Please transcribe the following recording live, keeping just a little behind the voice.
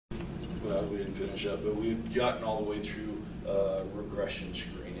glad we didn't finish up, but we've gotten all the way through regression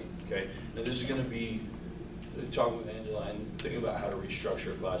screening, okay? Now this is gonna be, talking with Angela and thinking about how to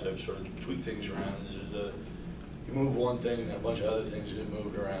restructure a class. I've sort of tweaked things around. You move one thing and a bunch of other things get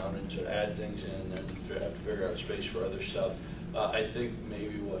moved around, and to add things in and then have to figure out space for other stuff. I think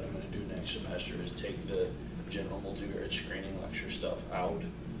maybe what I'm gonna do next semester is take the general multivariate screening lecture stuff out.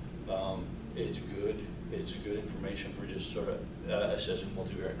 It's good. It's good information for just sort of assessing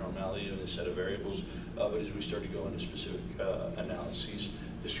multivariate normality in a set of variables. But as we start to go into specific analyses,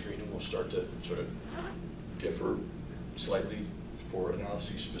 the screening will start to sort of differ slightly for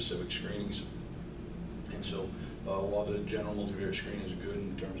analysis-specific screenings. And so while the general multivariate screening is good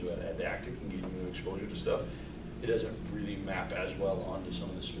in terms of didactic and giving you exposure to stuff, it doesn't really map as well onto some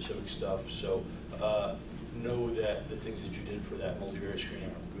of the specific stuff. So know that the things that you did for that multivariate screening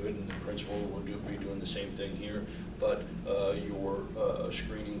are good, and the principal will be doing the same thing here, but your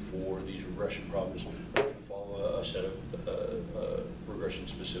screening for these regression problems are going to follow a set of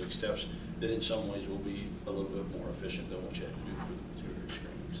regression-specific steps that in some ways will be a little bit more efficient than what you had to do for the multivariate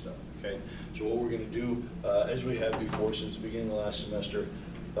screening stuff, okay? So what we're going to do, as we have before since the beginning of last semester,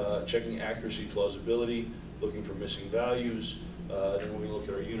 checking accuracy, plausibility, looking for missing values, then we look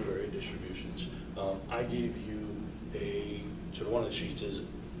at our univariate distributions. I gave you sort of one of the sheets is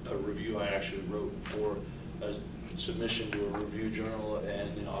a review I actually wrote for a submission to a review journal,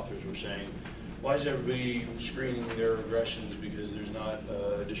 and the authors were saying, why is everybody screening their regressions because there's not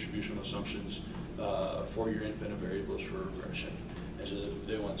distributional assumptions for your independent variables for regression? And so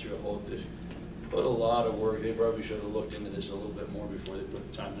they went through they put a lot of work. They probably should have looked into this a little bit more before they put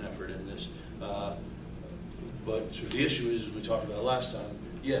the time and effort in this. But so the issue is, we talked about last time,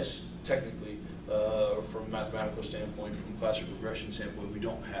 yes, technically, from a mathematical standpoint, from a classic regression standpoint, we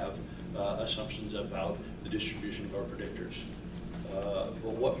don't have assumptions about the distribution of our predictors.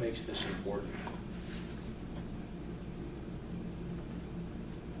 But what makes this important?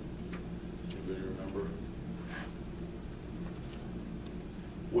 Anybody remember?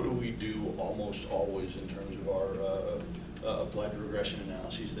 What do we do almost always in terms of our applied regression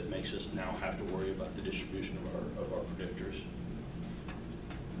analyses that makes us now have to worry about the distribution of our predictors?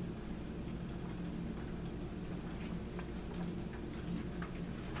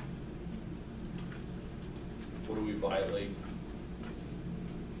 What do we violate?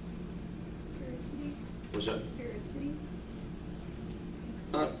 Sphericity. What's that? Sphericity.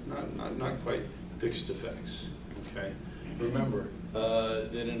 Not quite fixed effects, okay? Remember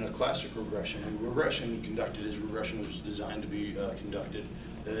that in a classic regression conducted as regression was designed to be conducted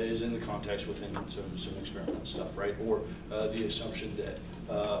is in the context within some experimental stuff, right? Or the assumption that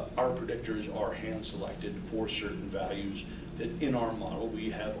our predictors are hand selected for certain values, that in our model we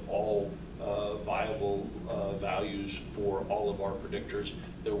have all viable values for all of our predictors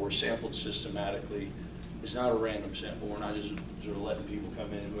that were sampled systematically. It's not a random sample. We're not just sort of letting people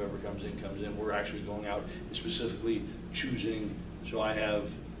come in, and whoever comes in. We're actually going out and specifically choosing. So I have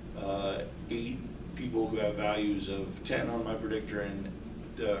 8 people who have values of 10 on my predictor, and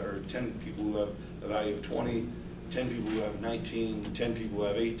or 10 people who have a value of 20, 10 people who have 19, 10 people who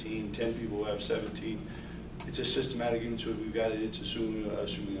have 18, 10 people who have 17. It's a systematic unit, so we've got it. It's assuming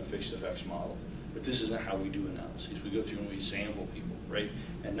a fixed effects model. But this isn't how we do analyses. We go through and we sample people, right?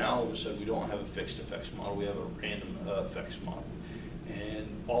 And now all of a sudden we don't have a fixed effects model. We have a random effects model. And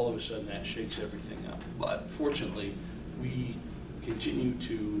all of a sudden that shakes everything up. But fortunately, we continue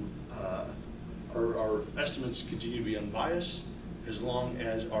to, our estimates continue to be unbiased as long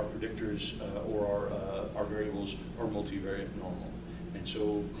as our predictors or our variables are multivariate normal. And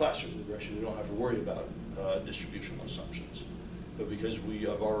so classic regression, we don't have to worry about distributional assumptions. But because we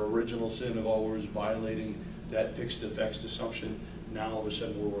of our original sin of always violating that fixed effects assumption, now all of a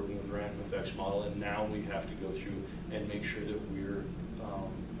sudden we're working with a random effects model, and now we have to go through and make sure that we're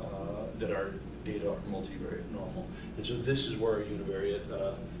that our data are multivariate normal. And so this is where our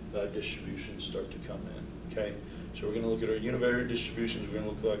univariate distributions start to come in. Okay, so we're going to look at our univariate distributions. We're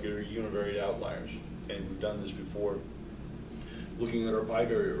going to look at our univariate outliers. Okay, we've done this before. Looking at our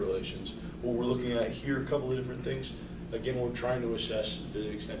bivariate relations. What we're looking at here, a couple of different things. Again, we're trying to assess the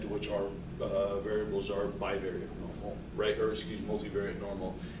extent to which our variables are bivariate normal, right? Or excuse me, multivariate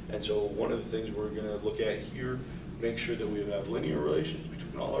normal. And so one of the things we're going to look at here, make sure that we have linear relations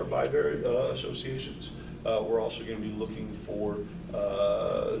between all our bivariate associations. We're also going to be looking for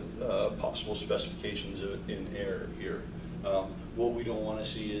possible specifications in error here. What we don't want to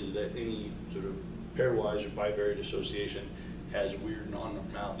see is that any sort of pairwise or bivariate association has weird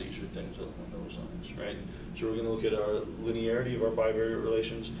non-normalities or things along those lines, right? So we're going to look at our linearity of our bivariate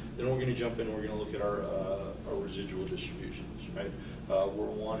relations. Then we're going to jump in and we're going to look at our residual distributions, right? We're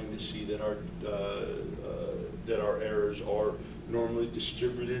wanting to see that our errors are normally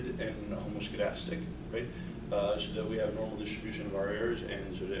distributed and homoscedastic, right? So that we have normal distribution of our errors,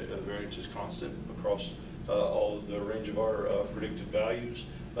 and so that variance is constant across all the range of our predicted values.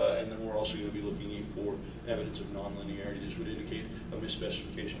 And then we're also going to be looking for evidence of nonlinearity. This would indicate a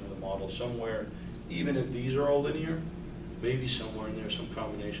misspecification of the model somewhere. Even if these are all linear, maybe somewhere in there some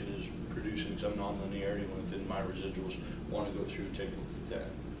combination is producing some nonlinearity within my residuals. Want to go through and take a look at that.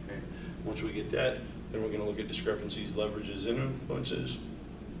 Okay. Once we get that, then we're going to look at discrepancies, leverages, and influences.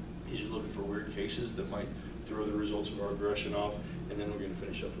 These are looking for weird cases that might throw the results of our regression off, and then we're going to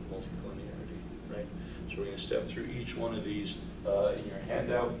finish up with multilinearity, right? So we're going to step through each one of these in your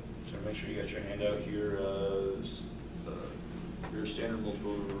handout. So make sure you got your handout here. Your standard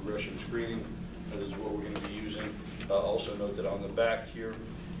multiple regression screening. That is what we're going to be using. Also note that on the back here,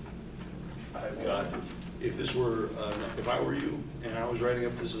 I've got, if I were you and I was writing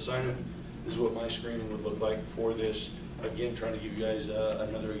up this assignment, this is what my screening would look like for this. Again, trying to give you guys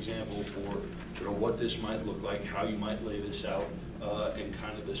another example for sort of what this might look like, how you might lay this out, and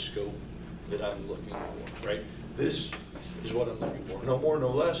kind of the scope that I'm looking for, right? This is what I'm looking for. No more,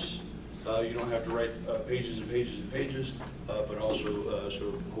 no less. You don't have to write pages and pages and pages, but also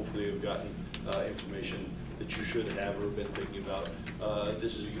sort of hopefully you've gotten information that you should have or been thinking about.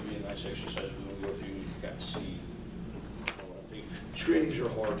 This is going to be a nice exercise we're going to go through. You can kind of see what I think. Screenings are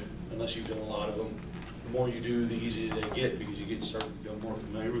hard unless you've done a lot of them. The more you do, the easier they get, because you get to start to become more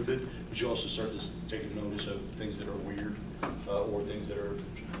familiar with it, but you also start to take notice of things that are weird or things that are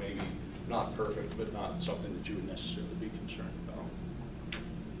maybe not perfect, but not something that you would necessarily be concerned about.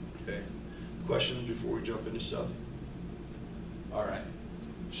 Okay. Questions before we jump into stuff? All right.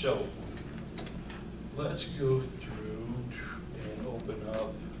 So let's go through and open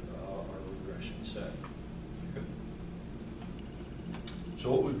up our regression set. Okay.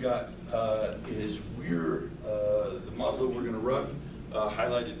 So what we've got is the model that we're going to run,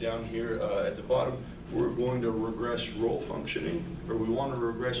 highlighted down here at the bottom. We're going to regress role functioning, or we want to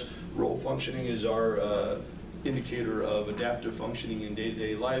regress role functioning as our indicator of adaptive functioning in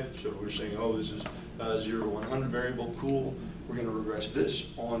day-to-day life. So we're saying, oh, this is 0 to 100 variable, cool. We're going to regress this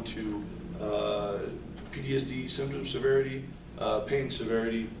onto PTSD symptom severity, pain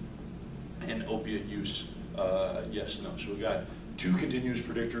severity, and opiate use, yes, no. So we've got 2 continuous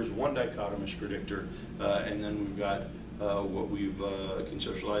predictors, 1 dichotomous predictor, and then we've got what we've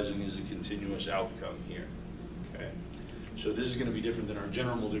conceptualizing as a continuous outcome here, okay? So this is going to be different than our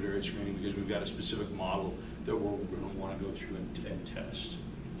general multivariate screening because we've got a specific model that we're going to want to go through and test,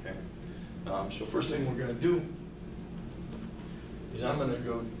 okay? So first thing we're going to do is I'm going to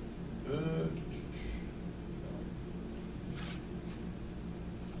go,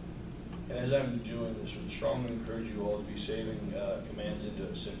 and as I'm doing this, I would strongly encourage you all to be saving commands into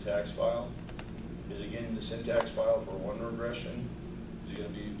a syntax file. Because again, the syntax file for one regression is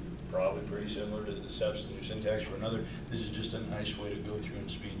going to be probably pretty similar to the steps in your syntax for another. This is just a nice way to go through and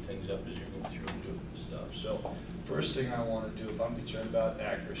speed things up as you're going through and doing this stuff. So first thing I want to do, if I'm concerned about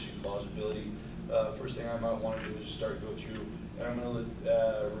accuracy, plausibility, first thing I might want to do is start go through, and I'm going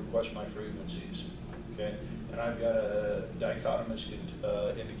to request my frequencies, okay? And I've got a dichotomous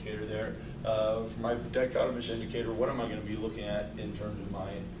indicator there. For my dichotomous indicator, what am I going to be looking at in terms of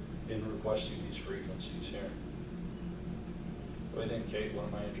in requesting these frequencies here? What do you think, Kate? What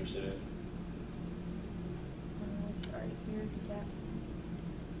am I interested in? Sorry, can you repeat that?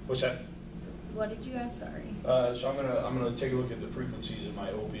 What's that? What did you ask? Sorry. So I'm gonna take a look at the frequencies of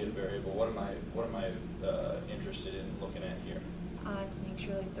my opiate variable. What am I interested in looking at here? To make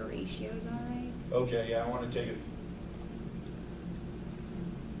sure like the ratio is all right. Okay, yeah, I want to take it.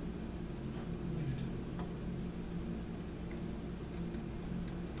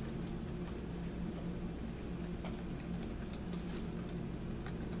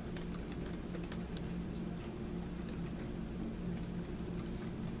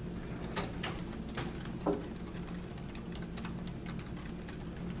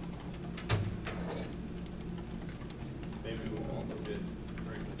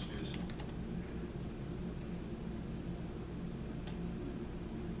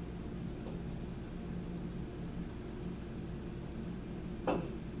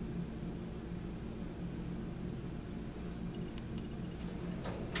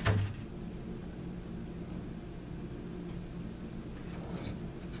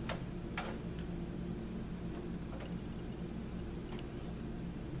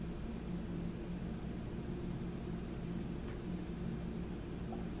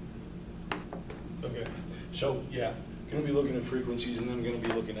 Okay, so yeah, going to be looking at frequencies, and then going to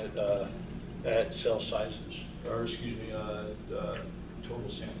be looking at cell sizes, or excuse me, total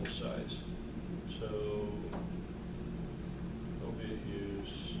sample size. So, opiate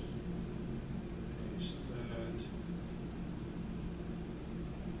use, paste that.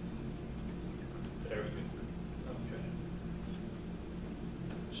 There we go. Okay.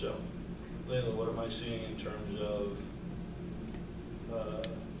 So, Layla, what am I seeing in terms of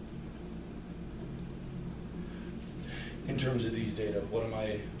these data? What am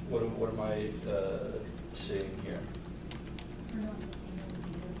I seeing here? We're not missing any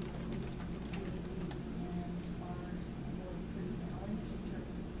use and our sample is pretty balanced in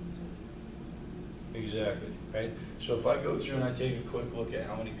terms of users versus non-users. Exactly, right? So if I go through and I take a quick look at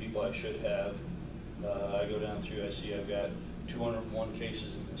how many people I should have, I go down through, I see I've got 201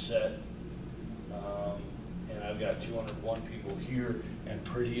 cases in the set, and I've got 201 people here, and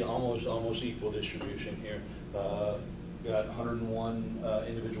pretty almost equal distribution here. Got 101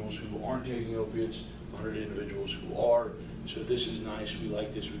 individuals who aren't taking opiates, 100 individuals who are. So this is nice. We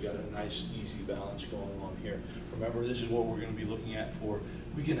like this. We've got a nice, easy balance going on here. Remember, this is what we're going to be looking at for.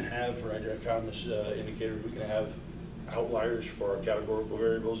 We can have, for dichotomous indicators, we can have outliers for our categorical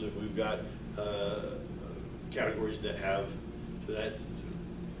variables. If we've got categories that have that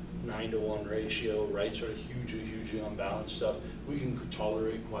 9-to-1 ratio, right? Sort of hugely unbalanced stuff. We can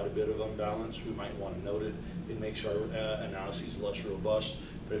tolerate quite a bit of unbalance. We might want to note it. It makes our analyses less robust.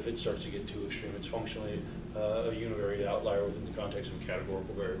 But if it starts to get too extreme, it's functionally a univariate outlier within the context of a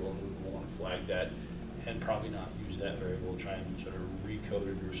categorical variable, and we will want to flag that and probably not use that variable. Try and sort of recode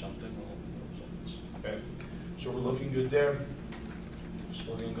it or something. Okay. So we're looking good there.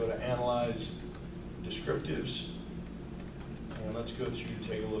 So we're going to go to analyze descriptives. And let's go through and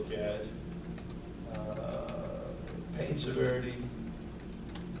take a look at pain severity,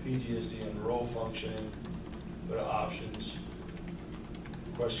 PTSD and role functioning. Go to options,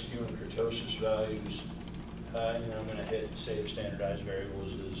 request skew and kurtosis values, and then I'm going to hit save standardized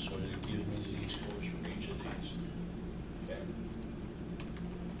variables as sort of gives me z-scores for each of these. Okay.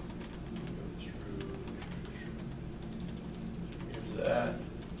 Go through here's that.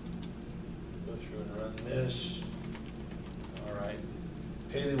 Go through and run this. All right.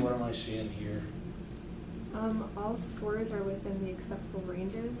 Haley, what am I seeing here? All scores are within the acceptable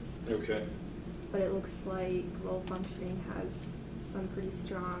ranges, Okay. but it looks like role functioning has some pretty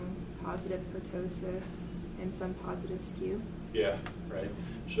strong positive kurtosis and some positive skew. Yeah, right.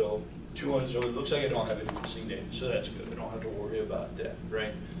 So 200. So it looks like I don't have any missing data, so that's good. I don't have to worry about that,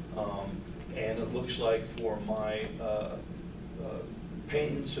 right? And it looks like for my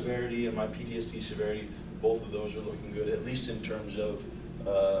pain severity and my PTSD severity, both of those are looking good, at least in terms of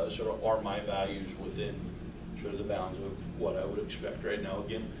sort of are my values within sort of the bounds of what I would expect right now.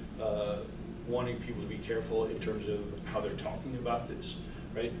 Again, wanting people to be careful in terms of how they're talking about this,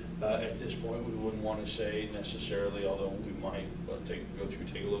 right? At this point, we wouldn't want to say necessarily, although we might go through,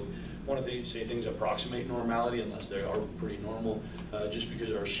 take a look. Want to say things approximate normality unless they are pretty normal. Just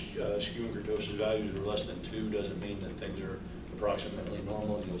because our skew and kurtosis values are less than 2 doesn't mean that things are approximately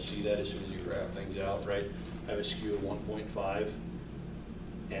normal, and you'll see that as soon as you graph things out, right? I have a skew of 1.5.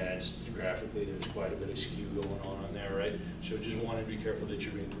 And it's graphically, there's quite a bit of skew going on there, right? So just want to be careful that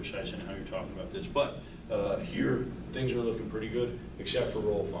you're being precise in how you're talking about this. But here, things are looking pretty good, except for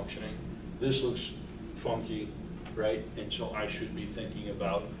role functioning. This looks funky, right? And so I should be thinking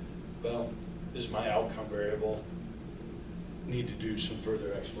about, well, this is my outcome variable. Need to do some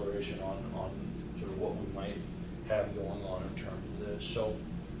further exploration on sort of what we might have going on in terms of this. So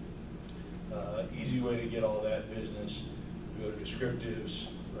easy way to get all that business, go to descriptives,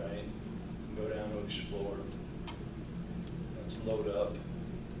 right? Go down to explore. Let's load up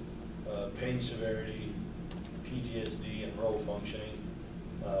pain severity, PTSD, and role functioning.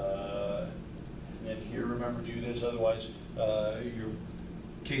 And then here, remember, do this. Otherwise, your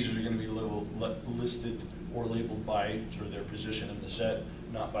cases are going to be listed or labeled by sort of their position in the set,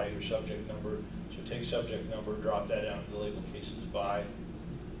 not by your subject number. So take subject number, drop that down to the label cases by,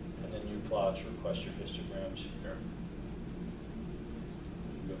 and then your plots, request your histograms here.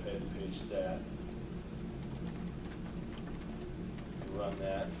 Go ahead and paste that. Run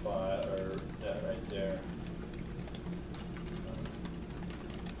that file, or that right there.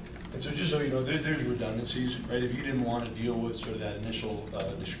 And so just so you know, there's redundancies, right? If you didn't want to deal with sort of that initial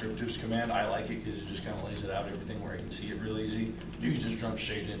descriptives command, I like it because it just kind of lays it out everything where you can see it real easy. You can just jump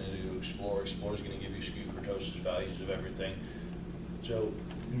straight into Explore. Explore is going to give you skew kurtosis values of everything. So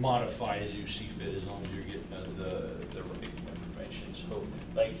modify as you see fit as long as you're getting the right information. So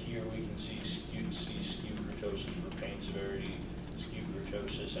like here we can see skew kurtosis for pain severity, skew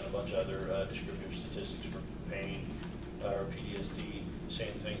kurtosis, and a bunch of other descriptive statistics for pain or PTSD.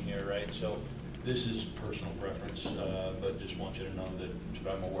 Same thing here, right? So This is personal preference, but just want you to know that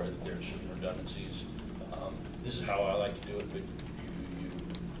so I'm aware that there's some redundancies. This is how I like to do it, but you.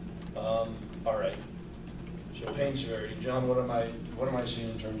 All right. So pain severity, John. What am I seeing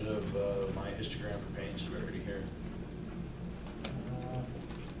in terms of my histogram for pain severity here?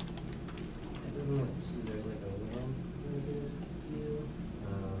 It doesn't look too. There's like a little negative skew,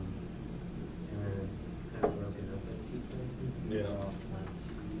 and then it's kind of broken up in two places. Yeah.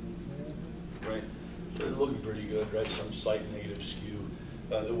 Right. So it's looking pretty good, right? Some slight negative skew.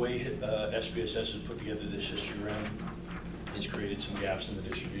 The way SPSS has put together this histogram, it's created some gaps in the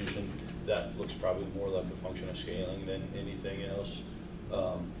distribution. That looks probably more like a function of scaling than anything else.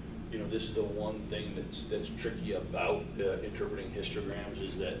 You know, this is the one thing that's tricky about interpreting histograms,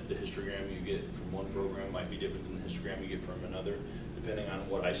 is that the histogram you get from one program might be different than the histogram you get from another, depending on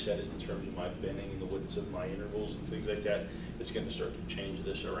what I set in terms of my bending and the widths of my intervals and things like that. It's going to start to change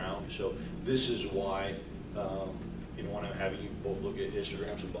this around. So this is why, you know, when I'm having you both look at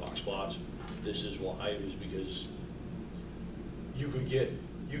histograms and box plots, this is why, is because you could get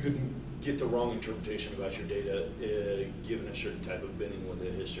the wrong interpretation about your data given a certain type of bending with a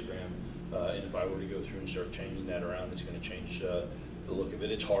histogram. And if I were to go through and start changing that around, it's going to change the look of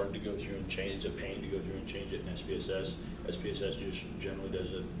it. It's hard to go through and change. It's a pain to go through and change it in SPSS. SPSS just generally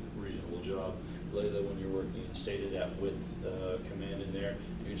does a reasonable job. Later, when you're working in stated at width command in there,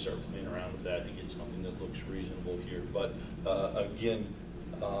 you can start playing around with that to get something that looks reasonable here. But again,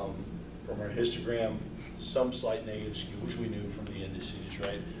 from our histogram, some slight negative skew, which we knew from the indices,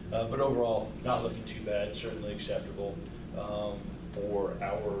 right? But overall, not looking too bad, certainly acceptable for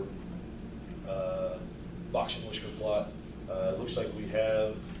our box and whisker plot. Looks like we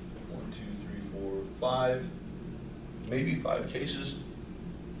have 1, 2, 3, 4, 5, maybe 5 cases.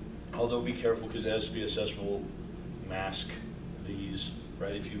 Although be careful, because SPSS will mask these,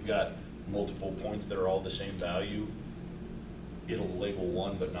 right? If you've got multiple points that are all the same value, it'll label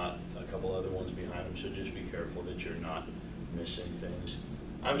one but not a couple other ones behind them. So just be careful that you're not missing things.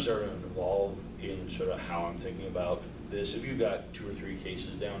 I'm starting to evolve in sort of how I'm thinking about this. If you've got 2 or 3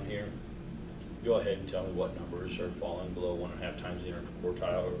 cases down here, go ahead and tell me what numbers are falling below 1.5 times the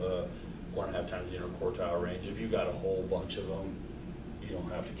interquartile, 1.5 times the interquartile range. If you've got a whole bunch of them, you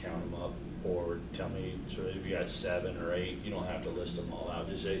don't have to count them up, or tell me sort of if you got 7 or 8, you don't have to list them all out.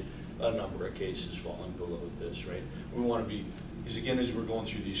 Just say a number of cases falling below this, right? We want to be, because again, as we're going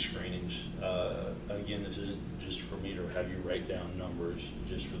through these screenings, again, this isn't just for me to have you write down numbers,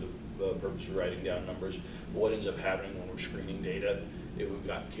 just for the purpose of writing down numbers. But what ends up happening when we're screening data, if we've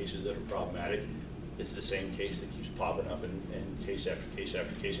got cases that are problematic, it's the same case that keeps popping up in case after case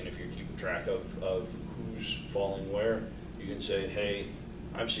after case. And if you're keeping track of who's falling where, you can say, hey,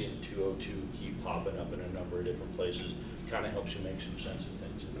 I'm seeing 202 keep popping up in a number of different places. Kind of helps you make some sense of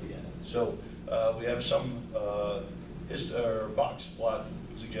things at the end. So we have some box plot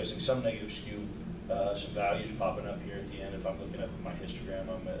suggesting some negative skew, some values popping up here at the end. If I'm looking at my histogram,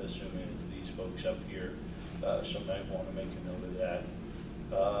 I'm assuming it's these folks up here. So I might want to make a note of that.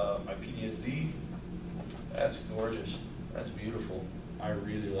 My PTSD, that's gorgeous. That's beautiful. I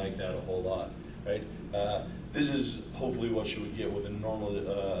really like that a whole lot, right? This is hopefully what you would get with a normal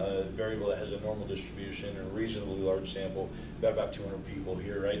variable that has a normal distribution and a reasonably large sample. We've got about 200 people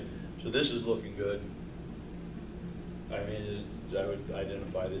here, right? So this is looking good. I mean, I would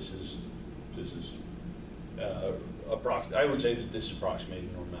identify this as I would say that this is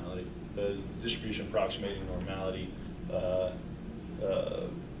approximating normality. The distribution approximating normality, sort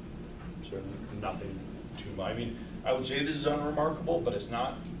of nothing too much. I mean, I would say this is unremarkable, but it's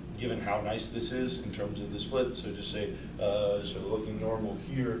not, given how nice this is in terms of the split. So just say, sort of looking normal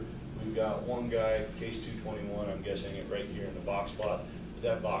here, we've got one guy, case 221, I'm guessing it right here in the box plot. But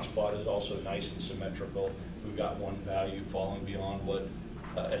that box plot is also nice and symmetrical. We've got one value falling beyond what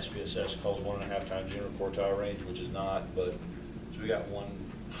SPSS calls 1.5 times the interquartile range, which is not, but so we got one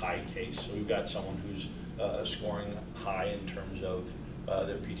high case. So we've got someone who's scoring high in terms of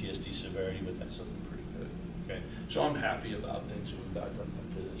their PTSD severity, but that's looking pretty good. Okay, so I'm happy about things that we've got done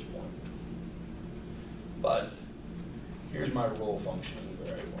up to this point. But here's my role functioning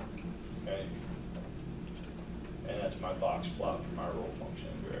variable, okay? And that's my box plot for my role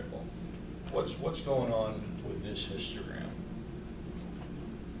functioning variable. What's going on with this histogram?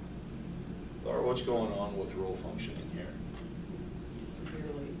 Or what's going on with role functioning here?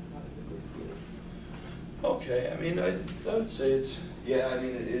 Severely positively skewed. Okay, I mean, I would say it's, yeah, I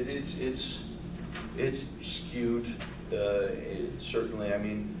mean, it's skewed. It certainly, I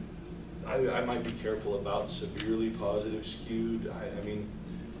mean, I might be careful about severely positive skewed. I mean,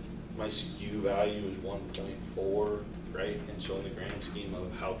 my skew value is 1.4. right? And so in the grand scheme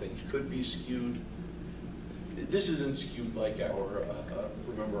of how things could be skewed, this isn't skewed like our,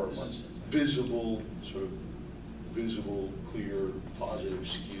 remember our ones, visible, sort of visible, clear, positive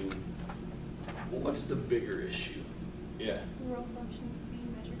skew. Well, what's the bigger issue? Yeah. Role functions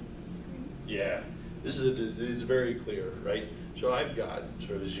being measured as discrete. Yeah, this is it's very clear, right? So I've got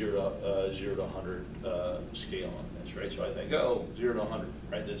sort of 0 to 100 scale on this, right? So I think, oh, 0 to 100,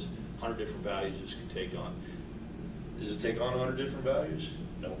 right? There's 100 different values this can take on. Does this take on 100 different values?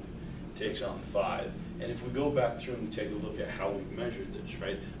 No, it takes on 5. And if we go back through and take a look at how we've measured this,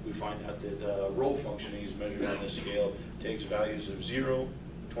 right? We find out that role functioning is measured on this scale, takes values of 0,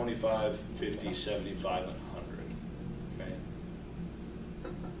 25, 50, 75, and 100, okay?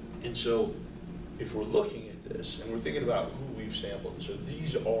 And so if we're looking at this and we're thinking about who we've sampled, so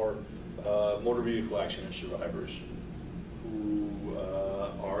these are motor vehicle accident survivors who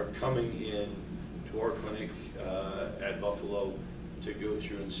are coming in to our clinic at Buffalo to go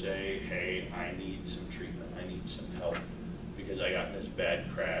through and say, hey, I need some treatment, I need some help because I got in this bad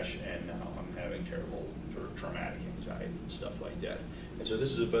crash and now I'm having terrible sort of traumatic anxiety and stuff like that. And so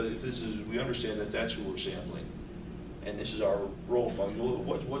this is, we understand that that's who we're sampling, and this is our role function.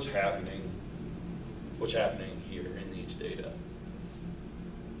 What's happening? What's happening here in these data?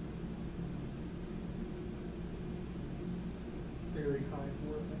 Very high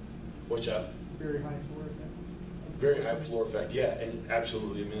floor effect. What's that? Very high floor effect. Very high floor effect, yeah, and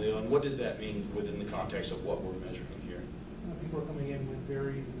absolutely, Emilio. And what does that mean within the context of what we're measuring here? People are coming in with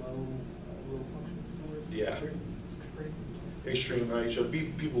very low role function scores. Yeah. Extreme, right? So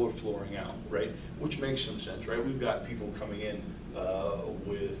people are flooring out, right? Which makes some sense, right? We've got people coming in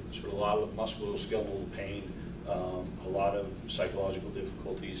with sort of a lot of musculoskeletal pain, a lot of psychological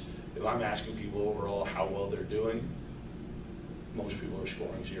difficulties. If I'm asking people overall how well they're doing, most people are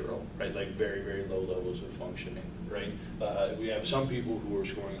scoring 0, right? Like very, very low levels of functioning, right? We have some people who are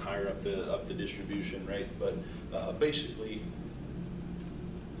scoring higher up the distribution, right? But basically,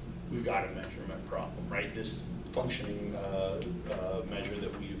 we've got a measurement problem, right? This functioning measure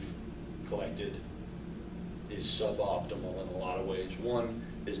that we've collected is suboptimal in a lot of ways. One,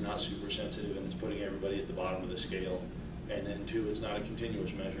 is not super sensitive and it's putting everybody at the bottom of the scale. And then 2, it's not a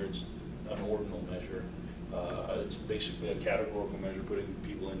continuous measure, it's an ordinal measure. It's basically a categorical measure putting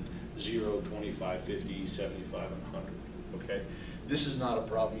people in 0, 25, 50, 75, and 100, okay? This is not a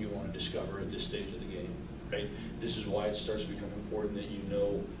problem you want to discover at this stage of the game, right? This is why it starts to become important that you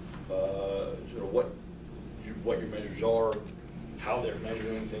know sort of what your measures are, how they're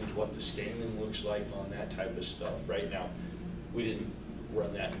measuring things, what the scaling looks like on that type of stuff. Right now, we didn't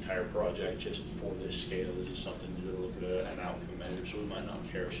run that entire project just for this scale. This is something to look at an outcome measure, so we might not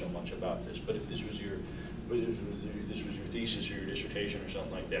care so much about this. But if this was your thesis or your dissertation or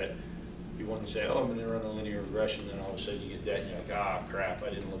something like that, you want to say, oh, I'm going to run a linear regression, then all of a sudden you get that, and you're like, ah, crap, I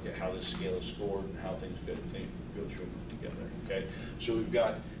didn't look at how this scale is scored and how things go through and put together. Okay, so we've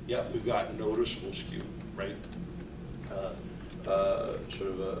got noticeable skew, right? Sort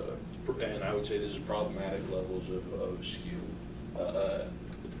of and I would say this is problematic levels of skew. The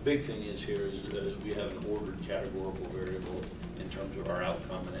big thing is here is we have an ordered categorical variable in terms of our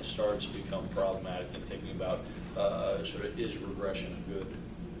outcome, and it starts to become problematic in thinking about sort of is regression a good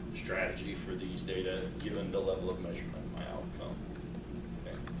strategy for these data given the level of measurement of my outcome.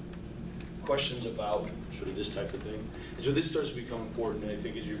 Okay. Questions about sort of this type of thing? And so this starts to become important, I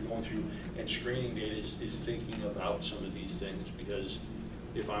think, as you're going through and screening data is thinking about some of these things, because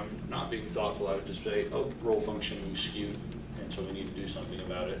if I'm not being thoughtful, I would just say, oh, role functioning is skewed, and so we need to do something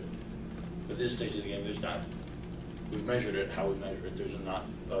about it. But this stage of the game, we've measured it, how we measure it, there's not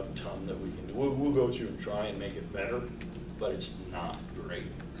a ton that we can do. We'll go through and try and make it better, but it's not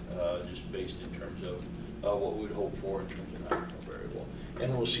great, just based in terms of what we would hope for in terms of outcome variable.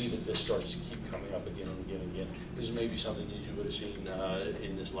 And we'll see that this starts to keep coming up again and again and again. This is maybe something that you would have seen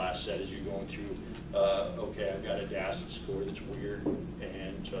in this last set as you're going through, okay, I've got a DAS score that's weird,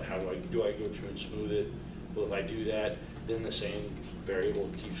 and so how do I go through and smooth it? Well, if I do that, then the same variable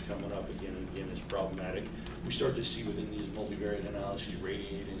keeps coming up again and again. It's problematic. We start to see within these multivariate analyses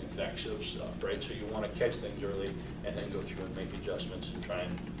radiating effects of stuff, right? So you want to catch things early and then go through and make adjustments and try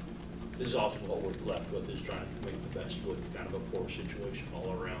and, this is often what we're left with, is trying to make the best with kind of a poor situation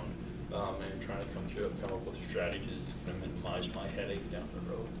all around, and trying to come up with a strategy that's going to minimize my headache down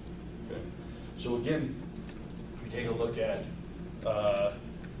the road. Okay. So again, if we take a look at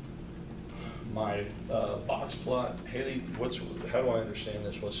my box plot, Haley, how do I understand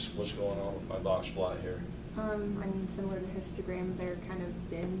this? What's going on with my box plot here? I mean, similar to histogram, they're kind of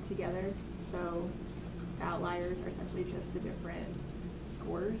bin together. So outliers are essentially just the different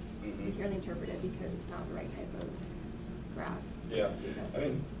scores. Mm-hmm. You can only interpret it because it's not the right type of graph. Yeah, I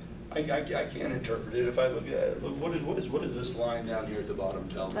mean, I can't interpret it if I look at it. Look, what is this line down here at the bottom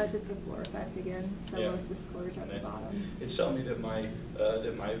tell me? That's just the floor effect again, so Yeah. most of the scores are at the bottom. It's telling me that my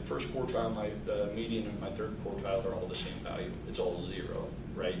first quartile, my median, and my third quartile are all the same value. It's all 0,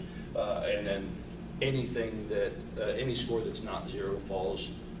 right? And then anything that, any score that's not 0 falls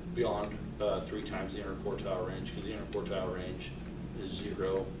beyond 3 times the inner quartile range, because the inner quartile range is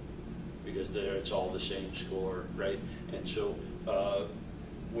 0, because there it's all the same score, right? And so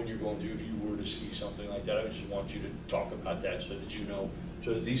when you're going through, if you were to see something like that, I would just want you to talk about that so that you know,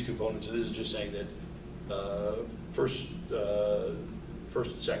 so that these components, so this is just saying that first,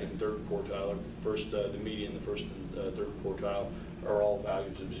 second, and third quartile, or first, the median, the first and third quartile are all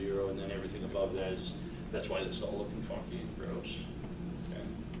values of 0, and then everything above that is, that's why this is all looking funky and gross. Okay.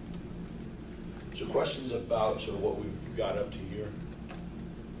 So questions about sort of what we've got up to here?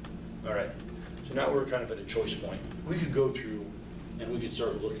 All right, so now we're kind of at a choice point. We could go through and we could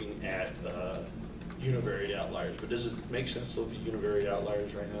start looking at univariate outliers, but does it make sense to look at univariate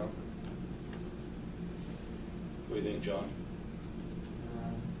outliers right now? What do you think, John?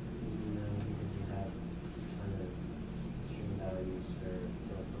 No, because you have a ton of string values for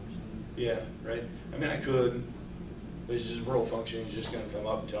row function. Yeah, right? I mean, I could, but it's just row function is just going to come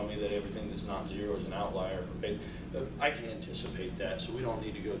up and tell me that everything that's not 0 is an outlier. Okay? I can anticipate that, so we don't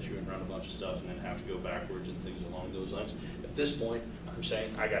need to go through and run a bunch of stuff and then have to go backwards and things along those lines. At this point, I'm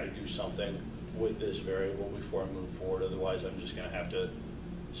saying I got to do something with this variable before I move forward. Otherwise, I'm just going to have to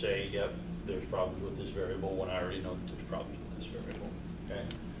say, yep, there's problems with this variable when I already know that there's problems with this variable. Okay?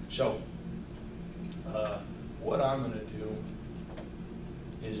 So, what I'm going to do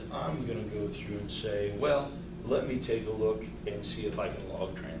is I'm going to go through and say, well, let me take a look and see if I can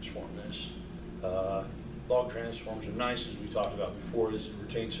log transform this. Log transforms are nice, as we talked about before, is it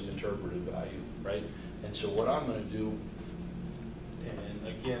retains some interpretive value, right? And so what I'm going to do, and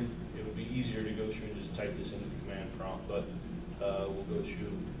again, it would be easier to go through and just type this into the command prompt, but we'll go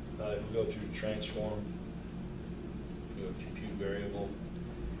through, if we go through transform, go compute variable,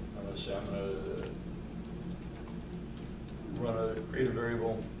 I'm going to say I'm going to create a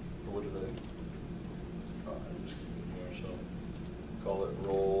variable for what do they? I'm just keep it here, so call it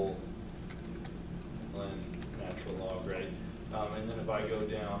roll natural log, right? And then if I go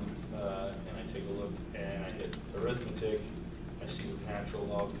down and I take a look and I hit arithmetic, I see the natural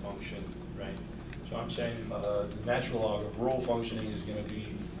log function, right? So I'm saying the natural log of roll functioning is going to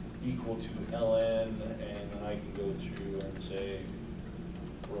be equal to ln, and then I can go through and say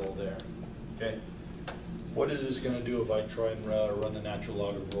roll there, okay? What is this going to do if I try and run the natural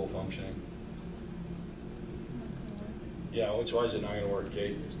log of roll functioning? Yeah, why is it not going to work,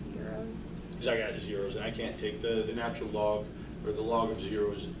 Kate? There's zeros. Because I got zeros, and I can't take the natural log, or the log of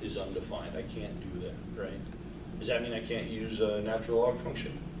zeros is undefined. I can't do that, right? Does that mean I can't use a natural log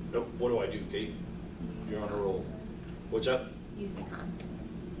function? Nope. What do I do, Kate? You're on a roll. What's up? Use a constant.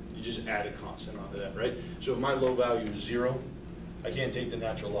 You just add a constant onto that, right? So if my low value is 0, I can't take the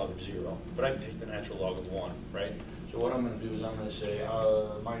natural log of 0, but I can take the natural log of 1, right? So what I'm going to do is I'm going to say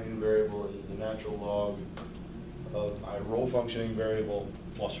my new variable is the natural log of my roll functioning variable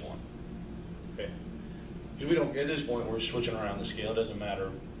plus 1. Okay? Because we don't, at this point, we're switching around the scale. It doesn't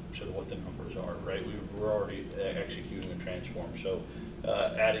matter sort of what the numbers are, right? We're already executing a transform. So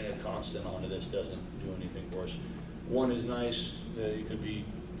adding a constant onto this doesn't do anything for us. 1 is nice. It could be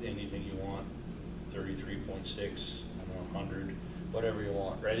anything you want, 33.6, I don't know, 100, whatever you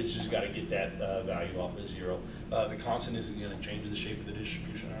want, right? It's just got to get that value off of 0. The constant isn't going to change the shape of the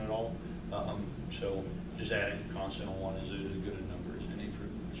distribution at all. So just adding a constant on 1 is as good a number as any for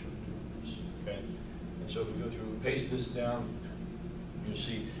doing this. Okay? And so if we go through and paste this down, you'll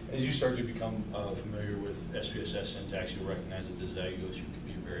see, as you start to become familiar with SPSS syntax, you'll recognize that this value goes through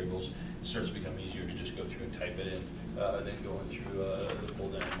compute variables. It starts to become easier to just go through and type it in than going through the pull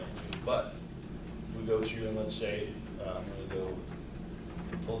down menu. But if we go through and let's say, I'm going to go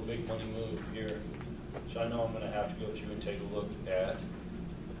pull the big money move here. So I know I'm going to have to go through and take a look at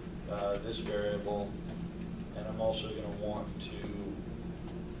this variable, and I'm also going to want to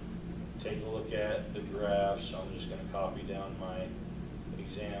take a look at the graph. So I'm just going to copy down my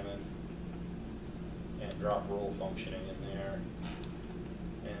examine and drop roll functioning in there,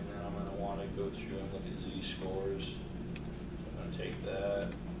 and then I'm going to want to go through and look at z-scores. So I'm going to take that,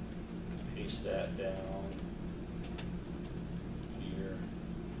 paste that down here.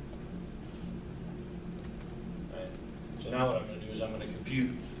 Right. So now what I'm going to do is I'm going to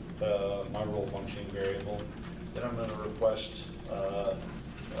compute my roll functioning variable. Then I'm going to request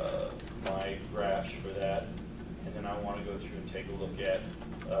my graphs for that, and then I want to go through and take a look at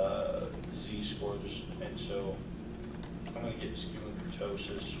z-scores. And so I'm going to get skew and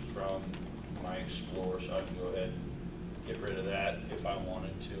kurtosis from my Explorer, so I can go ahead and get rid of that if I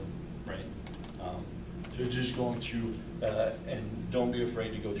wanted to, right? So just going through, and don't be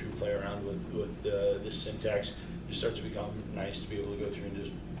afraid to go through, play around with this syntax. It starts to become nice to be able to go through and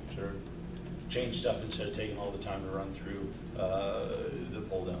just sort of change stuff instead of taking all the time to run through the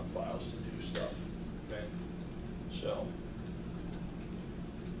pull-down files to do stuff, okay? So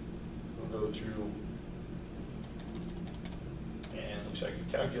we'll go through, and looks like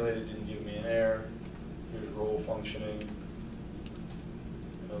it calculated, didn't give me an error. Here's role functioning,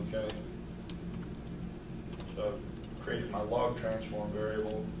 okay? So I've created my log transform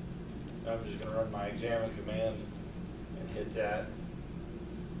variable. Now I'm just going to run my examine command and hit that.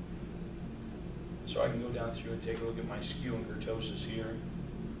 So I can go down through and take a look at my skew and kurtosis here.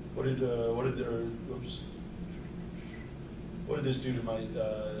 What did this do to my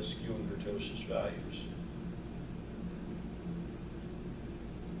skew and kurtosis values?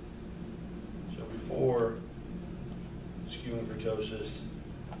 So before skew and kurtosis,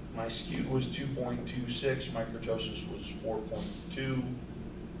 my skew was 2.26, my kurtosis was 4.2.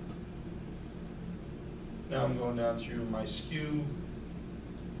 Now I'm going down through my skew,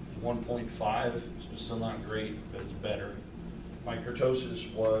 1.5, so it's still not great, but it's better. My kurtosis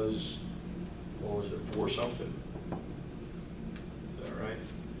was, what was it, 4 something? Is that right?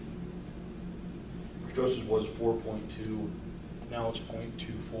 Kurtosis was 4.2, now it's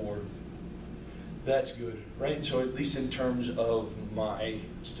 0.24. That's good, right? So at least in terms of my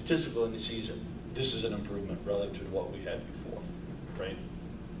statistical indices, this is an improvement relative to what we had before, right?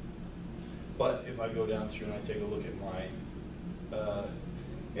 But if I go down through and I take a look at my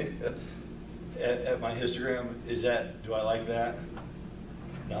at my histogram, do I like that?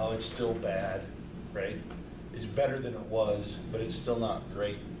 No, it's still bad, right? It's better than it was, but it's still not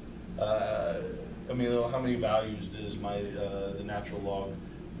great. I mean, how many values does my the natural log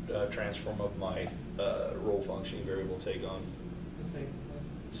transform of my role functioning variable take on? The same.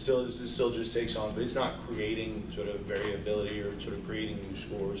 It still just takes on, but it's not creating sort of variability or sort of creating new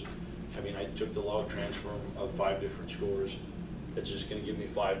scores. I mean, I took the log transform of 5 different scores. It's just going to give me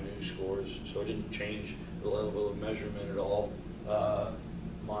 5 new scores, so it didn't change the level of measurement at all.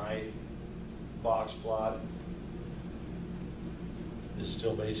 My box plot is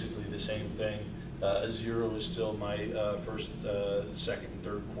still basically the same thing. 0 is still my first, second, and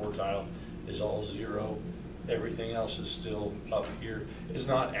third quartile is all 0. Everything else is still up here. It's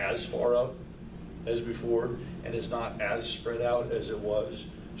not as far up as before, and it's not as spread out as it was.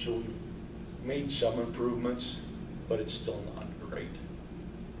 So we've made some improvements, but it's still not great,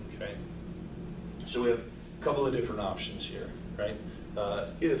 okay? So we have a couple of different options here, right?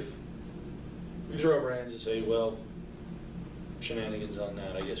 If we throw up our hands and say, well, shenanigans on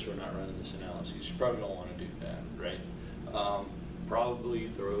that, I guess we're not running this analysis. You probably don't want to do that, right? Probably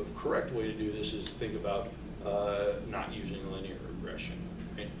the correct way to do this is think about not using linear regression,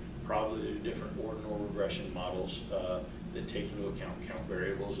 right? Probably there are different ordinal regression models that take into account count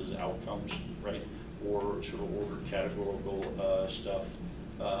variables as outcomes, right? Or sort of ordered categorical stuff.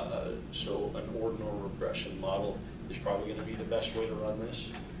 So an ordinal regression model is probably going to be the best way to run this.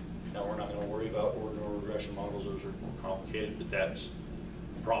 Now we're not going to worry about ordinal regression models; those are more complicated. But that's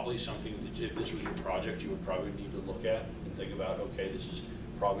probably something that, if this was your project, you would probably need to look at and think about. Okay, this is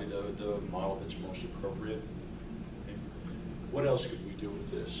probably the model that's most appropriate. Okay. What else could we do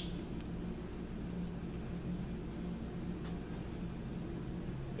with this?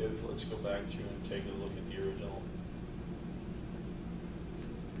 Let's go back through and take a look at the original.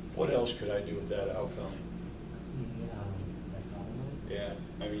 What else could I do with that outcome? Yeah,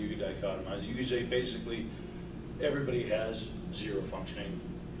 I mean, you could dichotomize. You could say basically everybody has 0 functioning,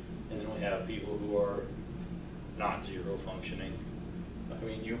 and then we have people who are not 0 functioning. I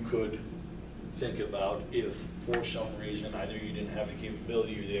mean, you could think about if for some reason either you didn't have the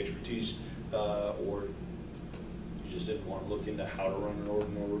capability or the expertise, or you just didn't want to look into how to run an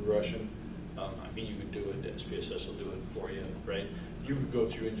ordinal regression. I mean, you could do it, SPSS will do it for you, right? You could go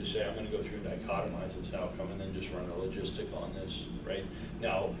through and just say, I'm going to go through and dichotomize this outcome and then just run a logistic on this, right?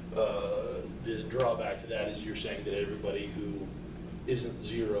 Now, the drawback to that is you're saying that everybody who isn't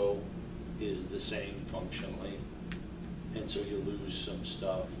 0 is the same functionally, and so you lose some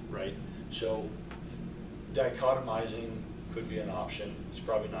stuff, right? So dichotomizing could be an option. It's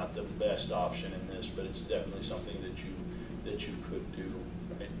probably not the best option in this, but it's definitely something that you could do,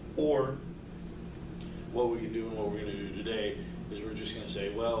 right? Or what we can do and what we're going to do today is we're just going to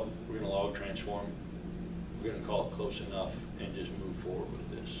say, well, we're going to log transform, we're going to call it close enough, and just move forward with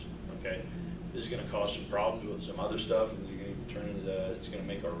this, okay? This is going to cause some problems with some other stuff, and you're going to turn into, it's going to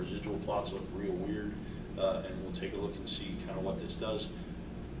make our residual plots look real weird. and we'll take a look and see kind of what this does.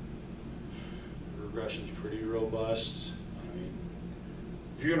 Regression's pretty robust. I mean,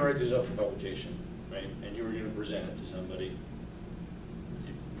 if you're going to write this up for publication, right, and you were going to present it to somebody,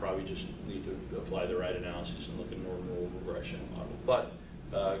 you probably just need to apply the right analysis and look at an normal regression model. But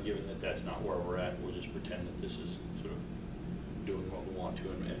given that that's not where we're at, we'll just pretend that this is sort of doing what we want to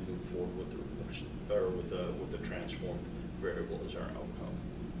and move forward with the regression, or with the transformed variable as our outcome.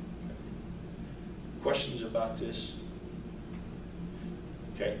 Okay. Questions about this?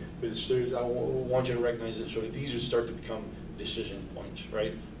 Okay, but so I want you to recognize that sort of these would start to become decision points,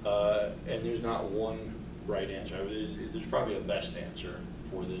 right? And there's not one right answer. I mean, there's probably a best answer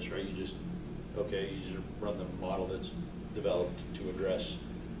for this, right? You just run the model that's developed to address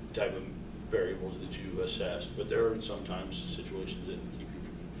the type of variables that you assessed. But there are sometimes situations that keep you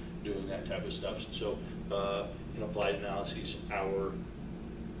from doing that type of stuff. So in applied analyses, our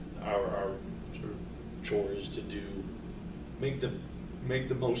sort of chore is to make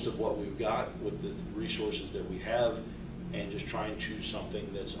the most of what we've got with the resources that we have, and just try and choose something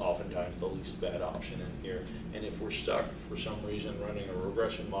that's oftentimes the least bad option in here. And if we're stuck for some reason running a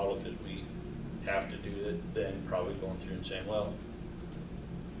regression model because we have to do it, then probably going through and saying, well,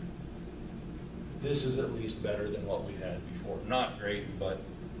 this is at least better than what we had before. Not great, but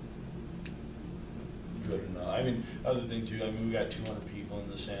good enough. I mean, other thing too, I mean, we got 200 people in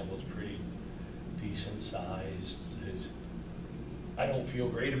the sample. It's pretty decent sized. I don't feel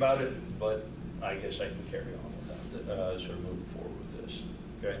great about it, but I guess I can carry on with that, sort of moving forward with this.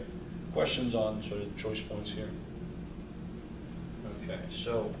 Okay. Questions on sort of choice points here? Okay,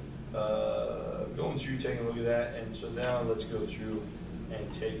 so going through, taking a look at that, and so now let's go through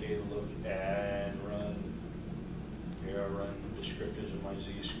and take a look and run. Here I run descriptives of my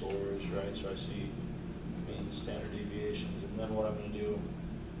z-scores, right? So I see mean standard deviations, and then what I'm going to do,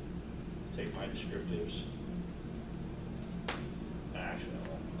 take my descriptives. Actually,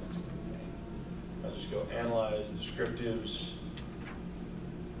 I'll just go analyze descriptives,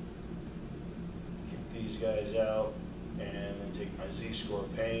 kick these guys out, and then take my z-score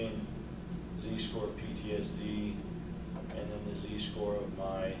of pain, z-score of PTSD, and then the z-score of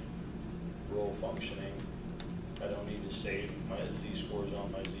my role functioning. I don't need to save my z-scores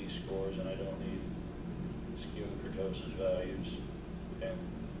on my z-scores, and I don't need skew and kurtosis values. Okay.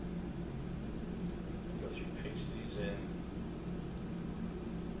 Go through, paste these in.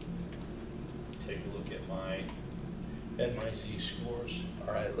 Take a look at my z-scores.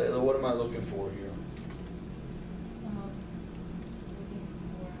 All right, Layla, what am I looking for here?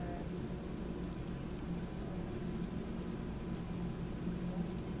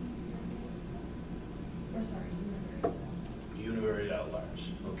 Univariate outliers.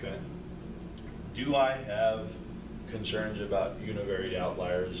 Okay. Do I have concerns about univariate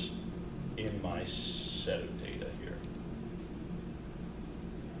outliers in my set of data here?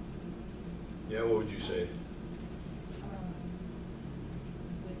 Yeah, what would you say?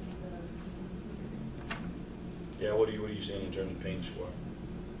 Yeah, what are you saying in terms of pain score?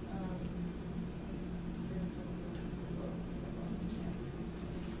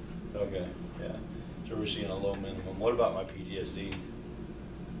 Okay, yeah. So we're seeing a low minimum. What about my PTSD?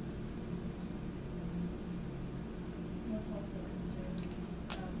 That's also concerned.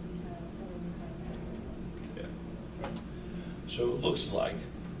 We have a really high accident. Yeah. So it looks like,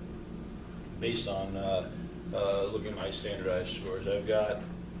 based on looking at my standardized scores, I've got,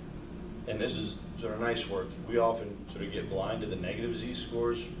 and this is sort of nice work, we often sort of get blind to the negative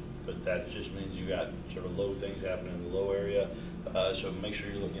z-scores, but that just means you got sort of low things happening in the low area. So make sure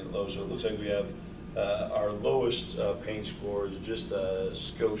you're looking at low. So it looks like we have our lowest pain score is just a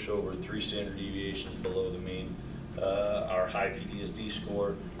skosh over 3 standard deviations below the mean. Our high PTSD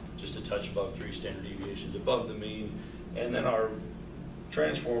score, just a touch above 3 standard deviations above the mean. And then our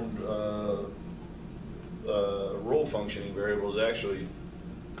transformed role functioning variable is actually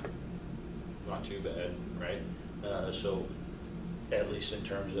not too bad, right? So at least in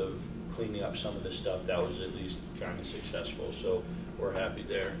terms of cleaning up some of this stuff, that was at least kind of successful. So we're happy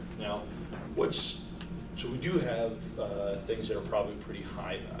there. Now, so we do have things that are probably pretty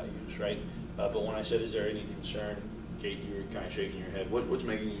high values, right? But when I said, is there any concern, Kate, you were kind of shaking your head. What's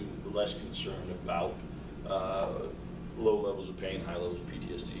making you less concerned about low levels of pain, high levels of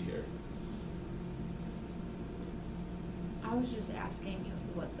PTSD here? I was just asking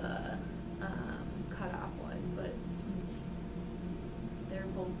what the cutoff was, but since they're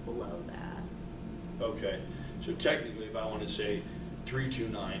both below that. Okay, so technically, if I want to say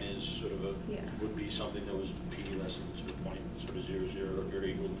 329 is sort of would be something that was p less than sort of point sort of 0.00 or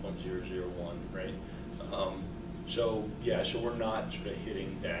equal to 0.001, right? So yeah, so we're not sort of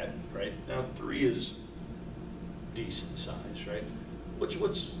hitting that, right? Now 3 is decent size, right? What's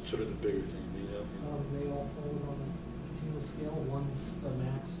sort of the bigger thing? They all hold on a continuous scale. One's the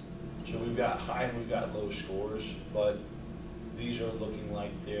max. So we've got high and we've got low scores, but these are looking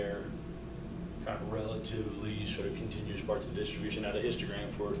like they're kind of relatively sort of continuous parts of the distribution. Now the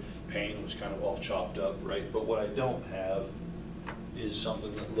histogram for pain was kind of all chopped up, right? But what I don't have is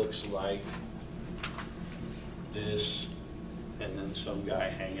something that looks like this and then some guy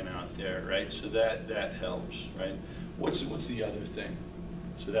hanging out there, right? So that helps, right? What's the other thing?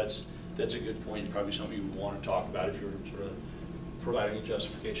 So that's a good point, probably something you would want to talk about if you're sort of providing a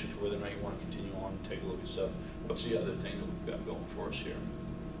justification for whether or not you want to continue on and take a look at stuff. What's the other thing that we've got going for us here?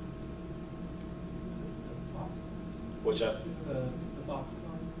 The box. What's that? It's the box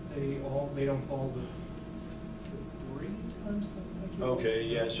one. They don't fall the 3 times the Okay,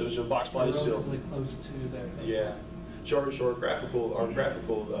 yeah, so box plot is still relatively close to that. yeah. So our graphical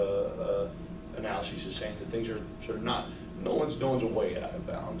analysis is saying that things are sort of no one's way out of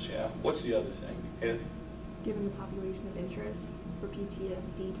bounds. Yeah. What's the other thing? Ed? Given the population of interest for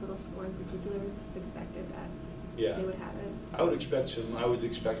PTSD total score in particular, it's expected that Yeah. they would have it. I would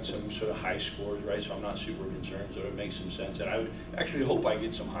expect some sort of high scores, right? So I'm not super concerned. So it makes some sense, and I would actually hope I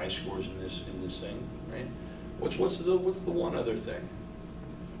get some high scores in this thing, right? What's the one other thing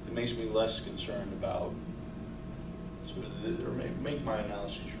that makes me less concerned about sort of or make my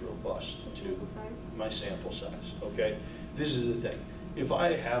analysis robust The too? sample size? My sample size. Okay, this is the thing. If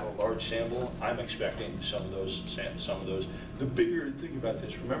I have a large sample, I'm expecting some of those. The bigger thing about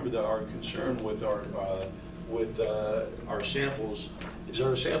this, remember that our concern with our samples is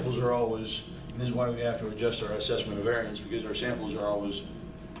our samples are always, and this is why we have to adjust our assessment of variance, because our samples are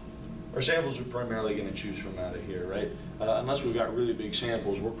primarily going to choose from out of here, right? Unless we've got really big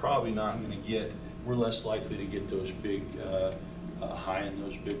samples, we're less likely to get those big high and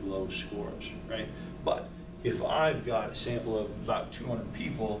those big low scores, right? But if I've got a sample of about 200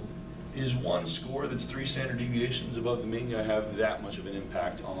 people, is one score that's 3 standard deviations above the mean going to have that much of an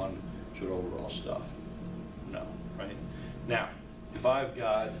impact on sort of overall stuff? No, right? Now, if I've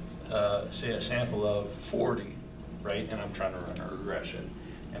got, say, a sample of 40, right, and I'm trying to run a regression,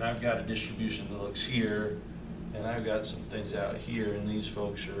 and I've got a distribution that looks here, and I've got some things out here, and these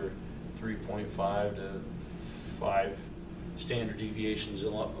folks are 3.5 to 5 standard deviations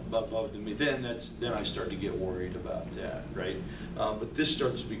above the mean, then I start to get worried about that, right? But this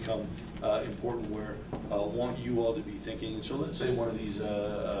starts to become important where I want you all to be thinking. So let's say one of these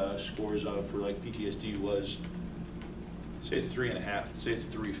scores for like PTSD was, say it's 3.5, say it's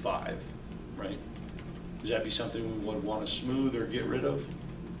 3.5, right? Does that be something we would want to smooth or get rid of?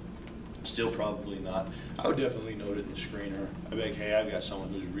 Still probably not. I would definitely note it in the screener. I'd be like, hey, I've got someone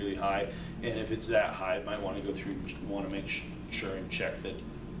who's really high, and if it's that high, I might want to go through, want to make sure and check that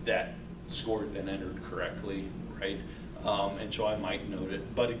that score had been entered correctly, right? And so I might note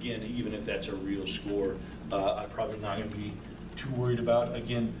it. But again, even if that's a real score, I'm probably not going to be too worried about.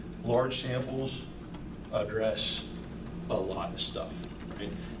 Again, large samples address a lot of stuff,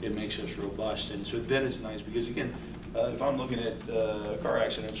 right? It makes us robust, and so then it's nice because again, if I'm looking at car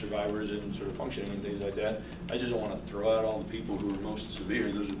accident survivors and sort of functioning and things like that, I just don't want to throw out all the people who are most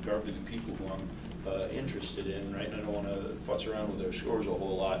severe. Those are probably the people who I'm interested in, right? And I don't want to futz around with their scores a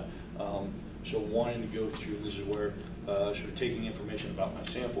whole lot. So wanting to go through, this is where sort of taking information about my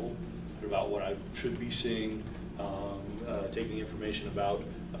sample, about what I should be seeing, taking information about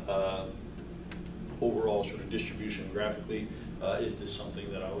overall sort of distribution graphically, is this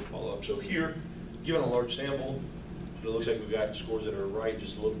something that I would follow up? So here, given a large sample, it looks like we've got scores that are right,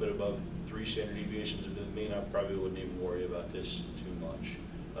 just a little bit above 3 standard deviations of the mean. I probably wouldn't even worry about this too much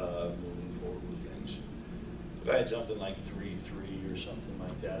moving forward with things. If I had something like 3.3 or something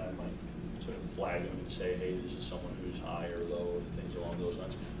like that, I might sort of flag them and say, hey, this is someone who's high or low or things along those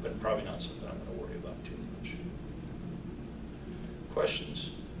lines, but probably not something I'm going to worry about too much. Questions?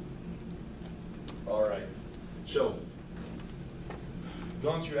 All right. So,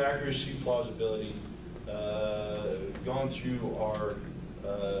 gone through accuracy, plausibility, gone through our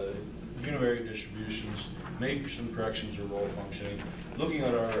univariate distributions, make some corrections of role functioning, looking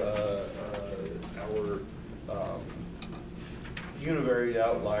at our univariate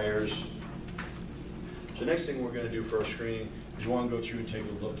outliers. So next thing we're going to do for our screening is we want to go through and take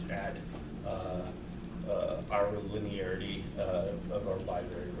a look at our linearity of our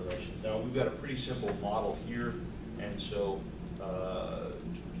bivariate relations. Now we've got a pretty simple model here, and so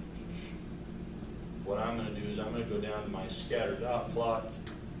what I'm going to do is I'm going to go down to my scatter dot plot,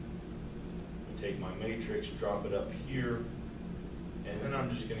 and take my matrix, drop it up here, and then I'm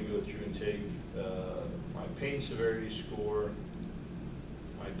just going to go through and take my pain severity score,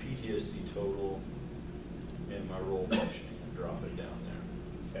 my PTSD total, in my roll functioning and drop it down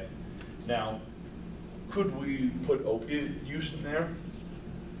there, okay? Now, could we put opiate use in there?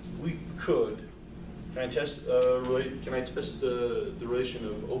 We could. Can I test the relation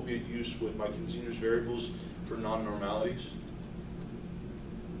of opiate use with my continuous variables for non-normalities?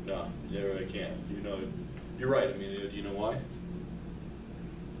 No, there I can't. You know, you're right, Amelia. Do you know why?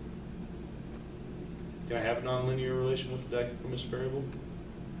 Can I have a nonlinear relation with the dichotomous variable?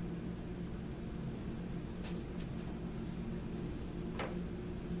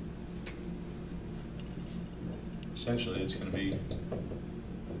 Essentially, it's going to be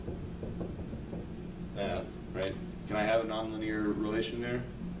that, right? Can I have a nonlinear relation there?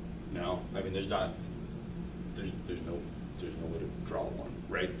 No. I mean, there's no way to draw one,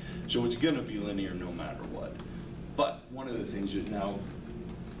 right? So it's going to be linear no matter what. But one of the things that now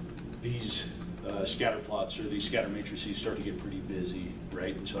these scatter plots or these scatter matrices start to get pretty busy,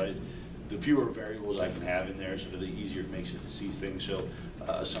 right? And so the fewer variables I can have in there, sort of the easier it makes it to see things. So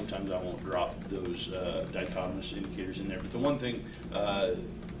sometimes I won't drop those dichotomous indicators in there. But the one thing,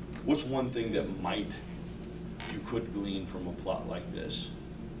 what's one thing that you could glean from a plot like this?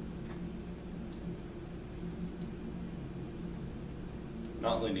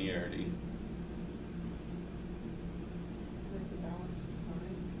 Not linearity. Like the balanced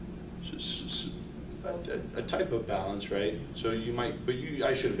design. A type of balance, right? So you might,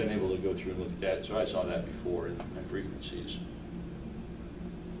 I should have been able to go through and look at that. So I saw that before in my frequencies.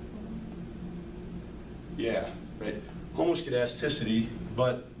 Yeah, right. Homoscedasticity,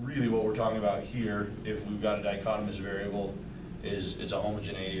 but really what we're talking about here, if we've got a dichotomous variable, is it's a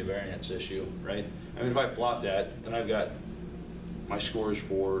homogeneity of variance issue, right? I mean, if I plot that and I've got my scores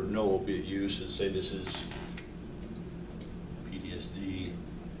for no opiate use, and say this is PTSD,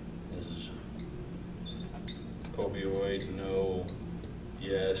 this is opioid, no,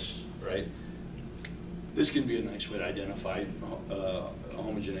 yes, right? This can be a nice way to identify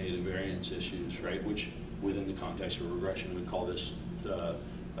homogeneity of variance issues, right? Which, within the context of regression, we call this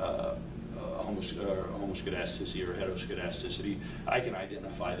homoscedasticity or heteroscedasticity. I can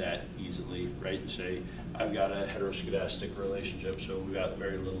identify that easily, right? And say, I've got a heteroscedastic relationship, so we've got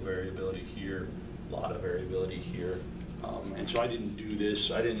very little variability here, a lot of variability here. And so I didn't do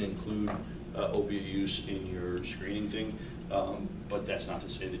this, I didn't include opiate use in your screening thing, but that's not to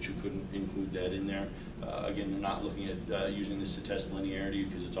say that you couldn't include that in there. Again, I'm not looking at using this to test linearity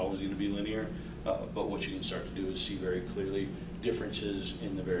because it's always going to be linear, but what you can start to do is see very clearly differences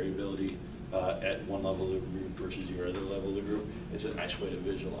in the variability at one level of the group versus your other level of the group. It's a nice way to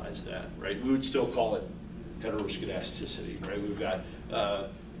visualize that, right? We would still call it heteroscedasticity, right? We've got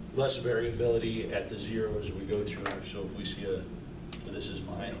less variability at the zero as we go through. So if we see this is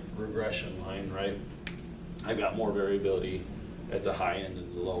my regression line, right? I've got more variability at the high end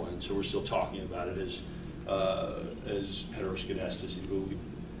and the low end. So we're still talking about it as heteroscedasticity, but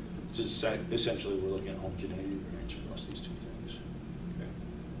essentially we're looking at homogeneity variance across these two things. Okay.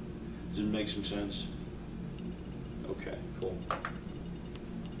 Does it make some sense? Okay, cool.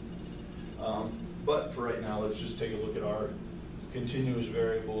 But for right now, let's just take a look at our continuous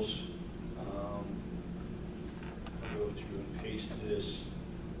variables. I'll go through and paste this.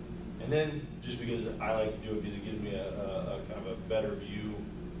 And then, just because I like to do it because it gives me a kind of a better view,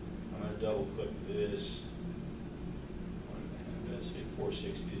 I'm going to double click this. I'm going to say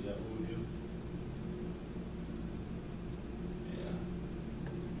 460, is that what we do? Yeah.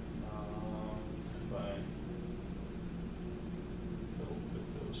 If I double click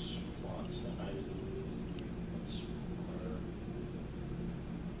those plots, and I do that's smaller.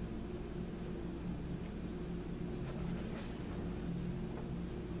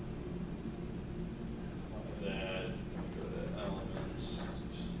 That, go to elements,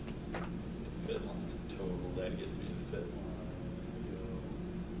 fit line total, that gives me a fit line.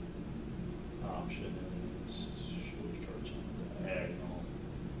 Go options, show charts on diagonal.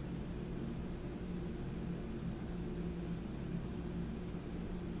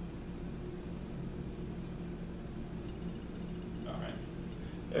 All right,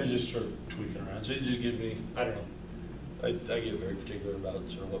 and just sort of tweaking around. So it just gives me, I don't know. I get very particular about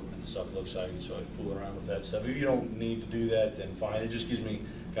sort of what the stuff looks like, so I fool around with that stuff. If you don't need to do that, then fine. It just gives me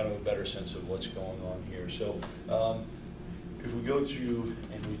kind of a better sense of what's going on here. So if we go through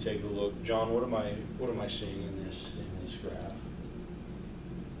and we take a look, John, what am I seeing in this graph?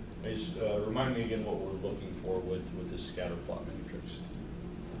 Just, remind me again what we're looking for with this scatter plot matrix. So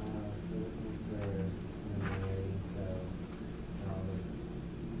looking for linearity, so all those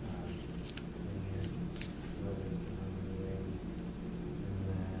linear slope and non-linearity, and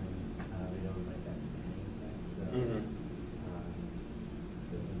then we don't like that panning effect, so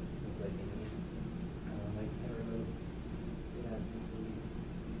doesn't look like any like panning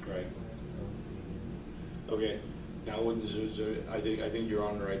I think you're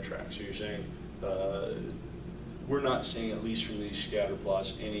on the right track. So you're saying we're not seeing, at least from these scatter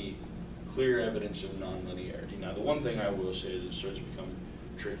plots, any clear evidence of nonlinearity. Now, the one thing I will say is it starts to become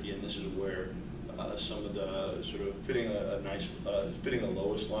tricky, and this is where some of the sort of fitting a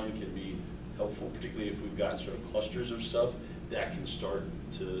lowest line can be helpful, particularly if we've got sort of clusters of stuff that can start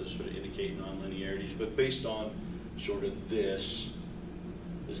to sort of indicate nonlinearities. But based on sort of this,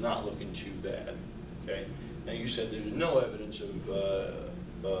 is not looking too bad. Okay. Now you said there's no evidence of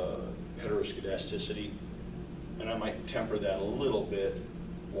heteroscedasticity, and I might temper that a little bit.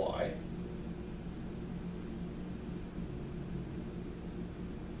 Why?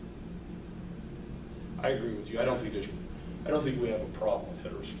 I agree with you. I don't think we have a problem with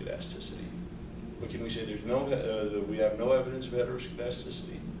heteroscedasticity. But can we say there's no that we have no evidence of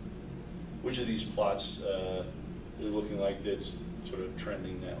heteroscedasticity? Which of these plots is looking like it's sort of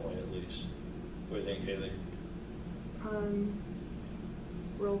trending that way at least? What do you think, Haley?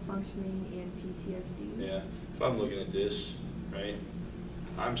 Role functioning and PTSD. Yeah. If I'm looking at this, right,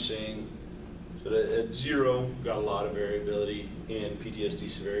 I'm seeing that at 0 got a lot of variability in PTSD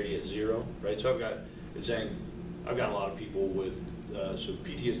severity at 0, right? So it's saying I've got a lot of people with so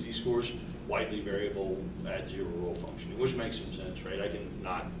PTSD scores widely variable at 0 role functioning, which makes some sense, right? I can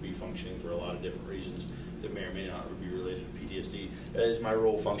not be functioning for a lot of different reasons that may or may not be related to PTSD. As my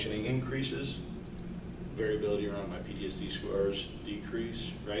role functioning increases, variability around my PTSD scores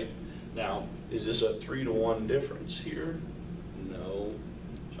decrease, right? Now, is this a 3-to-1 difference here? No.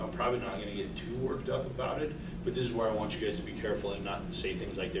 So I'm probably not going to get too worked up about it, but this is where I want you guys to be careful and not say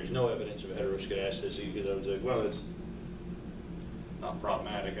things like there's no evidence of heteroscedasticity, because I was like, well, it's not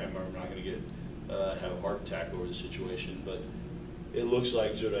problematic. I'm not going to get have a heart attack over the situation, but it looks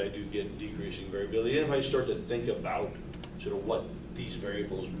like sort of I do get decreasing variability. And if I start to think about sort of what these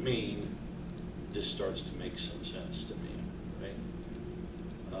variables mean, this starts to make some sense to me, right?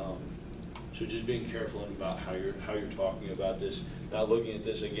 So just being careful about how you're talking about this. Now looking at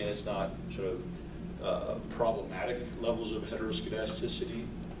this again, it's not sort of problematic levels of heteroscedasticity,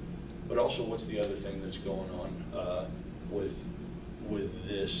 but also what's the other thing that's going on with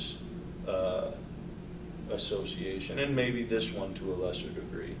this association, and maybe this one to a lesser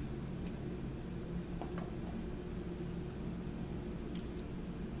degree.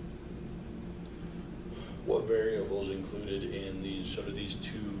 What variables included in these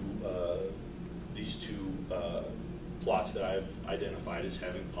two plots that I've identified as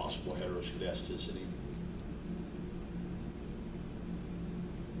having possible heteroscedasticity?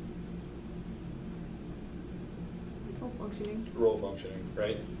 Role functioning. Role functioning,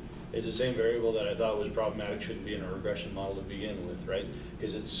 right? It's the same variable that I thought was problematic, shouldn't be in a regression model to begin with, right?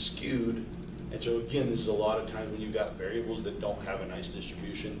 Because it's skewed. And so again, this is a lot of times when you've got variables that don't have a nice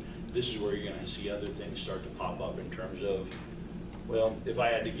distribution, this is where you're going to see other things start to pop up in terms of, well, if I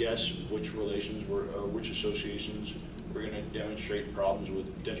had to guess which relations were, or which associations were going to demonstrate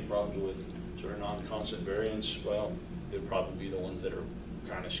potential problems with sort of non-constant variance, well, it would probably be the ones that are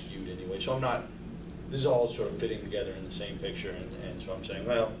kind of skewed anyway. So this is all sort of fitting together in the same picture, and so I'm saying,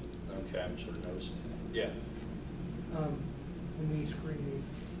 well, okay, I'm sort of noticing that. Yeah? When we screen these,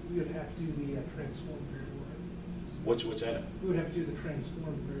 we would have to do the transform variable, right? What's that? We would have to do the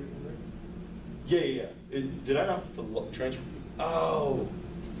transform variable, right? Yeah. Did I not put the transfer? Oh,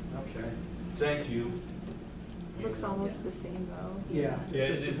 okay. Thank you. Looks almost the same though. Yeah. Yeah,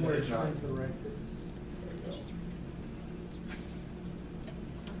 It's it just is, where it's it's not. turned to the right. There you go.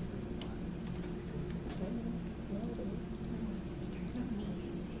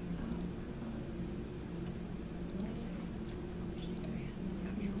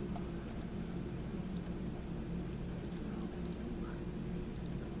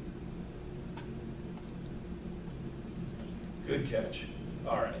 Good catch.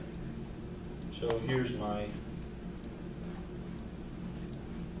 All right. So here's my I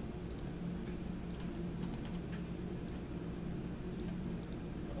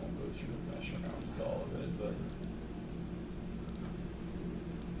won't go through and mess around with all of it, but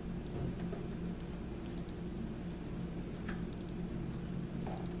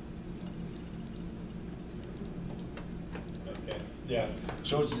okay. Yeah.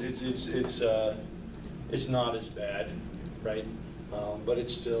 So it's not as bad, right? But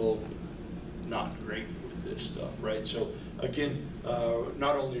it's still not great with this stuff, right? So again,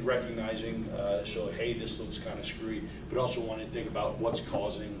 not only recognizing, so hey, this looks kind of screwy, but also wanting to think about what's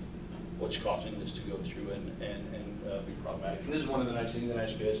causing this to go through and be problematic. And this is one of the nice things in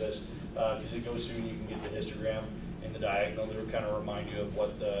SPSS, because it goes through and you can get the histogram and the diagonal that will kind of remind you of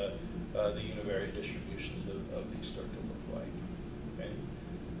what the univariate distributions of these start to look like. Okay.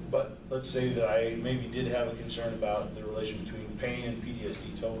 But let's say that I maybe did have a concern about the relation between pain and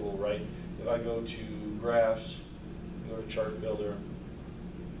PTSD total, right? If I go to graphs, go to chart builder,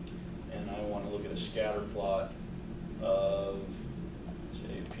 and I want to look at a scatter plot of,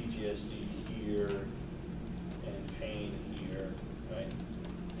 say, PTSD here and pain here, right?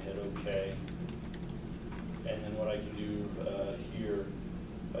 Hit OK. And then what I can do here,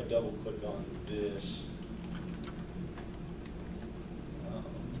 if I double click on this,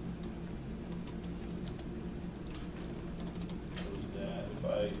 close that. If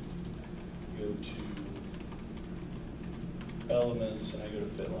I go to elements and I go to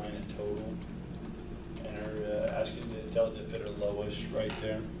fit line and total, and I ask it to tell it to fit a lowest right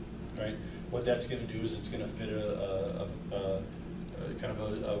there, right? What that's going to do is it's going to fit a kind of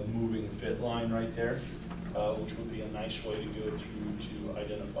a moving fit line right there, which would be a nice way to go through to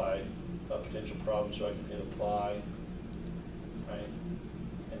identify a potential problem. So I can hit apply, right?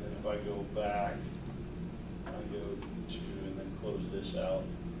 And then if I go back, I go to, and then close this out,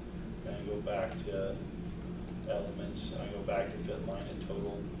 and I go back to elements, and I go back to fit line and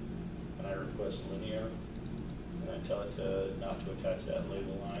total, and I request linear, and I tell it to not to attach that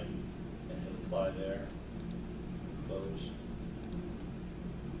label line, and hit apply there, close.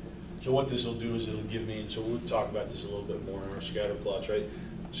 So what this will do is it'll give me, and so we'll talk about this a little bit more in our scatter plots, right?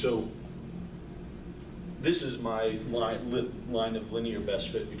 So this is my line of linear best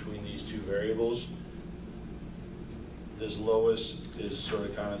fit between these two variables. This lowest is sort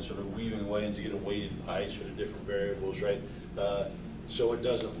of weaving away into get a weighted by sort of different variables, right? So it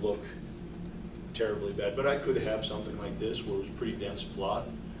doesn't look terribly bad, but I could have something like this where it was a pretty dense plot,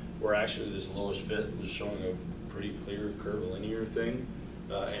 where actually this lowest fit was showing a pretty clear curvilinear thing,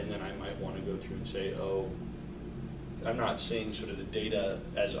 and then I might want to go through and say, oh, I'm not seeing sort of the data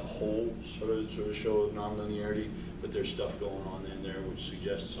as a whole sort of show nonlinearity, but there's stuff going on in there which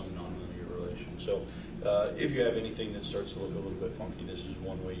suggests some nonlinear relation. So if you have anything that starts to look a little bit funky, this is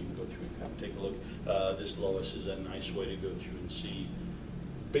one way you can go through and kind of take a look. This lowest is a nice way to go through and see,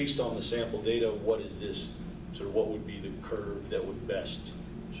 based on the sample data, what is this, sort of what would be the curve that would best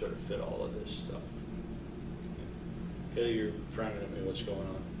sort of fit all of this stuff. Okay, you're frowning at me, what's going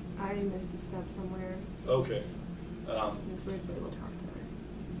on? I missed a step somewhere. Okay. This way we'll talk about it.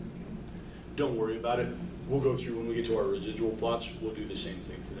 Don't worry about it. We'll go through, when we get to our residual plots, we'll do the same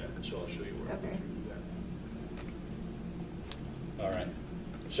thing for that. So I'll show you where Okay. we do that. All right.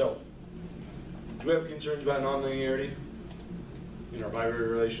 So, do we have concerns about nonlinearity in our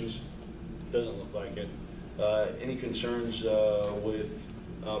bivariate relations? Doesn't look like it. Any concerns with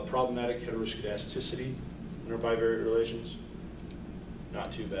problematic heteroscedasticity in our bivariate relations?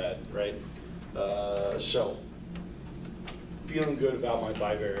 Not too bad, right? So, feeling good about my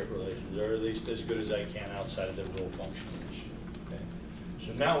bivariate relations, or at least as good as I can outside of the rule function issue. Okay.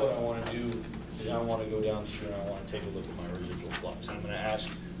 So now what I want to do is I want to go down through and I want to take a look at my residual plots. And I'm going to ask,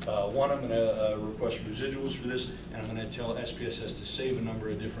 one, I'm going to request residuals for this, and I'm going to tell SPSS to save a number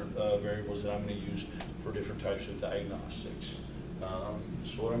of different variables that I'm going to use for different types of diagnostics.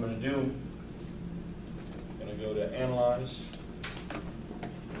 So what I'm going to do, I'm going to go to Analyze,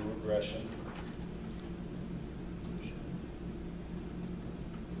 Regression,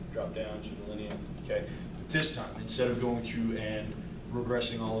 drop down to the linear. Okay. This time, instead of going through and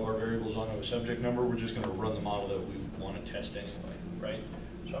regressing all of our variables onto a subject number, we're just going to run the model that we want to test anyway, right?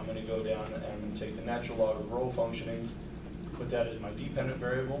 So I'm going to go down and I'm going to take the natural log of rho functioning, put that as my dependent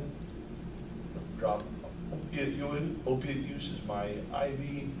variable, drop opiate use is my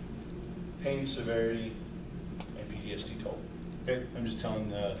IV, pain severity, and PTSD total. Okay, I'm just telling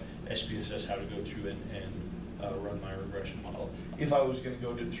the SPSS how to go through and run my regression model. If I was going to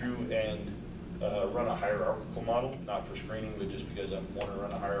go through and run a hierarchical model, not for screening, but just because I want to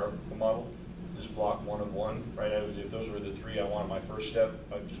run a hierarchical model, just block 1 of 1, right? If those were the 3 I wanted my first step,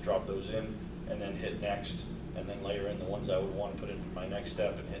 I'd just drop those in and then hit next, and then layer in the ones I would want to put in for my next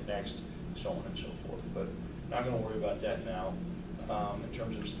step and hit next, so on and so forth. But not going to worry about that now. In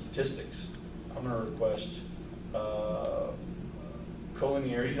terms of statistics, I'm going to request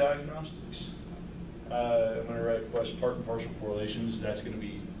collinearity diagnostics. I'm going to request part and partial correlations. That's going to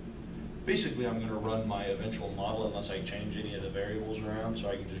be, basically I'm going to run my eventual model unless I change any of the variables around, so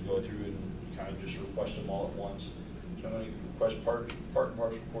I can just go through and kind of just request them all at once. So I'm going to request part and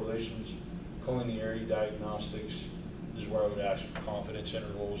partial correlations, collinearity diagnostics. This is where I would ask for confidence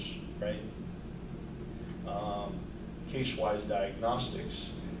intervals, right? Case-wise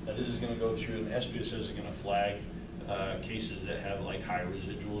diagnostics. Now this is going to go through, and SPSS is going to flag cases that have like high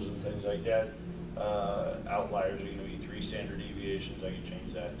residuals and things like that. Outliers are going to be 3 standard deviations. I can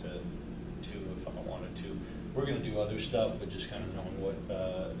change that to 2 if I wanted to. we're going to do other stuff, but just kind of knowing what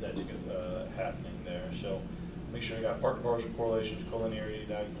that's happening there. So make sure you got part and parcel correlations, collinearity,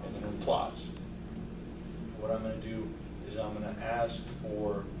 and then plots. What I'm going to do is I'm going to ask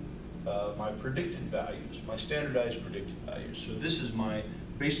for my predicted values, my standardized predicted values. So this is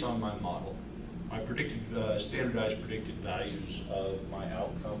based on my model, my predicted, standardized predicted values of my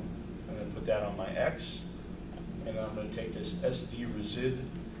outcome. I'm going to put that on my X, and then I'm going to take this SD resid.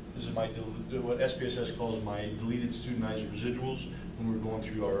 This is what SPSS calls my deleted studentized residuals. When we're going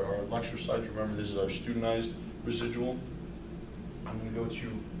through our lecture slides, remember this is our studentized residual. I'm going to go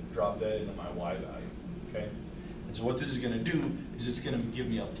through, drop that into my Y value, okay? And so what this is going to do is it's going to give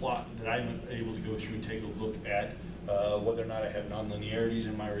me a plot that I'm able to go through and take a look at whether or not I have nonlinearities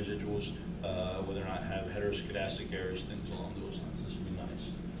in my residuals, whether or not I have heteroscedastic errors, things along those lines. This would be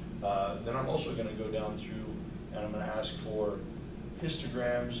nice. Then I'm also going to go down through and I'm going to ask for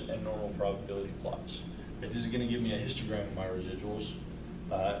histograms and normal probability plots. Right, this is going to give me a histogram of my residuals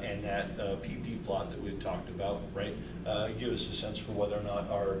and that PP plot that we talked about, right? Give us a sense for whether or not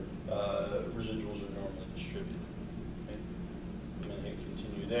our residuals are normally distributed. Okay? I'm going to hit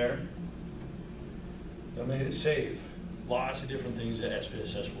continue there. I'm going to hit save. Lots of different things that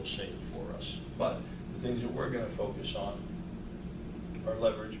SPSS will save for us. But the things that we're going to focus on are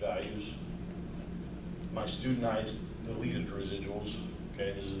leverage values, my studentized deleted residuals.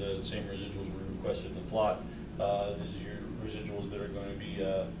 Okay, this is the same residuals we requested in the plot. These are your residuals that are going to be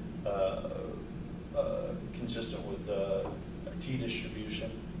consistent with a T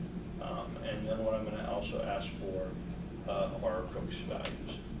distribution. And then what I'm going to also ask for are Cook's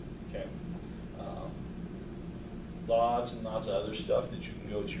values. Okay. Lots and lots of other stuff that you can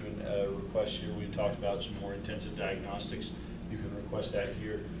go through and request here. We talked about some more intensive diagnostics. You can request that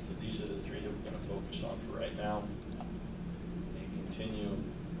here, but these are the three that we're going to focus on for right now. And continue.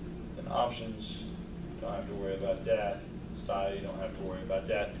 Then options, don't have to worry about that. Style, you don't have to worry about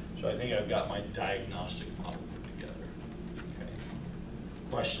that. So I think I've got my diagnostic model put together. Okay.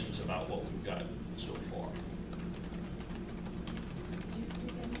 Questions about what we've got so far? Did you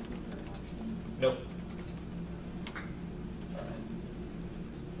do anything for options? Nope.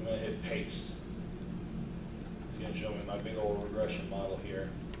 I'm going to hit paste. It's going to show me my big old regression model here.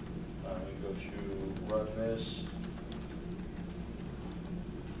 I'm going to go through, run this.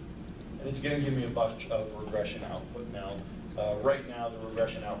 And it's going to give me a bunch of regression output now. Right now, the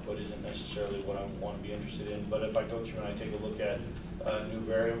regression output isn't necessarily what I want to be interested in, but if I go through and I take a look at new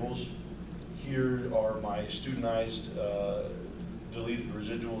variables, here are my studentized deleted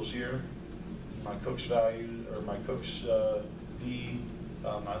residuals here, my Cook's values, or my Cook's D,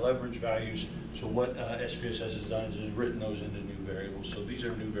 my leverage values. So what SPSS has done is written those into new variables. So these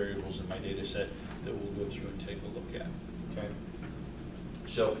are new variables in my data set that we'll go through and take a look at, okay?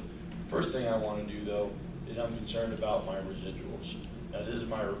 So first thing I want to do though is I'm concerned about my residuals. Now this is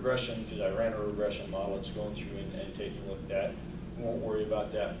my regression because I ran a regression model. It's going through and taking a look at that. We won't worry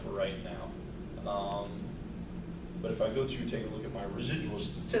about that for right now. But if I go through and take a look at my residual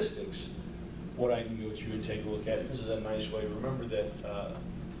statistics, what I can go through and take a look at, this is a nice way. Remember that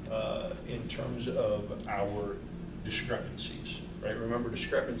in terms of our discrepancies, right? Remember,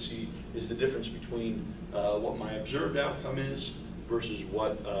 discrepancy is the difference between what my observed outcome is versus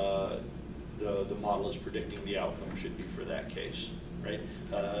what the model is predicting the outcome should be for that case, right?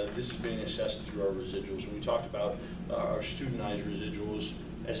 This is being assessed through our residuals. And we talked about our studentized residuals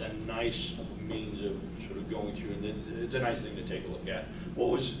as a nice means of sort of going through, and it's a nice thing to take a look at.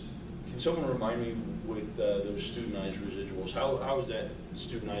 Can someone remind me with those studentized residuals, how is that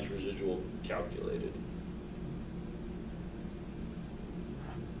studentized residual calculated?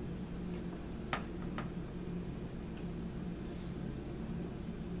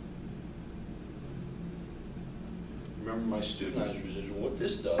 Remember my studentized residual, what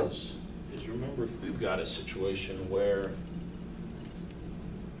this does is, remember, if we've got a situation where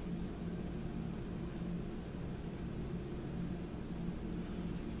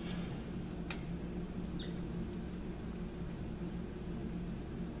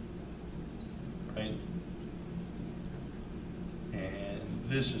right, and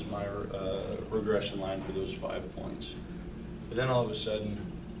this is my regression line for those 5 points. But then all of a sudden,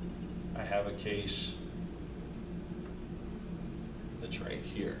 I have a case that's right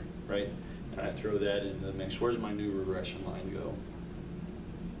here, right? And I throw that into the mix. Where's my new regression line go?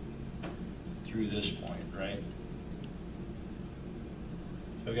 Through this point, right?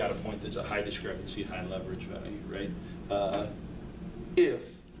 I've got a point that's a high discrepancy, high leverage value, right? If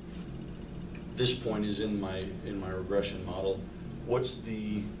this point is in my regression model,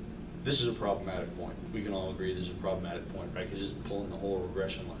 this is a problematic point. We can all agree this is a problematic point, right? Because it's pulling the whole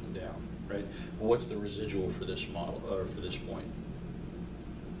regression line down, right? Well, what's the residual for this model, or for this point?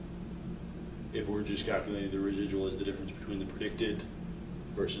 If we're just calculating the residual as the difference between the predicted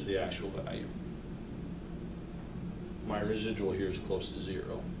versus the actual value. My residual here is close to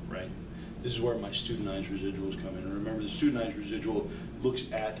 0, right? This is where my studentized residuals come in. And remember, the studentized residual looks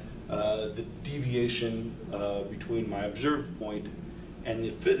at the deviation between my observed point and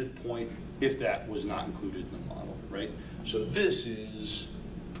the fitted point if that was not included in the model, right? So this is,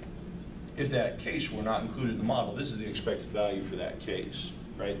 if that case were not included in the model, this is the expected value for that case,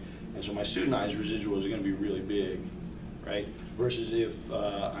 right? And so my studentized residual is going to be really big, right? Versus if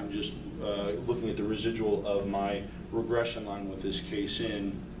I'm just looking at the residual of my regression line with this case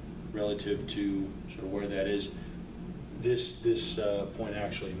in relative to sort of where that is, this point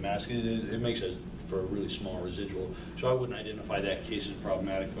actually masks it. It makes it for a really small residual. So I wouldn't identify that case as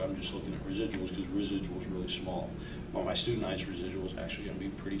problematic if I'm just looking at residuals, because residual is really small. Well, my studentized residual is actually going to be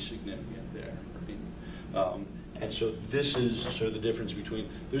pretty significant there, right? And so this is sort of the difference between,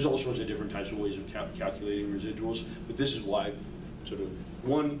 there's all sorts of different types of ways of calculating residuals, but this is why, sort of,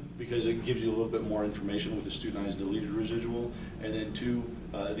 one, because it gives you a little bit more information with the studentized deleted residual, and then two,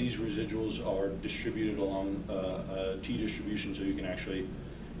 these residuals are distributed along a t-distribution, so you can actually,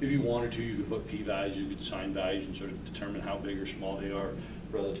 if you wanted to, you could put p-values, you could assign values and sort of determine how big or small they are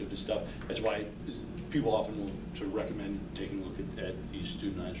relative to stuff. That's why people often will sort of recommend taking a look at these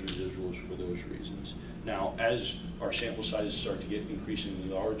studentized residuals for those reasons. Now, as our sample sizes start to get increasingly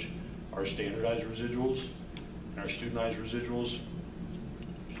large, our standardized residuals and our studentized residuals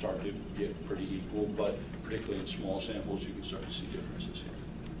start to get pretty equal, but particularly in small samples, you can start to see differences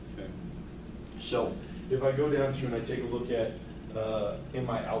here. Okay. So if I go down through and I take a look at in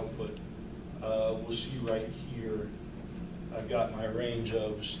my output, we'll see right here, I've got my range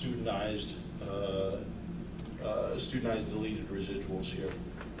of studentized deleted residuals here.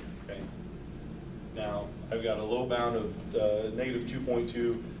 Okay. Now I've got a low bound of negative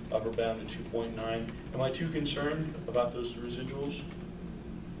 2.2, upper bound of 2.9. Am I too concerned about those residuals?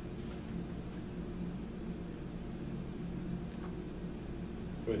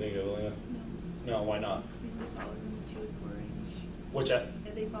 What do you think, Evelina? No. No, why not? Because they fall in the 2 to 4 range. What's that?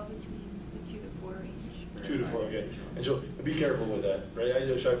 Yeah, they fall between the 2 to 4 range. For 2 to 4, okay. And so be careful with that, right? I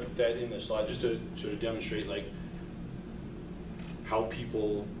put that in the slide just to sort of demonstrate like how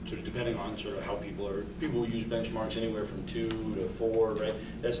people, sort of depending on sort of how people use benchmarks anywhere from 2 to 4, right?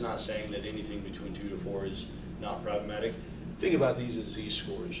 That's not saying that anything between 2 to 4 is not problematic. Think about these as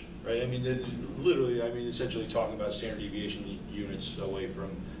z-scores, right? I mean, literally, I mean, essentially talking about standard deviation units away from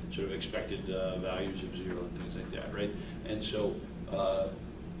sort of expected values of 0 and things like that, right? And so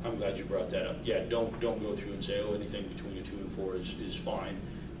I'm glad you brought that up. Yeah, don't go through and say, oh, anything between a 2 and 4 is fine.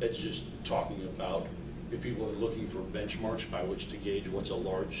 That's just talking about if people are looking for benchmarks by which to gauge what's a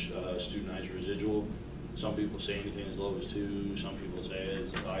large studentized residual. Some people say anything as low as 2, some people say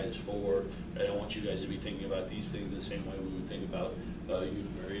as high as 4. I don't want you guys to be thinking about these things the same way we would think about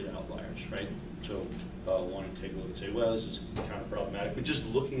univariate outliers, right? So want to take a look and say, well, this is kind of problematic, but just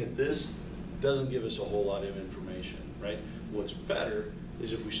looking at this doesn't give us a whole lot of information, right? What's better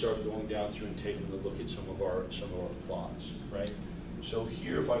is if we start going down through and taking a look at some of our plots, right? So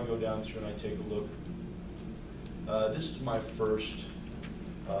here, if I go down through and I take a look, this is my first,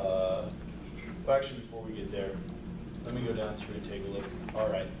 well, actually, before we get there, let me go down through and take a look. All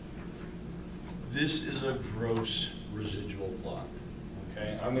right. This is a gross residual plot,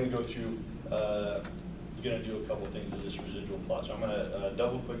 okay? I'm going to go through, going to do a couple things to this residual plot. So I'm going to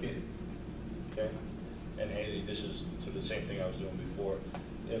double click it, okay? And hey, this is sort of the same thing I was doing before.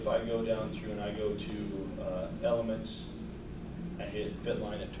 If I go down through and I go to elements, I hit fit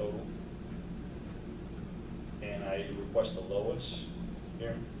line at total, and I request the lowest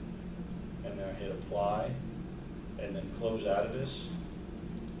here, and then I hit apply, and then close out of this.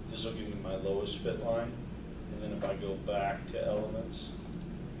 This will give me my lowest fit line, and then if I go back to elements,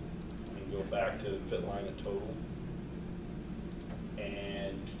 and go back to fit line at total,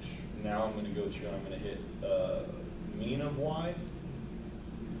 and now I'm going to go through and I'm going to hit mean of y.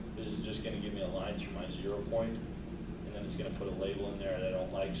 This is just going to give me a line through my 0 point, and then it's going to put a label in there that I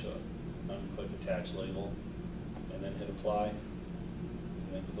don't like, so I'm going to click attach label, and then hit apply,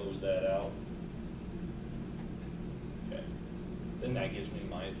 and then close that out. Okay. Then that gives me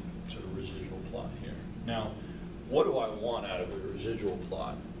my sort of residual plot here. Now, what do I want out of a residual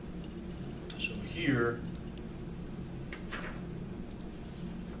plot? So here,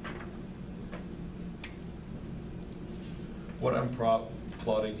 what I'm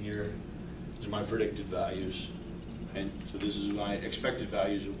plotting here is my predicted values. And so this is my expected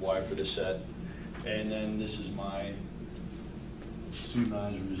values of y for the set. And then this is my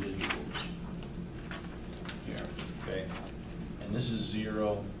student-eyes residuals here, okay? And this is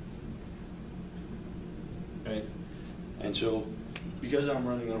 0, okay? And so, because I'm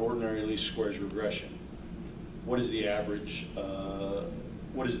running an ordinary least squares regression, what is the average,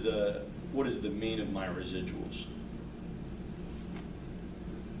 what is the mean of my residuals?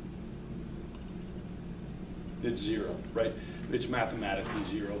 It's 0, right? It's mathematically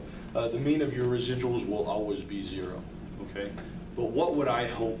 0. The mean of your residuals will always be 0, okay? But what would I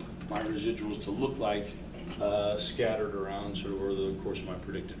hope my residuals to look like scattered around sort of over the course of my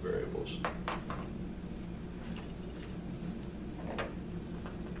predicted variables?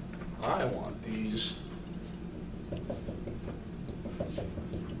 I want these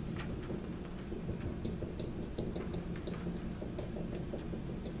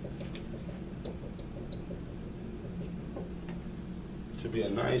to be a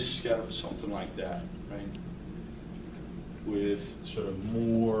nice scatter, something like that, right? With sort of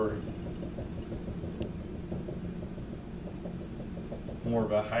more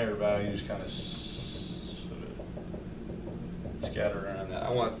of a higher values kind of sort of scattered around that. I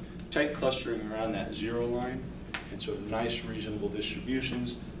want tight clustering around that 0 line and sort of nice reasonable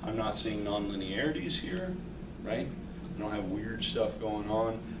distributions. I'm not seeing nonlinearities here, right? I don't have weird stuff going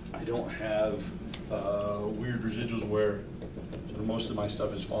on. I don't have weird residuals where sort of most of my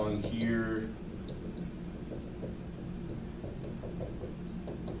stuff is falling here.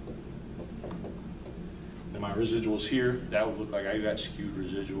 And my residuals here, that would look like I got skewed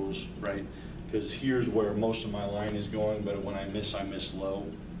residuals, right? Because here's where most of my line is going, but when I miss low,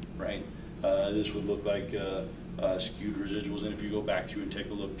 right? This would look like skewed residuals. And if you go back through and take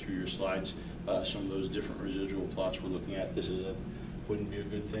a look through your slides, some of those different residual plots we're looking at, this wouldn't be a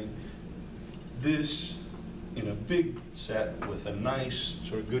good thing. This, in a big set with a nice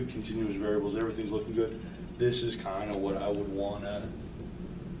sort of good continuous variables, everything's looking good, this is kind of what I would want to,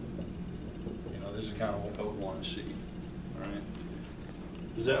 this is kind of what I would want to see, all right?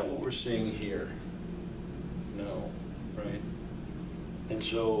 Is that what we're seeing here? No, right? And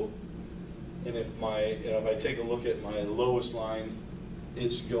so, and if if I take a look at my lowest line,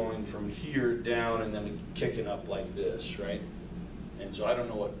 it's going from here down and then kicking up like this, right? And so I don't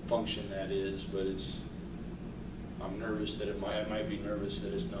know what function that is, but I'm nervous that I might be nervous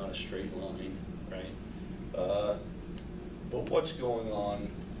that it's not a straight line, right? But what's going on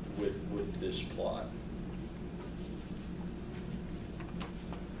with this plot?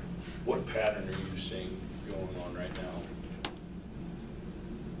 What pattern are you seeing going on right now?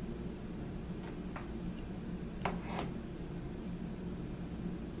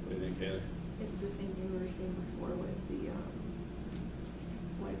 What do you think, Haley? Is it the same thing we were seeing before with the,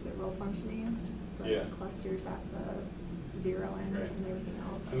 what is it, row functioning? The Yeah. clusters at the 0 end Right. and everything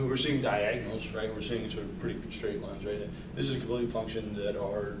else. I mean, we're seeing diagonals, right? We're seeing sort of pretty straight lines, right? This is a complete function that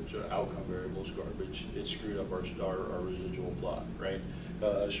our sort of outcome variables garbage. It screwed up our residual plot, right?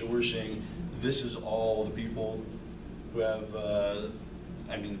 So we're seeing this is all the people who have,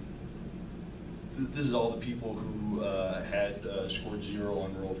 this is all the people who had scored 0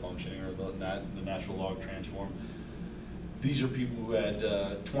 on row functioning or the natural log transform. These are people who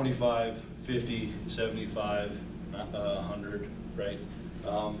had 25, 50, 75, 100, right?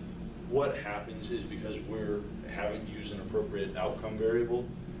 What happens is because we haven't used an appropriate outcome variable,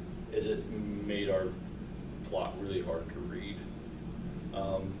 is it made our plot really hard to read.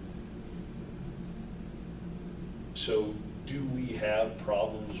 So do we have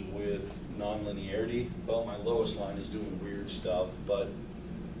problems with nonlinearity? Well, my lowest line is doing weird stuff, but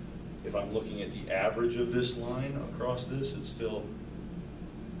if I'm looking at the average of this line across this, it's still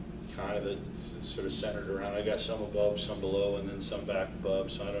kind of sort of centered around. I got some above, some below, and then some back above,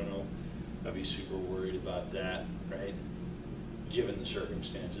 so I don't know. I'd be super worried about that, right? Given the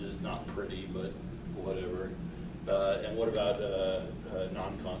circumstances, it's not pretty, but whatever. And what about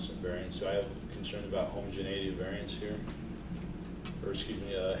non-constant variance? So I have concern about homogeneity of variance here, or excuse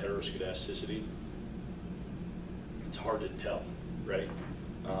me, heteroscedasticity. It's hard to tell, right?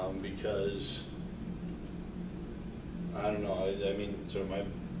 Because, I don't know, I mean, sort of my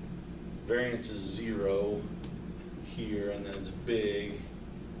variance is 0 here, and then it's big,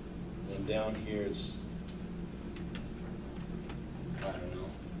 and down here it's, I don't know,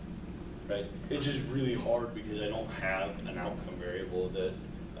 right? It's just really hard because I don't have an outcome variable that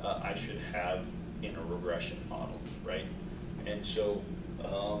I should have in a regression model, right? And so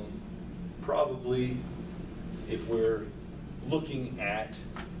probably if we're looking at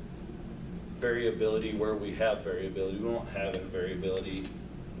variability where we have variability, we won't have any variability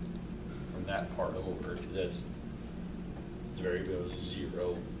from that part over because that's variability is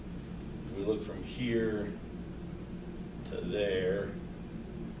 0. If we look from here to there.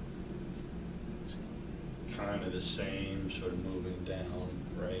 It's kind of the same, sort of moving down,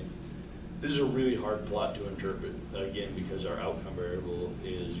 right? This is a really hard plot to interpret, again, because our outcome variable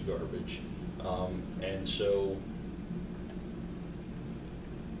is garbage. And so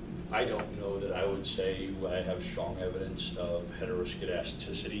I don't know that I would say I have strong evidence of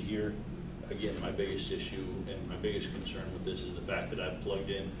heteroscedasticity here. Again, my biggest issue and my biggest concern with this is the fact that I've plugged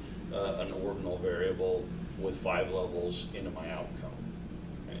in an ordinal variable with 5 levels into my outcome.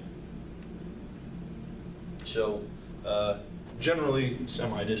 Okay. So generally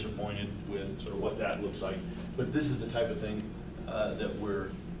semi-disappointed with sort of what that looks like, but this is the type of thing that we're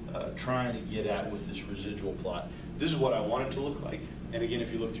trying to get at with this residual plot. This is what I want it to look like. And again,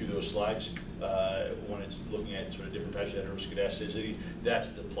 if you look through those slides, when it's looking at sort of different types of heteroscedasticity, that's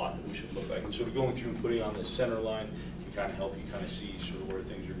the plot that we should look like. And sort of going through and putting on the center line can kind of help you kind of see sort of where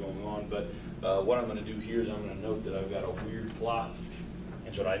things are going on. But what I'm going to do here is I'm going to note that I've got a weird plot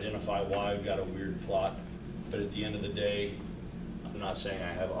and sort of identify why I've got a weird plot. But at the end of the day, I'm not saying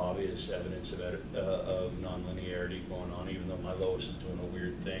I have obvious evidence of nonlinearity going on, even though my lowest is doing a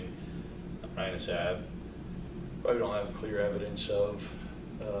weird thing. I'm not going to say I probably don't have clear evidence of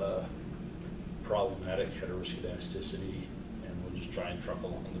problematic heteroscedasticity, and we'll just try and truck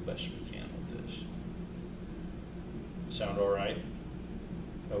along the best we can with this. Sound all right?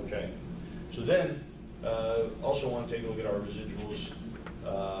 Okay. So then, also want to take a look at our residuals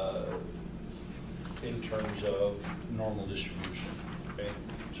in terms of normal distribution. Okay.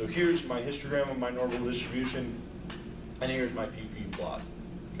 So here's my histogram of my normal distribution, and here's my PP plot.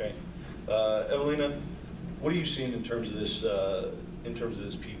 Okay. Evelina, what are you seeing in terms of this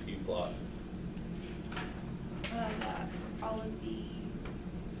PP plot? That all of the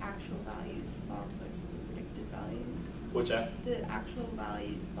actual values fall close to the predicted values. What's that? The actual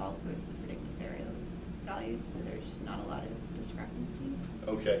values fall close to the predicted values, so there's not a lot of discrepancy.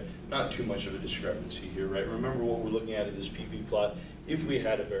 Okay, not too much of a discrepancy here, right? Remember what we're looking at in this PP plot. If we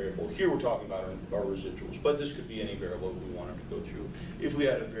had a variable, here we're talking about our residuals, but this could be any variable that we wanted to go through. If we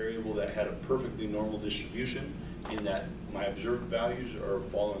had a variable that had a perfectly normal distribution, in that my observed values are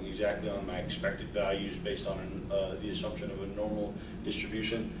following exactly on my expected values based on the assumption of a normal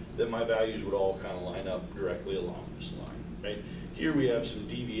distribution, then my values would all kind of line up directly along this line, right? Here we have some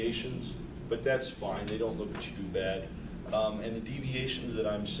deviations, but that's fine. They don't look too bad. And the deviations that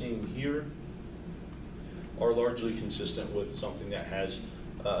I'm seeing here are largely consistent with something that has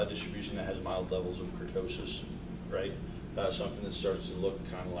a distribution that has mild levels of kurtosis, right? Something that starts to look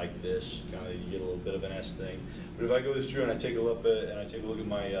kind of like this, kind of you get a little bit of an S thing. But if I go through and I take a look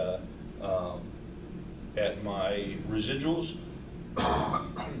at my residuals,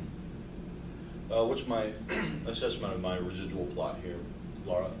 what's my assessment of my residual plot here,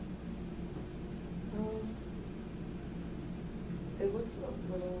 Laura? It looks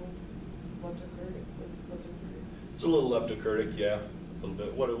a little leptokurtic. It's a little leptokurtic, yeah, a little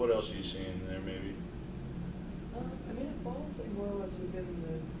bit. What else are you seeing in there, maybe? I mean, it falls like more or less within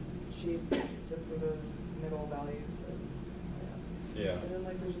the shape, except for those middle values. Yeah. And then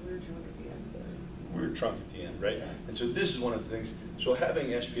like there's a weird chunk at the end. Weird trunk at the end, right? Yeah. And so this is one of the things. So having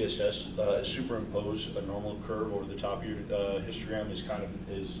SPSS superimpose a normal curve over the top of your histogram is kind of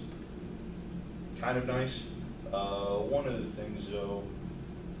nice. One of the things, though,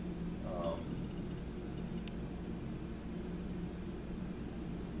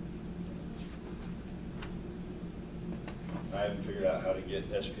 I haven't figured out how to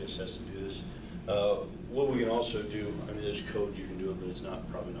get SPSS to do this. What we can also do, I mean, there's code you can do it, but it's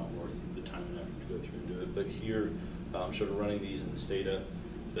probably not worth the time and effort to go through and do it. But here, I'm sort of running these in the Stata,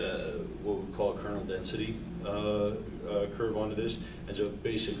 what we call a kernel density curve onto this. And so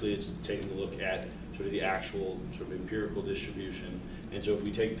basically it's taking a look at sort of the actual sort of empirical distribution. And so if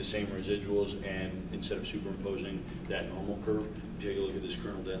we take the same residuals and instead of superimposing that normal curve, we take a look at this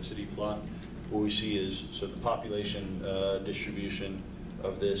kernel density plot, what we see is, so the population distribution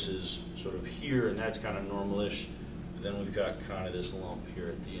of this is sort of here, and that's kind of normal-ish. Then we've got kind of this lump here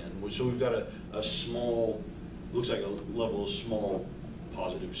at the end. So we've got a small, looks like a level of small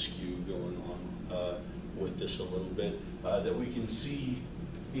positive skew going on with this a little bit that we can see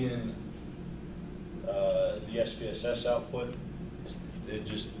in the SPSS output. It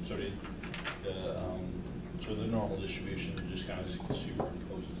just sort of the normal distribution just kind of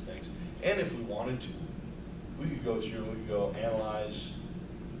superimposes things. And if we wanted to, we could go through, we could go analyze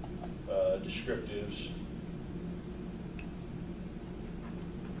descriptives.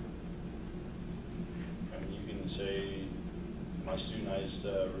 And you can say my studentized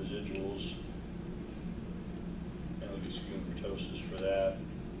residuals, and look at skew and kurtosis for that.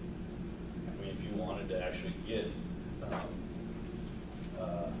 I mean, if you wanted to actually get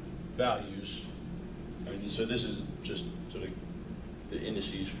values, I mean, so this is just sort of the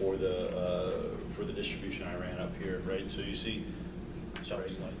indices for the distribution I ran up here, right? So you see,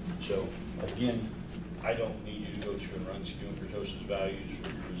 sorry, so again, I don't need you to go through and run skew and kurtosis values for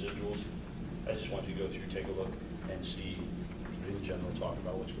your residuals. I just want you to go through, take a look, and see, in general, talk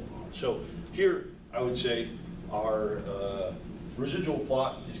about what's going on. So here, I would say our residual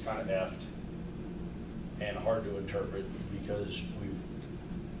plot is kind of effed and hard to interpret because we've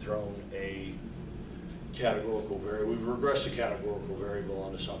thrown a categorical variable. We've regressed a categorical variable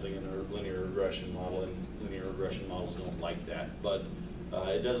onto something in our linear regression model, and linear regression models don't like that. But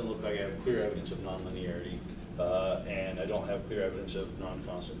it doesn't look like I have clear evidence of nonlinearity, and I don't have clear evidence of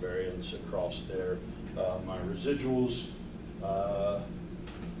non-constant variance across there. My residuals,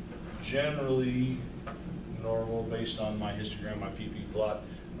 generally normal based on my histogram, my PP plot.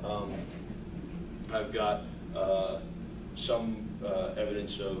 I've got some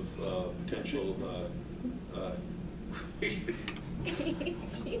evidence of potential It's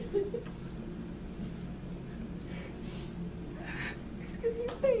because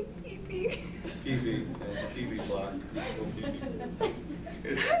you're saying pee-pee. PP, it's a PP plot.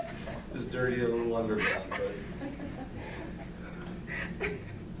 It's dirty, a little underground, but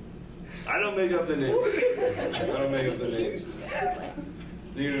I don't make up the names. I don't make up the names.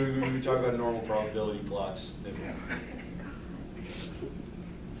 We talk about normal probability plots.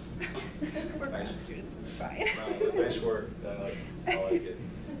 We're Nice. grad students, it's fine. Nice work. I like it.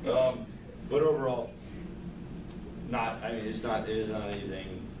 But overall, it is not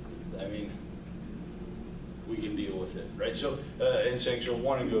anything, I mean, we can deal with it, right? So, in saying, so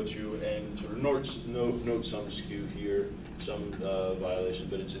want to go through and sort of note some skew here, some violation,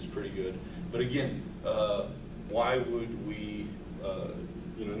 but it's pretty good. But again, why would we,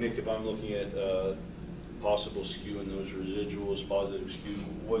 Nick, if I'm looking at possible skew in those residuals, positive skew,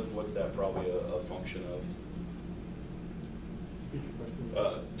 what's that probably a function of?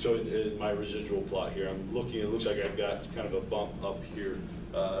 So in my residual plot here, I'm looking, it looks like I've got kind of a bump up here,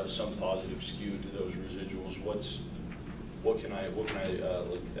 some positive skew to those residuals. What can I look at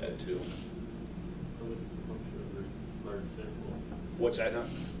that to? Probably just a function of your large sample. What's that now?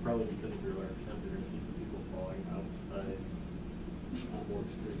 Probably because of your large sample, you're going to see some people falling outside more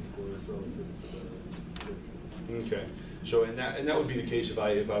extreme scores relative to the description. Okay. So and that would be the case if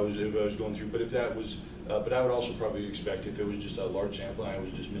I was going through, but if that was. But I would also probably expect if it was just a large sample and I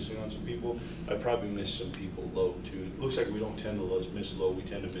was just missing on some people, I'd probably miss some people low too. It looks like we don't tend to miss low, we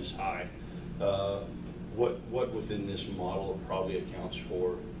tend to miss high. What within this model probably accounts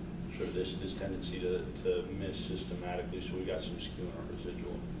for sort of this tendency to miss systematically, so we got some skew in our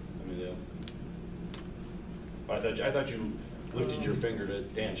residual. I mean, I thought you lifted your finger to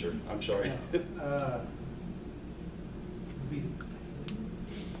answer. I'm sorry.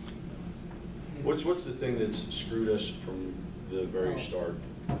 What's the thing that's screwed us from the very start?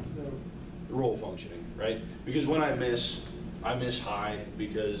 The role functioning, right? Because when I miss high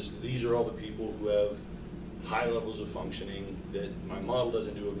because these are all the people who have high levels of functioning that my model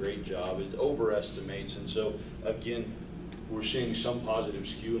doesn't do a great job, it overestimates, and so again, we're seeing some positive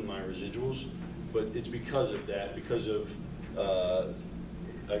skew in my residuals, but it's because of that, because of,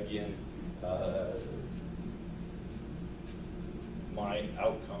 again, my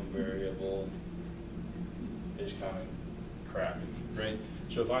outcome variable is kind of crappy, right?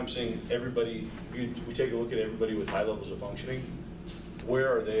 So if I'm saying everybody, we take a look at everybody with high levels of functioning,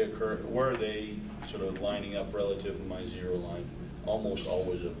 where are they sort of lining up relative to my zero line? Almost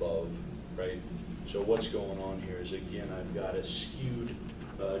always above, right? So what's going on here is, again, I've got a skewed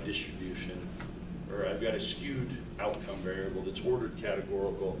distribution, or I've got a skewed outcome variable that's ordered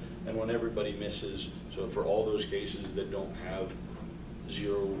categorical, and when everybody misses, so for all those cases that don't have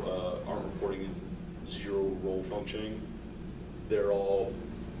zero, aren't reporting zero role functioning, they're all,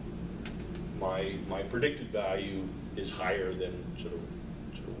 my predicted value is higher than sort of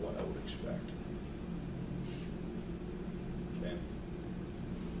what I would expect. Okay.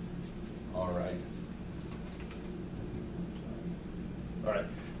 All right. All right.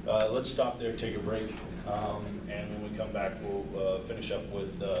 Let's stop there, take a break, and when we come back, we'll finish up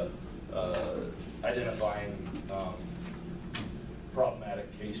with identifying problematic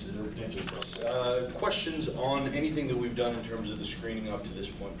cases or potential cases. Questions on anything that we've done in terms of the screening up to this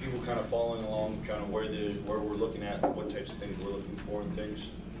point? People kind of following along, kind of where we're looking at, what types of things we're looking for and things.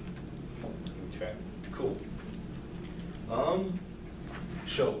 Okay, cool.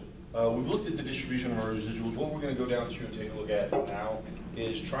 So we've looked at the distribution of our residuals. What we're going to go down through and take a look at now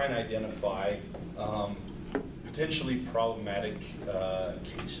is try and identify potentially problematic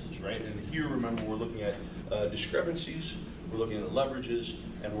cases, right? And here, remember, we're looking at discrepancies, we're looking at leverages,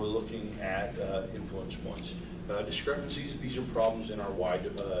 and we're looking at influence points. Discrepancies, these are problems in our wide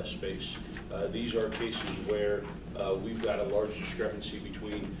space. These are cases where we've got a large discrepancy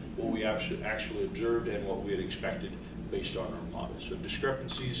between what we actually observed and what we had expected based on our model. So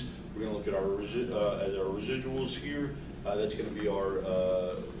discrepancies, we're going to look at our residuals here. That's going to be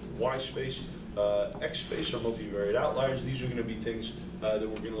our Y space. X space are multivariate outliers. These are going to be things that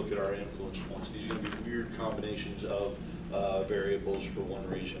we're going to look at our influence points. These are going to be weird combinations of variables for one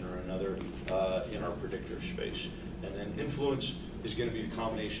reason or another in our predictor space. And then influence is going to be a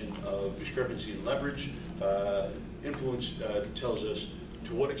combination of discrepancy and leverage. Influence tells us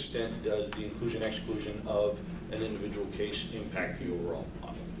to what extent does the inclusion-exclusion of an individual case impact the overall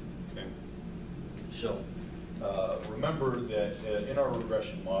model. Okay? So remember that in our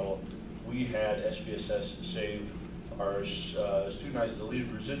regression model, we had SPSS save our studentized deleted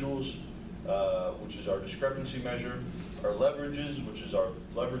residuals, which is our discrepancy measure, our leverages, which is our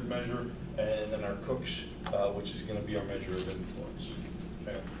leverage measure, and then our cooks, which is going to be our measure of influence.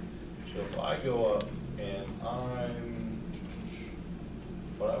 Okay? So if I go up and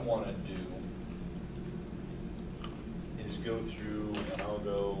what I want to do is go through and I'll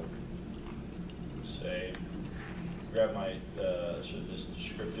go, let's say, grab my, so this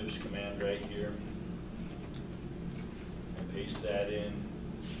descriptives command right here, and paste that in,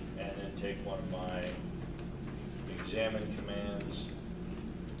 and then take one of my examine commands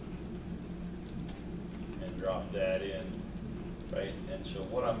and drop that in, right? And so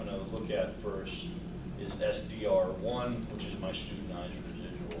what I'm going to look at first is SDR1, which is my studentized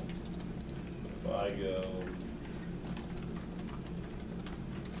residual. If I go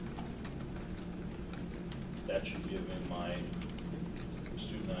that should give me my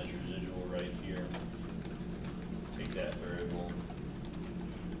studentized residual right here. Take that variable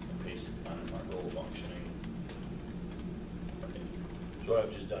and paste it down in my goal functioning. Okay. So what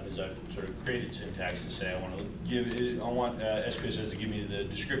I've just done is I've sort of created syntax to say I want to give it, I want SPSS to give me the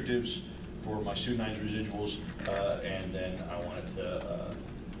descriptives for my studentized residuals, and then I want it to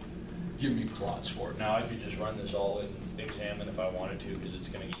give me plots for it. Now I could just run this all in examine if I wanted to, because it's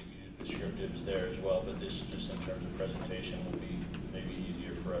going to give you descriptives there as well, but this just in terms of presentation would be maybe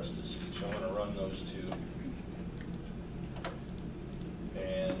easier for us to see. So I'm going to run those two.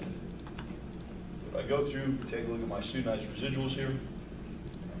 And if I go through, take a look at my studentized residuals here,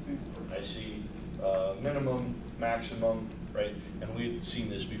 I see minimum, maximum, right? And we had seen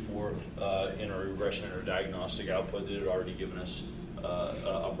this before in our regression and our diagnostic output that had already given us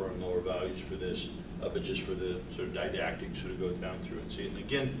upper and lower values for this, but just for the sort of didactic, sort of go down through and see it. And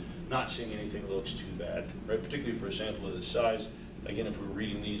again, not seeing anything that looks too bad, right? Particularly for a sample of this size. Again, if we're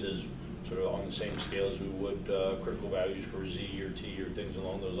reading these as sort of on the same scale as we would critical values for Z or T or things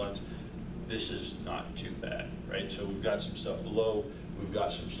along those lines, this is not too bad, right? So we've got some stuff below, we've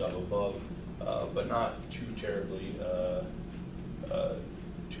got some stuff above, but not too terribly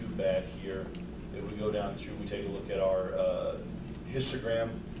too bad here. If we go down through, we take a look at our histogram.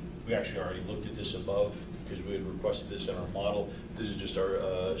 We actually already looked at this above because we had requested this in our model. This is just our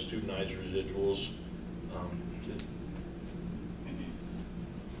studentized residuals.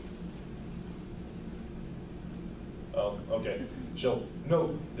 Okay, so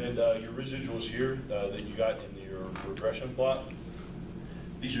note that your residuals here that you got in your regression plot,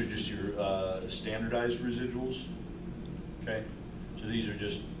 these are just your standardized residuals, okay? So these are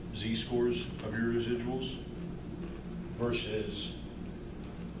just z-scores of your residuals versus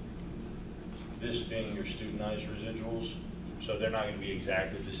this being your studentized residuals. So they're not going to be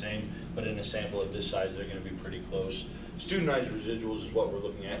exactly the same, but in a sample of this size, they're going to be pretty close. Studentized residuals is what we're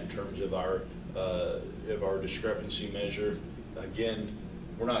looking at in terms of our discrepancy measure. Again,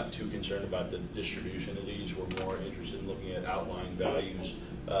 we're not too concerned about the distribution of these. We're more interested in looking at outlying values.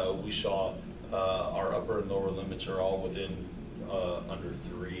 We saw our upper and lower limits are all within under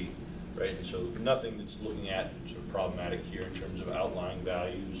 3, right? And so nothing that's looking at sort of problematic here in terms of outlying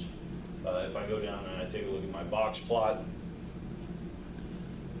values. If I go down and I take a look at my box plot,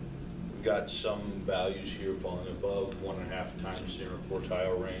 we've got some values here falling above 1.5 times the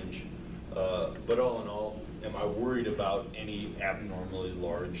quartile range. But all in all, am I worried about any abnormally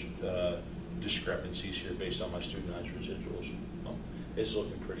large discrepancies here based on my studentized residuals? No, it's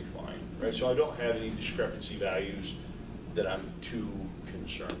looking pretty fine, right? So I don't have any discrepancy values that I'm too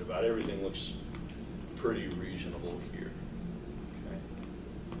concerned about. Everything looks pretty reasonable here. Okay.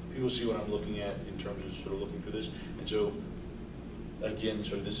 People see what I'm looking at in terms of sort of looking for this. And so, again,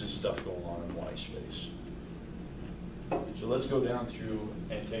 sort of this is stuff going on in Y space. So let's go down through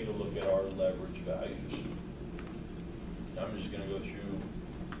and take a look at our leverage values. I'm just going to go through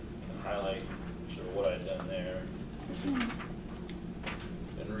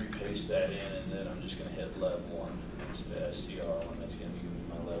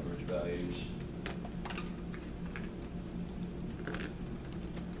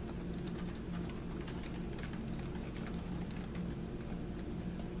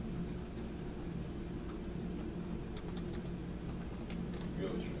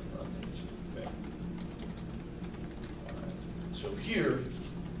here,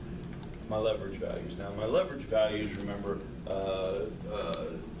 my leverage values. Now, my leverage values, remember, that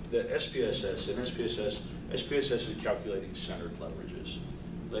SPSS, and SPSS is calculating centered leverages.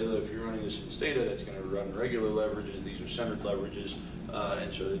 Layla, if you're running this in Stata, that's going to run regular leverages. These are centered leverages,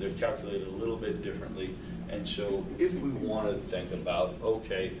 and so they're calculated a little bit differently. And so if we want to think about,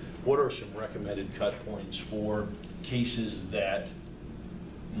 okay, what are some recommended cut points for cases that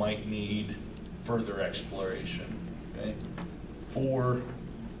might need further exploration, okay? For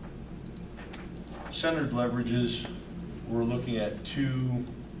centered leverages, we're looking at 2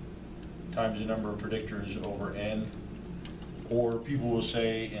 times the number of predictors over n, or people will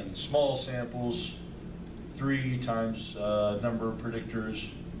say in small samples, 3 times number of predictors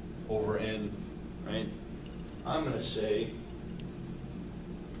over n, right? I'm going to say,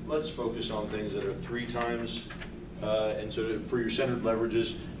 let's focus on things that are 3 times, and so for your centered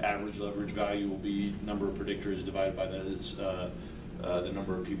leverages, average leverage value will be number of predictors divided by the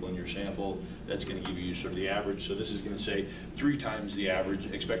number of people in your sample. That's going to give you sort of the average. So this is going to say 3 times the average,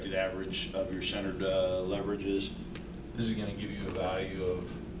 expected average of your centered leverages. This is going to give you a value of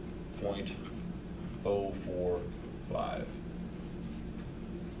 0.045.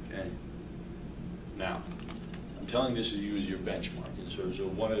 Okay. Now, I'm telling this to you as your benchmark. And so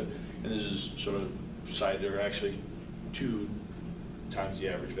and this is sort of cited, there are actually 2 times the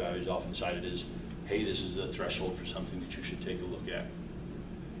average value is often cited as, hey, this is the threshold for something that you should take a look at.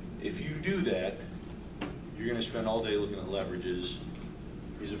 If you do that, you're going to spend all day looking at leverages,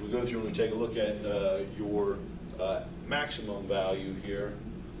 because if we go through and we take a look at your maximum value here,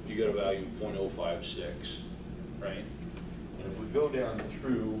 you get a value of 0.056, right? And if we go down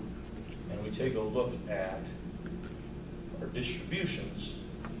through and we take a look at our distributions,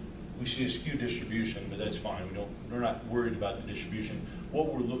 we see a skewed distribution, but that's fine. We're not worried about the distribution.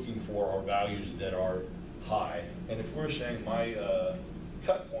 What we're looking for are values that are high. And if we're saying my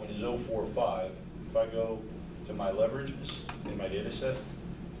cut point is 0.45, if I go to my leverages in my data set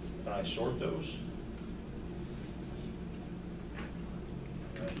and I sort those,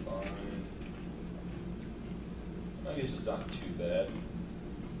 that's fine. I guess it's not too bad.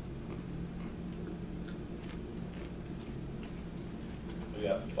 We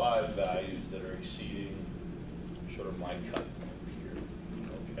got 5 values that are exceeding sort of my cut point here,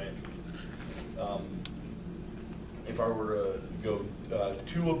 okay? If I were to go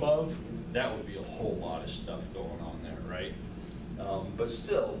 2 above, that would be a whole lot of stuff going on there, right? But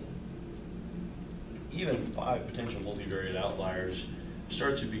still, even 5 potential multivariate outliers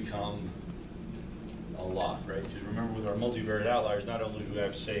starts to become a lot, right? Because remember, with our multivariate outliers, not only do we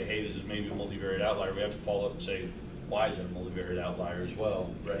have to say, hey, this is maybe a multivariate outlier, we have to follow up and say, why is it a multivariate outlier as well,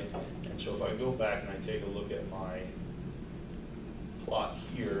 right? And so if I go back and I take a look at my plot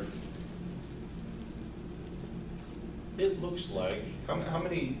here, it looks like, how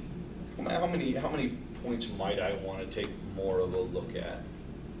many points might I want to take more of a look at?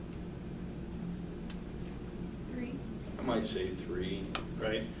 3. I might say 3,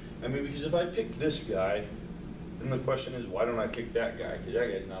 right? I mean, because if I pick this guy, then the question is, why don't I pick that guy? Because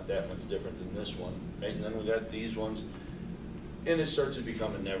that guy's not that much different than this one, right? And then we got these ones, and it starts to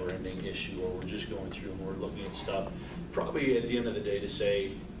become a never-ending issue where we're just going through and we're looking at stuff, probably at the end of the day to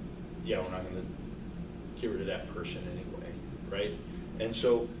say, yeah, we're not going to get rid of that person anyway, right? And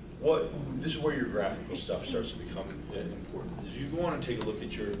so this is where your graphical stuff starts to become important. Is you want to take a look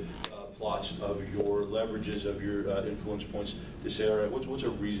at your plots of your leverages, of your influence points, to say, all right, what's a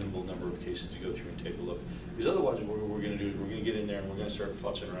reasonable number of cases to go through and take a look? Because otherwise what we're going to do is we're going to get in there and we're going to start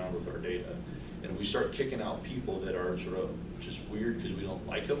futzing around with our data. And we start kicking out people that are sort of just weird because we don't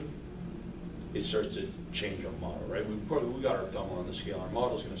like them, it starts to change our model, right? We got our thumb on the scale. Our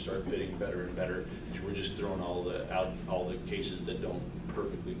model's going to start fitting better and better because we're just throwing all the cases that don't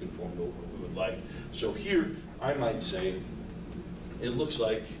perfectly conform to what we would like. So here, I might say, it looks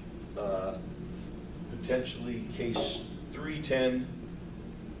like potentially case 310,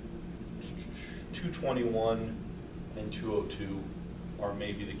 221, and 202 are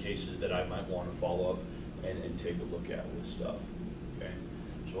maybe the cases that I might want to follow up and take a look at with stuff. Okay.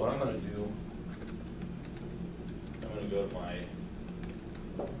 So what I'm going to do, I'm going to go to my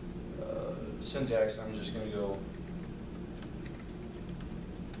syntax. I'm just going to go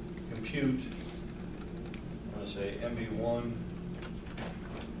compute. I'm going to say MB1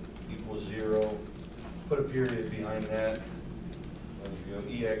 equals 0. Put a period behind that. I'm going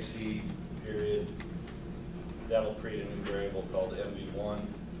to go exe period. That'll create a new variable called MB1.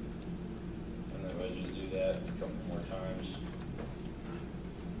 And then we'll just do that a couple more times.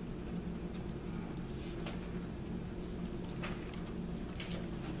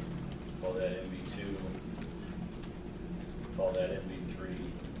 Call that MB2. Call call that MB3,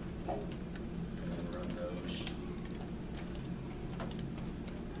 and then run those.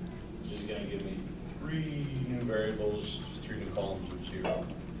 This is going to give me 3 new variables, 3 new columns of 0,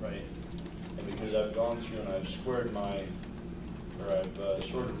 right? And because I've gone through and I've squared my, or I've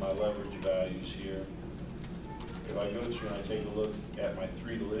sorted my leverage values here, if I go through and I take a look at my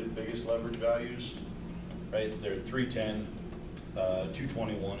 3 biggest leverage values, right, they're 310,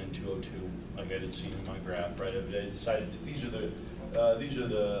 221, and 202, like I had seen in my graph, right? I decided that these are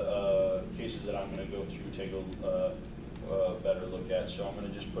the cases that I'm going to go through, take a better look at. So I'm going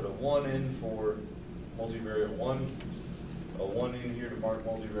to just put a 1 in for multivariate 1, a 1 in here to mark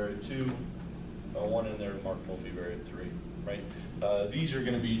multivariate 2, a 1 in there to mark multivariate 3, right? These are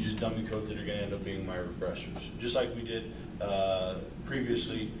going to be just dummy codes that are going to end up being my regressors. Just like we did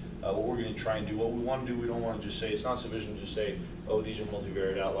previously, what we're going to try and do, what we want to do, we don't want to just say, it's not sufficient to just say, oh, these are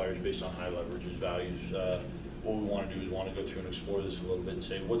multivariate outliers based on high leverages values. What we want to do is want to go through and explore this a little bit and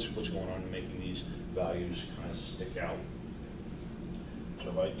say, what's going on in making these values kind of stick out. So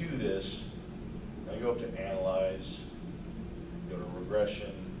if I do this, I go up to Analyze, go to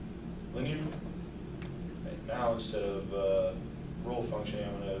Regression, Linear. And now instead of roll function,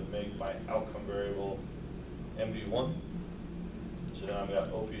 I'm going to make my outcome variable MD1. So now I've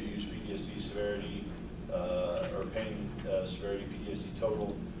got opiate use, PTSD severity, or pain severity, PTSD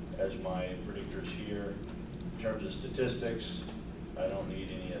total as my predictors here. In terms of statistics, I don't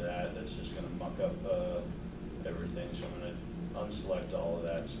need any of that. That's just going to muck up everything. So I'm going to unselect all of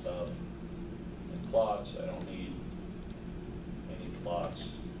that stuff. And plots, I don't need any plots.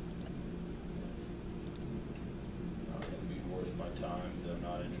 Not going to be worth my time because I'm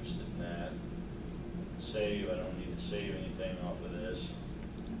not interested in that. Save, I don't need to save anything off of this.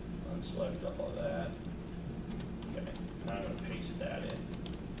 Unselect all of that. Okay, now I'm going to paste that in.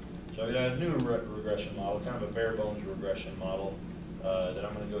 So I've got a new regression model, kind of a bare bones regression model that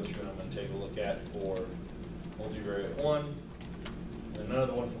I'm going to go through and I'm going to take a look at for multivariate 1, and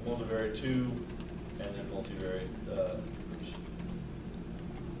another one for multivariate 2, and then multivariate groups.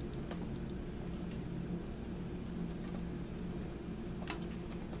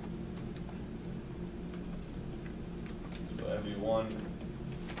 So MV1,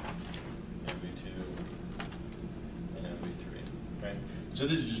 MV2, and MV3. Okay. So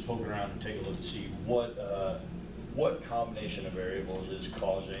this is just poking around and take a look to see what combination of variables is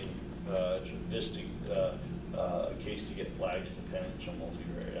causing this case to get flagged as dependent on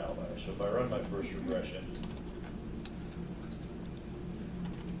multivariate outliers. So if I run my first regression,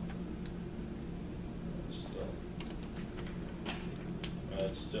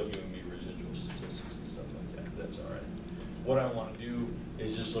 it's still giving me residual statistics and stuff like that. That's all right. What I want to do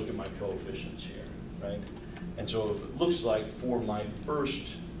is just look at my coefficients here, right? And so it looks like for my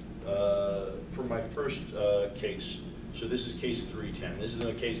first case, so this is case 310. This is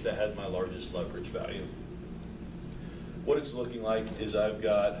a case that has my largest leverage value. What it's looking like is I've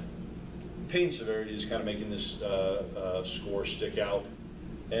got pain severity is kind of making this score stick out,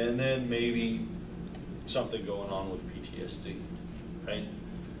 and then maybe something going on with PTSD, right?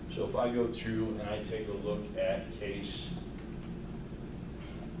 So if I go through and I take a look at case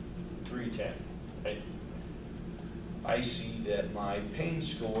 310, right? I see that my pain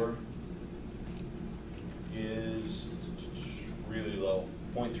score is really low,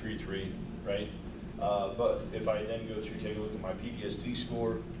 0.33, right? But if I then go through, take a look at my PTSD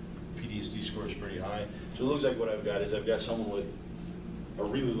score is pretty high. So it looks like what I've got is I've got someone with a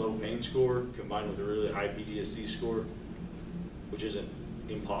really low pain score combined with a really high PTSD score, which isn't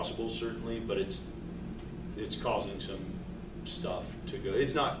impossible certainly, but it's causing some stuff to go.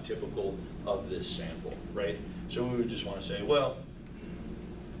 It's not typical of this sample, right? So we would just want to say, well,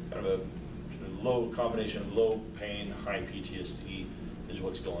 kind of a low combination of low pain, high PTSD is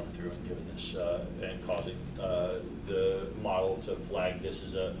what's going through and giving this and causing the model to flag this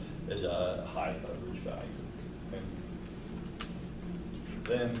as a high leverage value. Okay.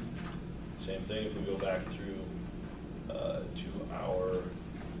 Then, same thing if we go back through to our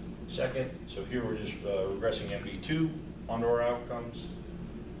second. So here we're just regressing MV2 onto our outcomes.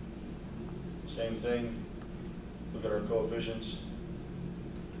 Same thing. Look at our coefficients.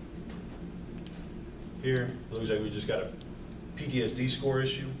 Here, it looks like we just got a PTSD score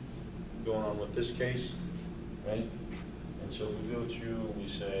issue going on with this case, right? And so we go through and we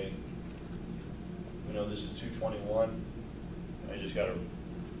say, we know this is 221. I just got a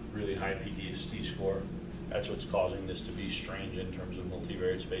really high PTSD score. That's what's causing this to be strange in terms of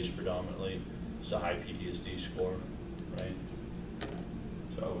multivariate space predominantly. It's a high PTSD score, right?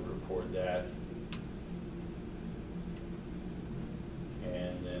 So I would record that.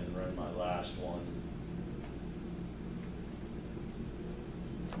 And then run my last one.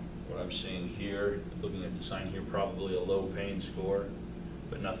 I'm seeing here, looking at the sign here, probably a low pain score,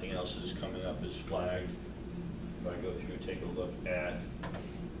 but nothing else is coming up as flagged. If I go through and take a look at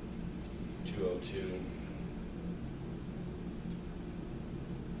 202,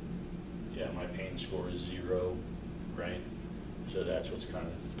 yeah, my pain score is 0, right? So that's what's kind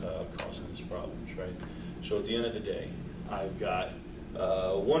of causing these problems, right? So at the end of the day, I've got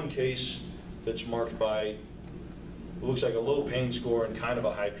one case that's marked by, it looks like a low pain score and kind of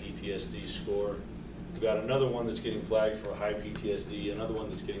a high PTSD score. We've got another one that's getting flagged for a high PTSD, another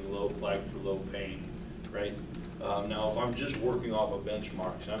one that's getting low flagged for low pain, right? Now, if I'm just working off of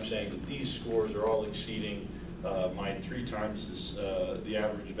benchmarks, I'm saying that these scores are all exceeding my 3 times this, the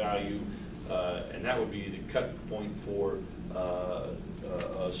average value, and that would be the cut point for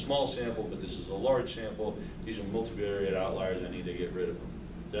a small sample, but this is a large sample. These are multivariate outliers. I need to get rid of them.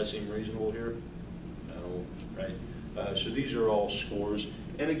 Does that seem reasonable here? No, right? So these are all scores.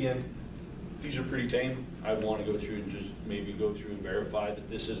 And again, these are pretty tame. I want to go through and just maybe go through and verify that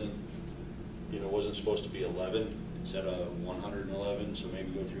this isn't, you know, wasn't supposed to be 11 instead of 111. So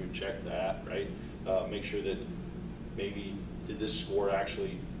maybe go through and check that, right? Make sure that maybe did this score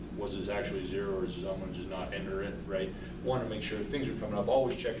actually, was this actually 0 or does someone just not enter it, right? Want to make sure if things are coming up,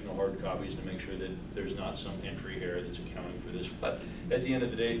 always checking the hard copies to make sure that there's not some entry error that's accounting for this. But at the end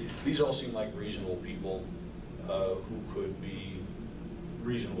of the day, these all seem like reasonable people who could be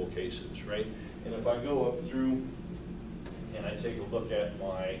reasonable cases, right? And if I go up through and I take a look at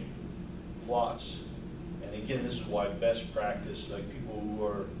my plots, and again, this is why best practice, like people who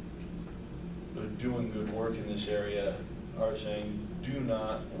are doing good work in this area are saying, do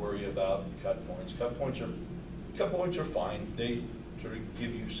not worry about cut points. Cut points are fine. They sort of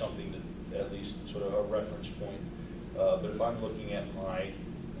give you something to, at least sort of a reference point. But if I'm looking at my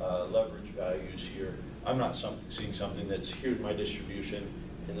leverage values here, I'm not seeing something that's, here's my distribution,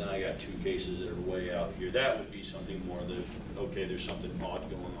 and then I got 2 cases that are way out here. That would be something more that, okay, there's something odd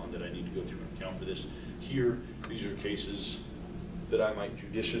going on that I need to go through and account for this. Here, these are cases that I might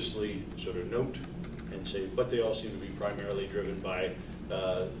judiciously sort of note and say, but they all seem to be primarily driven by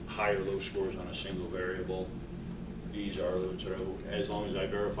high or low scores on a single variable. These are sort of, as long as I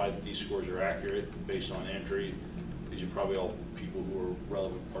verify that these scores are accurate based on entry, these are probably all people who are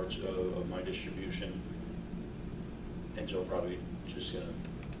relevant parts of my distribution. And so probably just gonna,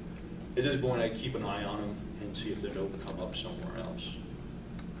 at this point, I keep an eye on them and see if they don't come up somewhere else.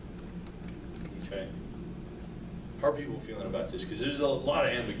 Okay. How are people feeling about this? Because there's a lot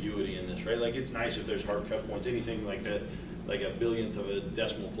of ambiguity in this, right? Like, it's nice if there's hard cut points. Anything like a billionth of a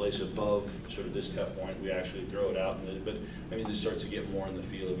decimal place above sort of this cut point, we actually throw it out. But I mean, this starts to get more in the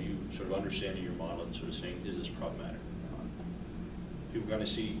feel of you sort of understanding your model and sort of saying, is this problematic or not? People kind of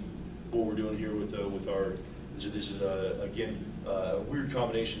see what we're doing here with our. So this is again weird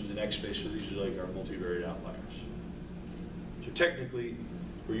combinations in X space. So these are like our multivariate outliers. So technically,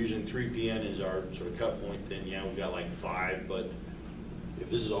 we're using 3PN as our sort of cut point, then yeah, we've got like 5, but if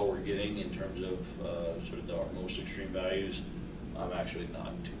this is all we're getting in terms of sort of our most extreme values, I'm actually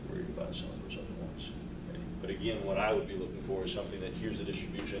not too worried about some of those other ones. Okay? But again, what I would be looking for is something that here's the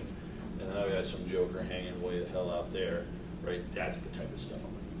distribution, and then I've got some joker hanging way the hell out there, right? That's the type of stuff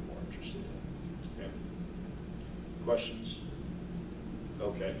I'm more interested in. Okay? Questions?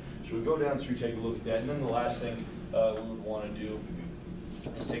 Okay, so we go down through, take a look at that, and then the last thing we would want to do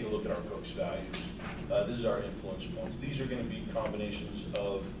is take a look at our Cook's values. This is our influence points. These are going to be combinations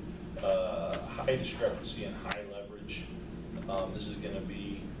of high discrepancy and high leverage. This is going to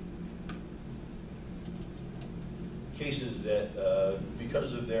be cases that,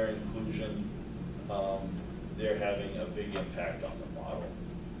 because of their inclusion, they're having a big impact on the model.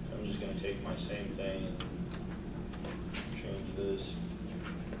 So I'm just going to take my same thing and change this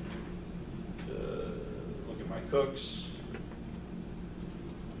to look at my Cook's.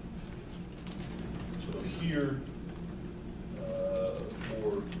 Here,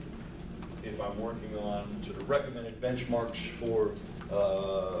 or if I'm working on sort of recommended benchmarks for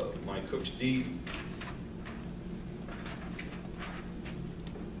my Cook's D,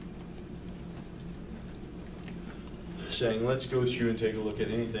 saying let's go through and take a look at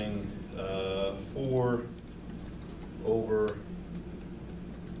anything 4 over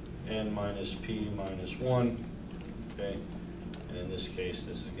n minus p minus 1, okay? And in this case,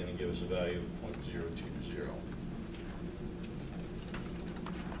 this is going to give us a value of 0.020.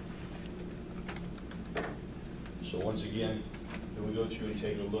 So once again, then we go through and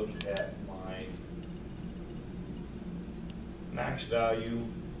take a look at my max value.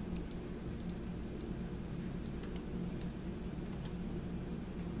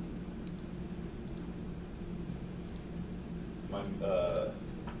 My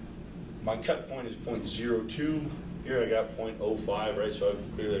my cut point is 0.02. Here I got 0.05, right? So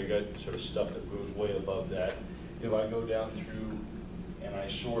I've clearly got sort of stuff that goes way above that. If I go down through and I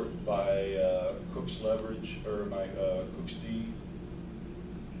sort by Cook's leverage, or my Cook's D,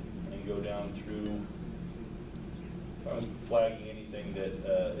 and go down through, if I'm flagging anything that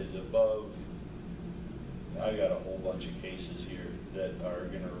is above, I got a whole bunch of cases here that are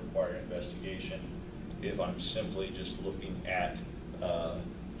going to require investigation if I'm simply just looking at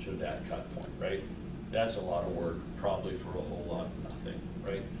sort of that cut point, right? That's a lot of work, probably for a whole lot of nothing,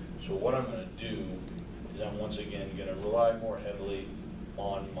 right? So what I'm going to do is I'm once again going to rely more heavily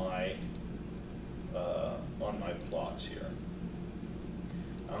on my plots here.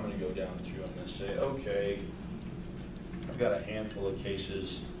 I'm going to go down through. I'm going to say, okay, I've got a handful of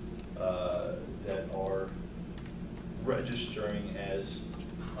cases that are registering as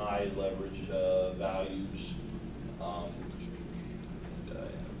high leverage values.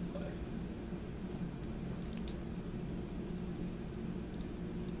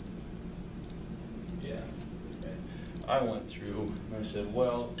 Yeah, okay. I went through and I said,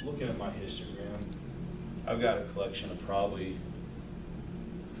 well, looking at my histogram, I've got a collection of probably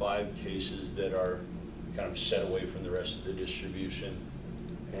 5 cases that are kind of set away from the rest of the distribution.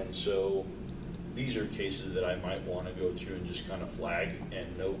 And so these are cases that I might want to go through and just kind of flag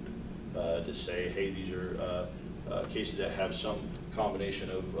and note to say, hey, these are cases that have some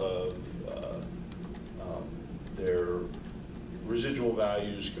combination of their residual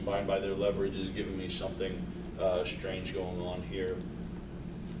values combined by their leverage is giving me something strange going on here.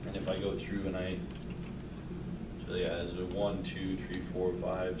 And if I go through and so yeah, there's a 1, 2, 3, 4,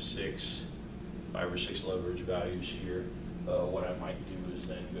 5, 6, 5 or 6 leverage values here. What I might do is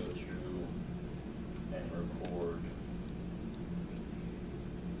then go through and record,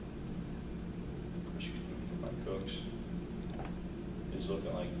 excuse me, for my Cooks. It's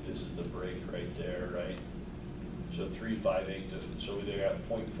looking like this is the break right there, right? So 3, 5, 8, so we got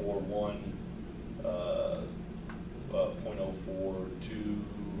 0.41, 0.042,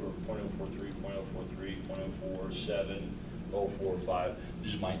 or 0.043, 0.043, 0.047, 0.045.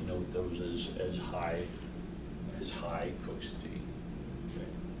 Just might note those as high Cook's D. Okay.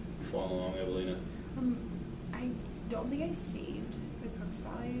 You following along, Evelina? I don't think I saved the Cook's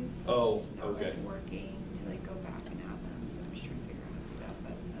values. Oh, it's not okay. like working to like go back and add them, so I'm just trying to figure out how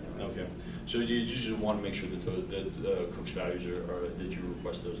to do that, but otherwise. Okay. So you just want to make sure that Cook's values are that you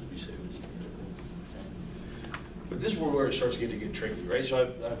request those to be saved. But this is where it starts getting to get tricky, right?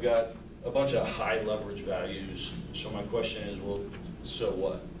 So I've got a bunch of high leverage values. So my question is, well, so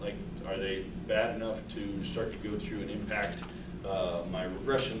what? Like, are they bad enough to start to go through and impact my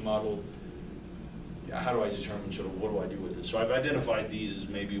regression model? How do I determine sort of what do I do with it? So I've identified these as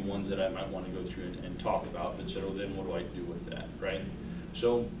maybe ones that I might want to go through and talk about, but so then what do I do with that, right?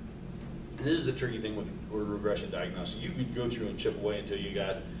 So this is the tricky thing with regression diagnosis. You could go through and chip away until you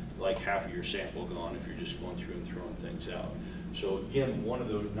got like half of your sample gone if you're just going through and throwing things out. So again, one of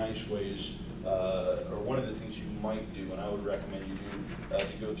those nice ways, or one of the things you might do, and I would recommend you do,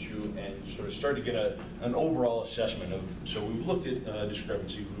 to go through and sort of start to get an overall assessment of, so we've looked at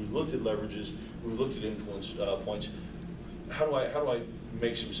discrepancy, we've looked at leverages, we've looked at influence points. How do I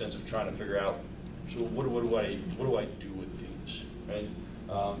make some sense of trying to figure out, so what do I do with these, right?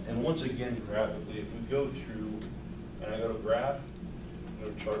 And once again, graphically, if we go through, and I go to graph, go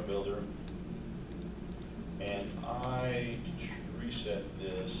to chart builder, and I reset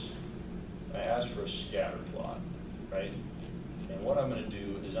this, I ask for a scatter plot, right? And what I'm going to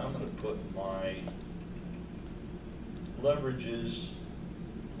do is I'm going to put my leverages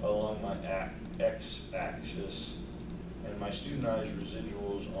along my x-axis and my studentized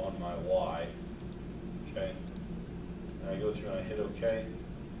residuals on my y, okay? And I go through and I hit OK.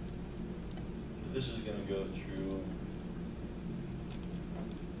 This is going to go through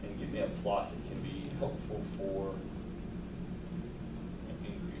and give me a plot that can be helpful for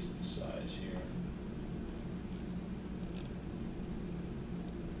increase the size here.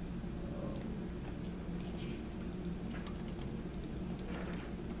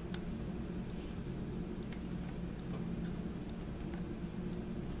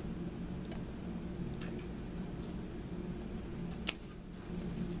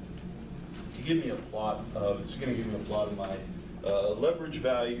 To give me a plot of, it's going to give me a plot of my leverage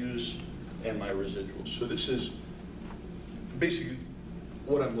values and my residuals. So this is basically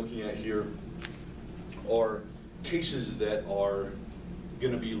what I'm looking at here are cases that are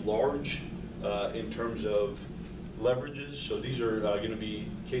going to be large in terms of leverages. So these are going to be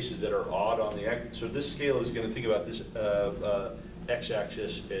cases that are odd on the x. So this scale is going to think about this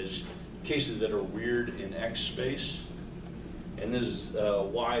x-axis as cases that are weird in x space, and this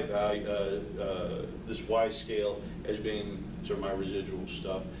y value, this y scale as being sort of my residual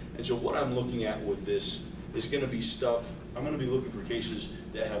stuff. And so what I'm looking at with this is going to be stuff, I'm going to be looking for cases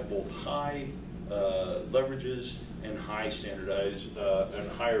that have both high leverages and high standardized,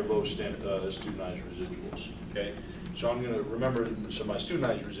 and higher low studentized residuals, okay? So I'm going to remember, so my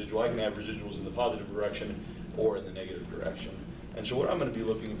studentized residual, I can have residuals in the positive direction or in the negative direction. And so what I'm going to be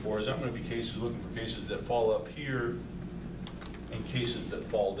looking for is I'm going to be looking for cases that fall up here and cases that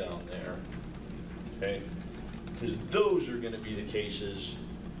fall down there, okay? Because those are going to be the cases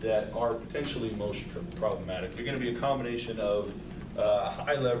that are potentially most problematic. They're going to be a combination of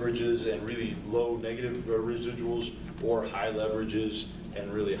high leverages and really low negative residuals, or high leverages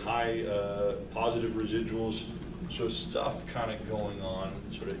and really high positive residuals. So stuff kind of going on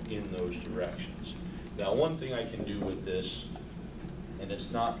sort of in those directions. Now, one thing I can do with this, and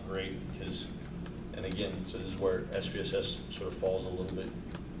it's not great because, and again, so this is where SPSS sort of falls a little bit,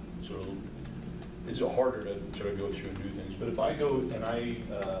 sort of, it's harder to sort of go through and do things. But if I go and I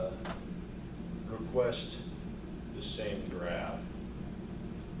request the same graph,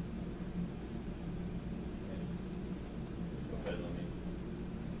 go ahead, let me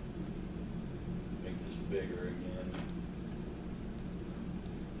make this bigger again.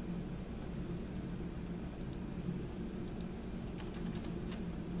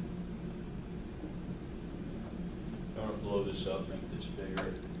 I'm going to blow this up, make this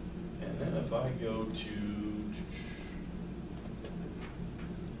bigger. And then if I go to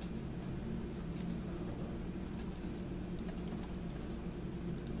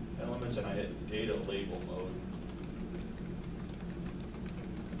elements and I hit data label mode,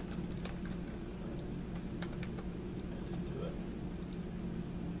 do it.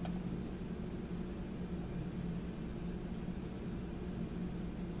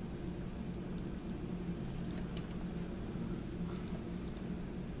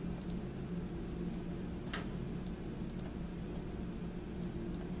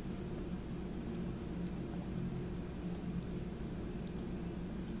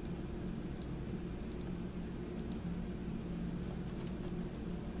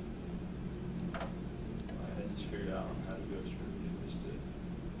 Figured out how to go through and get this did.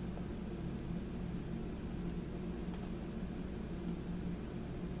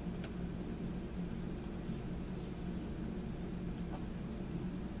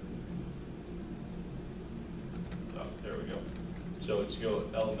 Oh, there we go. So let's go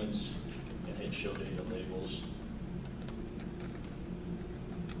elements and hit show data labels.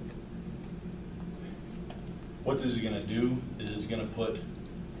 What this is going to do is it's going to put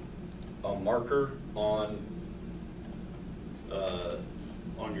a marker on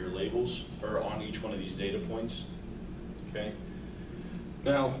your labels, or on each one of these data points, okay?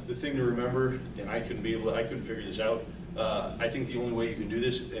 Now, the thing to remember, and I couldn't figure this out, I think the only way you can do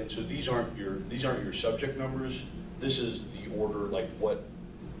this, and so these aren't your subject numbers, this is the order, like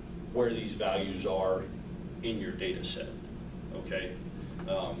where these values are in your data set, okay?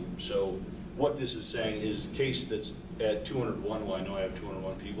 So what this is saying is case that's at 201, well I know I have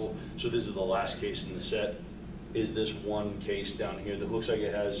 201 people, so this is the last case in the set, is this one case down here that looks like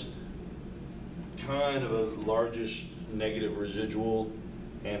it has kind of a largish negative residual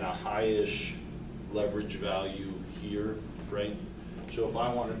and a highish leverage value here, right? So if I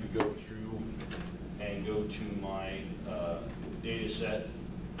wanted to go through and go to my data set,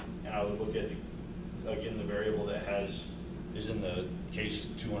 and I would look at, again, the variable that is in the case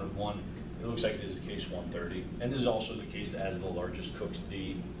 201, it looks like it is case 130. And this is also the case that has the largest Cook's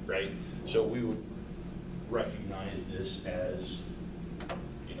D, right? So we would recognize this as,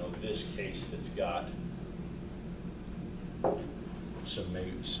 you know, this case that's got some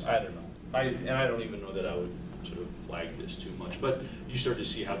maybe, I don't know. And I don't even know that I would sort of flag this too much, but you start to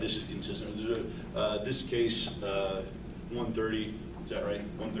see how this is consistent. This case, 130, is that right?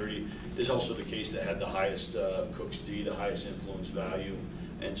 130 is also the case that had the highest Cook's D, the highest influence value.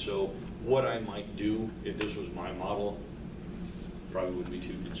 And so what I might do if this was my model, probably wouldn't be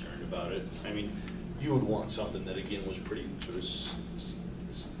too concerned about it. I mean, you would want something that, again, was pretty sort of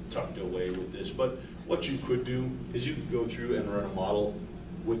tucked away with this. But what you could do is you could go through and run a model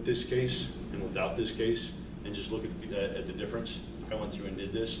with this case and without this case and just look at the difference. If I went through and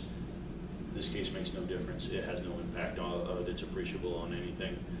did this, this case makes no difference. It has no impact on, that's appreciable on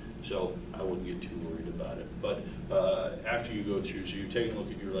anything. So I wouldn't get too worried about it. But after you go through, so you're taking a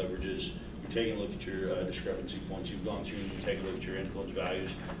look at your leverages, you're taking a look at your discrepancy points, you've gone through and you take a look at your influence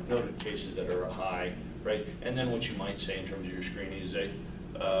values, noted cases that are high, right? And then what you might say in terms of your screening is an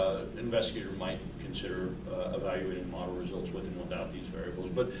investigator might consider evaluating model results with and without these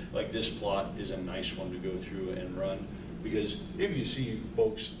variables. But like this plot is a nice one to go through and run. Because if you see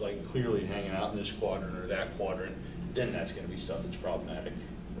folks like clearly hanging out in this quadrant or that quadrant, then that's gonna be stuff that's problematic,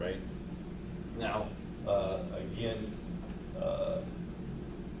 right? Now, again,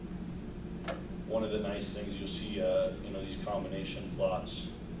 one of the nice things you'll see, these combination plots.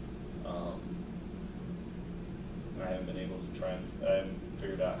 I haven't been able to I haven't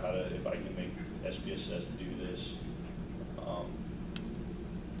figured out how to, if I can make SPSS do this.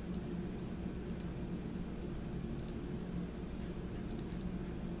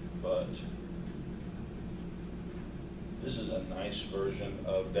 But this is a nice version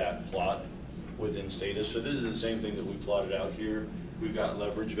of that plot within status. So this is the same thing that we plotted out here. We've got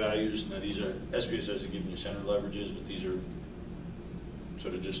leverage values. Now these are, SPSS is giving you center leverages, but these are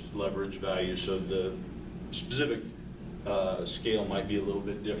sort of just leverage values. So the specific scale might be a little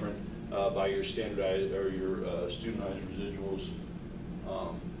bit different by your standardized or your studentized residuals.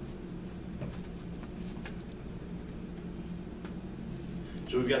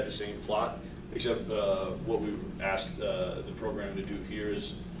 So we've got the same plot, except what we've asked the program to do here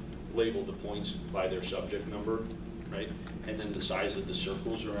is label the points by their subject number, right? And then the size of the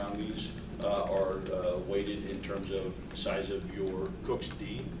circles around these are weighted in terms of size of your Cook's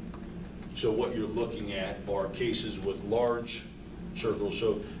D. So what you're looking at are cases with large circles,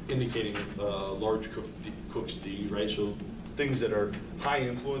 so indicating large Cook's D, right? So things that are high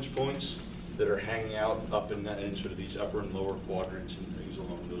influence points that are hanging out up in sort of these upper and lower quadrants and things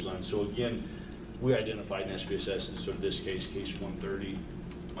along those lines. So again, we identified in SPSS in sort of this case 130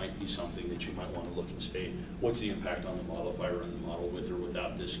 might be something that you might want to look and say, what's the impact on the model if I run the model with or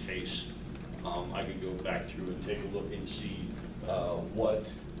without this case? I could go back through and take a look and see what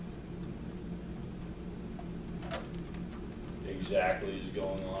exactly is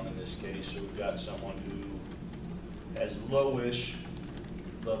going on in this case. So we've got someone who has lowish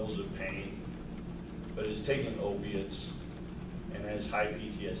levels of pain, but is taking opiates and has high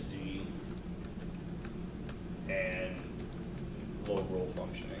PTSD and low role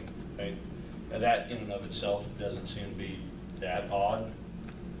functioning, right? Now that in and of itself doesn't seem to be that odd,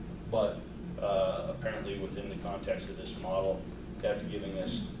 but apparently within the context of this model, that's giving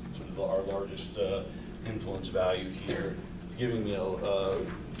us sort of our largest influence value here. It's giving me a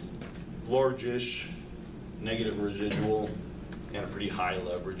largish negative residual and a pretty high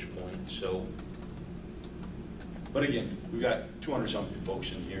leverage point. So, but again, we've got 200-something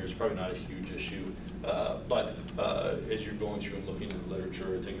folks in here. It's probably not a huge issue. But as you're going through and looking at the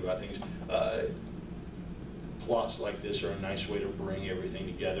literature and thinking about things, plots like this are a nice way to bring everything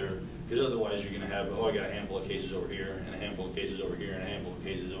together. Because otherwise you're going to have, oh, I got a handful of cases over here, and a handful of cases over here, and a handful of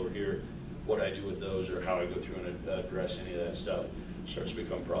cases over here. What I do with those or how I go through and address any of that stuff starts to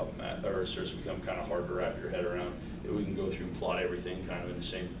become problematic, or starts to become kind of hard to wrap your head around. If we can go through and plot everything kind of in the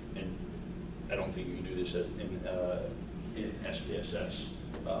same, and I don't think you can do this in SPSS,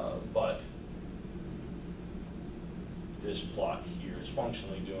 but this plot here is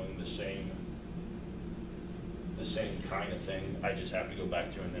functionally doing the same kind of thing. I just have to go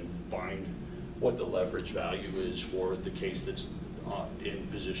back through and then find what the leverage value is for the case that's in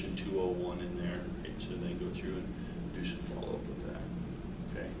position 201 in there, right? So then go through and do some follow-up with that,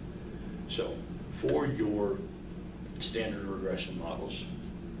 okay? So for your standard regression models,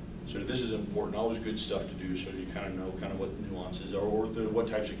 so this is important, always good stuff to do so you kind of know kind of what the nuances are or what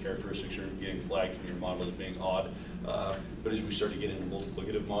types of characteristics are getting flagged in your model as being odd. But as we start to get into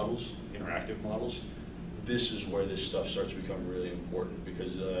multiplicative models, interactive models, this is where this stuff starts to become really important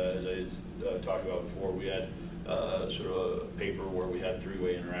because as I talked about before, we had sort of a paper where we had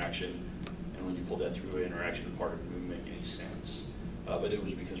three-way interaction, and when you pulled that three-way interaction apart, it wouldn't make any sense. But it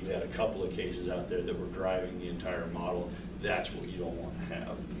was because we had a couple of cases out there that were driving the entire model. That's what you don't want to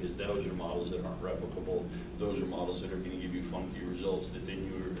have, because those are models that aren't replicable. Those are models that are going to give you funky results that then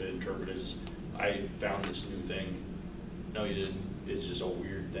you interpret as, I found this new thing. No, you didn't. It's just a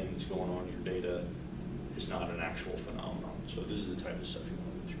weird thing that's going on in your data. It's not an actual phenomenon. So this is the type of stuff you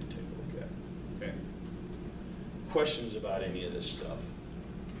want to take a look at. Okay. Questions about any of this stuff?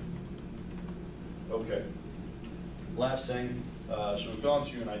 Okay. Last thing. So we've gone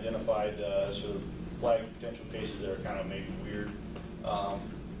through and identified sort of flag potential cases that are kind of maybe weird.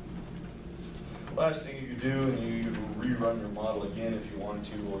 Last thing you do, and you rerun your model again if you want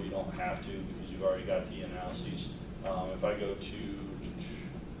to, or you don't have to because you've already got the analyses. If I go to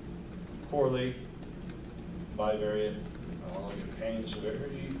correlate, bivariate, I want to look at pain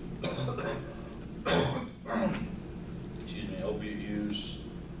severity, excuse me, opiate use,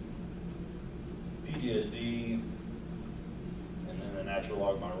 PTSD, and then the natural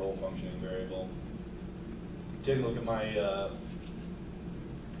log my role functioning variable. Take a look at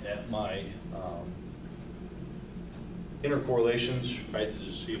my intercorrelations, right, to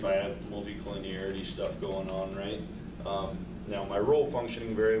just see if I have multicollinearity stuff going on, right? Now my role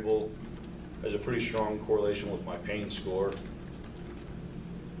functioning variable has a pretty strong correlation with my pain score.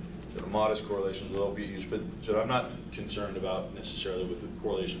 So a modest correlations with opiate use, but so I'm not concerned about necessarily with the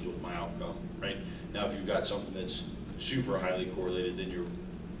correlations with my outcome, right? Now if you've got something that's super highly correlated, then you're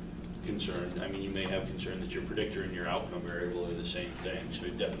concerned. I mean, you may have concern that your predictor and your outcome variable are the same thing, so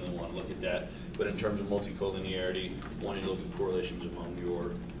you definitely want to look at that. But in terms of multicollinearity, wanting to look at correlations among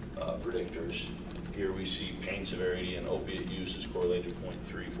your predictors. Here we see pain severity and opiate use is correlated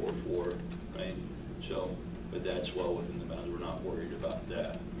 0.344, right? So, but that's well within the bounds. We're not worried about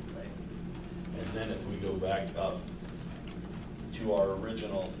that, right? And then if we go back up to our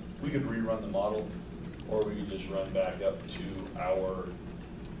original, we could rerun the model, or we could just run back up to our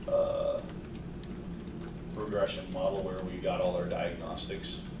regression model where we got all our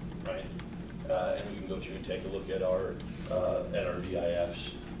diagnostics, right? And we can go through and take a look at our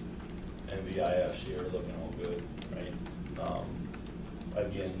VIFs. And VIFs here are looking all good, right?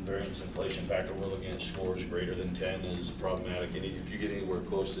 Again, variance inflation factor, we're looking at scores greater than 10 is problematic. And if you get anywhere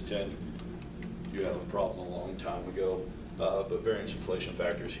close to 10, you have a problem a long time ago. But variance inflation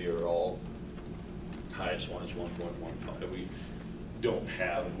factors here are all, highest one is 1.15. We don't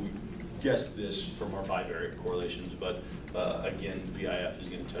have, we guessed this from our bivariate correlations, but again, VIF is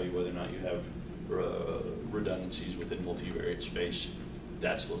going to tell you whether or not you have redundancies within multivariate space.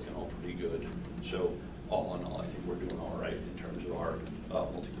 That's looking all pretty good. So all in all, I think we're doing all right in terms of our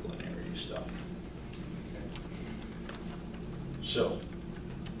multicollinearity stuff. Okay. So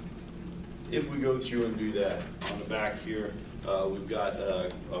if we go through and do that on the back here, we've got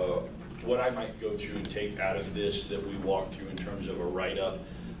what I might go through and take out of this that we walk through in terms of a write-up,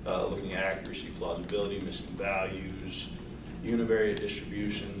 looking at accuracy, plausibility, missing values, univariate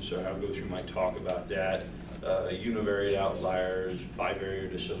distributions, so I'll go through my talk about that, univariate outliers,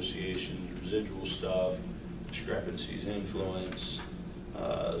 bivariate associations, residual stuff, discrepancies, influence,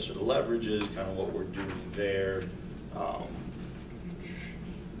 sort of leverages, kind of what we're doing there.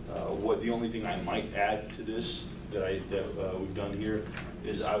 The only thing I might add to this that we've done here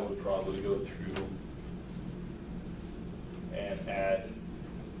is I would probably go through and add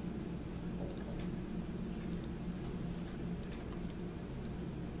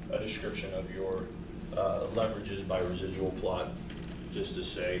a description of your leverages by residual plot, just to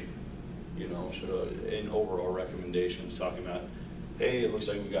say, you know, sort of in overall recommendations, talking about, hey, it looks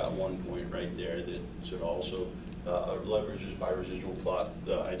like we got one point right there that sort of also leverages by residual plot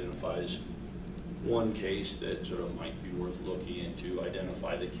identifies one case that sort of might be worth looking into,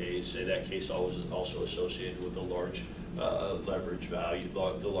 identify the case, say that case also associated with a large leverage value,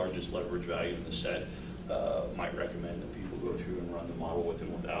 the largest leverage value in the set. Might recommend that people go through and run the model with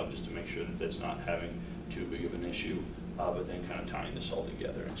and without, just to make sure that that's not having too big of an issue, but then kind of tying this all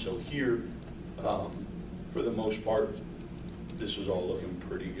together. And so here, for the most part, this was all looking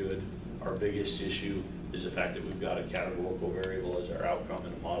pretty good. Our biggest issue is the fact that we've got a categorical variable as our outcome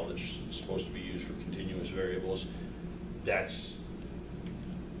in a model that's supposed to be used for continuous variables. That's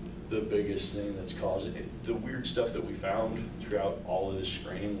the biggest thing that's causing it. The weird stuff that we found throughout all of this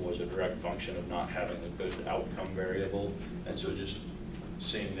screening was a direct function of not having a good outcome variable. And so just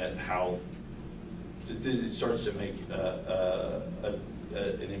seeing that how it starts to make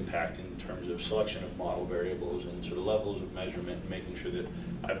an impact in terms of selection of model variables and sort of levels of measurement, and making sure that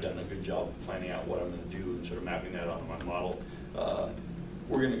I've done a good job of planning out what I'm going to do and sort of mapping that onto my model.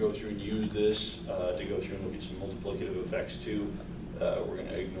 We're going to go through and use this to go through and look at some multiplicative effects too. We're going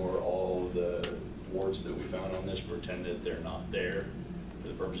to ignore all of the warts that we found on this, pretend that they're not there for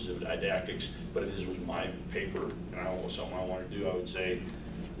the purposes of didactics. But if this was my paper and something I want to do, I would say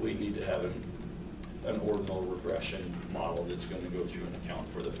we need to have an ordinal regression model that's going to go through and account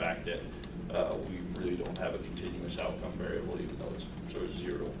for the fact that we really don't have a continuous outcome variable, even though it's sort of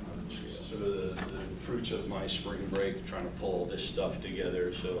zero. Sort of the fruits of my spring break, trying to pull all this stuff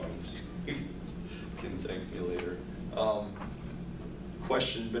together, so I can thank me later.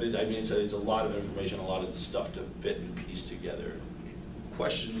 Questions, but I mean, it's a lot of information, a lot of stuff to fit and piece together.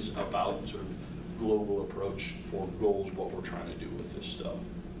 Questions about sort of global approach for goals, what we're trying to do with this stuff.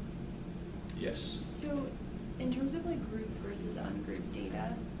 Yes? So in terms of like grouped versus ungrouped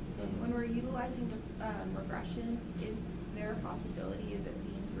data, when we're utilizing regression, is there a possibility of it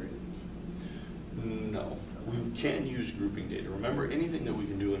being grouped? No. We can use grouping data. Remember, anything that we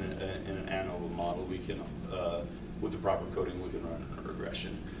can do in an ANOVA model, we can, with the proper coding, we can run in a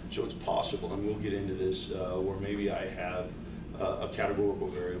regression. So it's possible, and we'll get into this, where maybe I have a categorical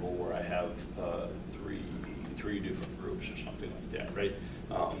variable where I have three different groups or something like that, right?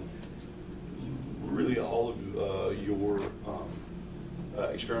 really all of your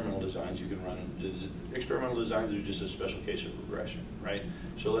experimental designs you can run. Experimental designs are just a special case of regression, right?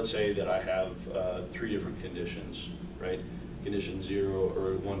 So let's say that I have 3 different conditions, right? Condition 0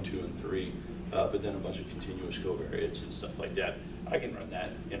 or 1, 2, and 3, but then a bunch of continuous covariates and stuff like that. I can run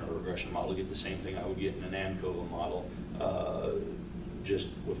that in a regression model, get the same thing I would get in an ANCOVA model, just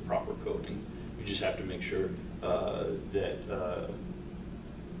with proper coding. You just have to make sure that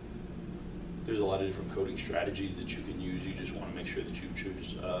there's a lot of different coding strategies that you can use. You just want to make sure that you've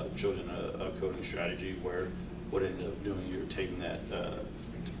chosen a coding strategy where what ended up doing, you're taking that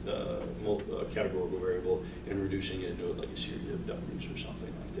categorical variable and reducing it into like a series of W's or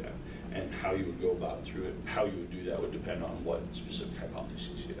something like that. And how you would go about through it, how you would do that would depend on what specific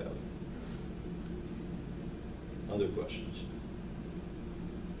hypotheses you have. Other questions?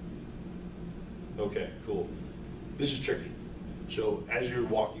 Okay, cool. This is tricky. So as you're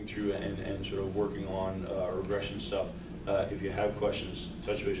walking through and sort of working on regression stuff, if you have questions,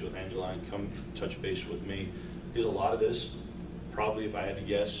 touch base with Angela and come touch base with me. Because a lot of this, probably if I had to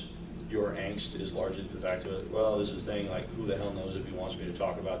guess, your angst is largely the fact of, well, this is thing, like who the hell knows if he wants me to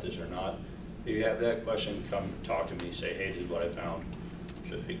talk about this or not. If you have that question, come talk to me, say, hey, this is what I found.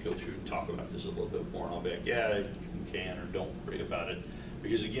 Should I go through and talk about this a little bit more? And I'll be like, yeah, you can, or don't worry about it.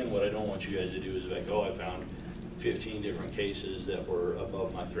 Because again, what I don't want you guys to do is like, oh, I found 15 different cases that were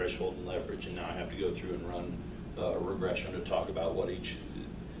above my threshold and leverage, and now I have to go through and run a regression to talk about what each.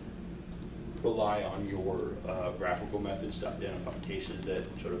 Rely on your graphical methods to identify cases that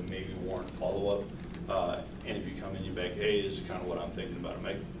sort of maybe warrant follow-up. And if you come in, you're like, hey, this is kind of what I'm thinking about. It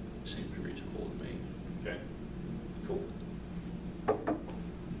might seem reasonable to me. Okay, cool.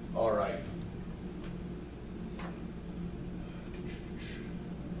 All right.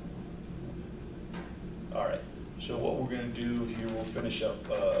 All right, so what we're going to do here, we'll finish up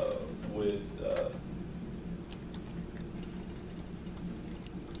with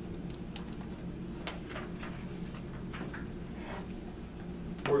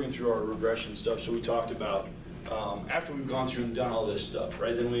working through our regression stuff. So we talked about, after we've gone through and done all this stuff,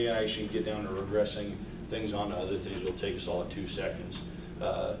 right, then we actually get down to regressing things onto other things. It'll take us all 2 seconds.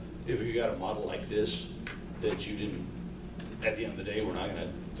 If you got a model like this that you didn't, at the end of the day, we're not going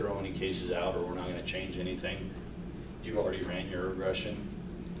to throw any cases out or we're not going to change anything. You've already ran your regression.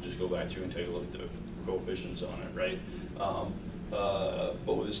 Just go back through and take a look at the coefficients on it, right?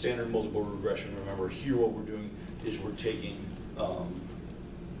 But with a standard multiple regression, remember here what we're doing is we're taking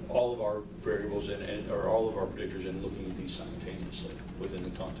all of our variables or all of our predictors and looking at these simultaneously within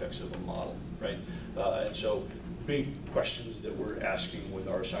the context of a model, right? And so big questions that we're asking with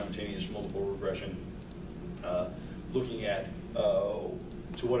our simultaneous multiple regression, looking at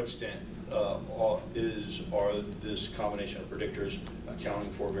to what extent are this combination of predictors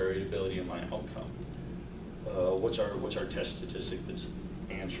accounting for variability in my outcome? What's our test statistic that's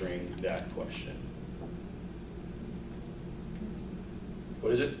answering that question?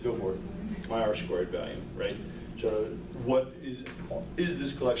 What is it? Go for it. My R-squared value, right? So what is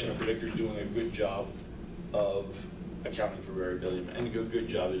this collection of predictors doing a good job of accounting for variability? And a good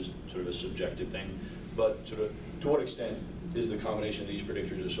job is sort of a subjective thing, but sort of to what extent is the combination of these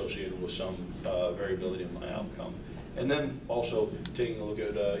predictors associated with some variability in my outcome? And then also taking a look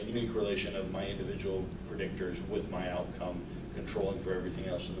at a unique relation of my individual predictors with my outcome, controlling for everything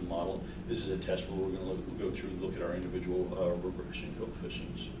else in the model. This is a test where we're going to go through and look at our individual regression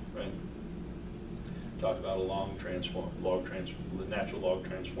coefficients, right? Talk about a the natural log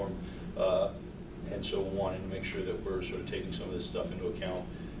transform, and so wanting to make sure that we're sort of taking some of this stuff into account.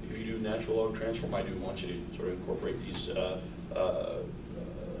 If you do natural log transform, I do want you to sort of incorporate these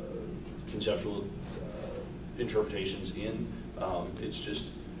conceptual interpretations in. It's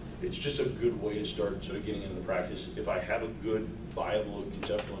just a good way to start sort of getting into the practice. If I have a good, viable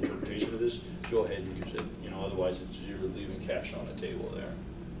conceptual interpretation of this, go ahead and use it. Otherwise you're leaving cash on the table there.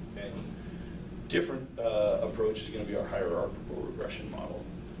 Okay. Different approach is going to be our hierarchical regression model.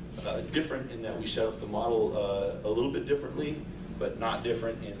 Different in that we set up the model a little bit differently, but not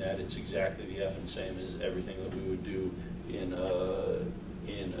different in that it's exactly the effing same as everything that we would do in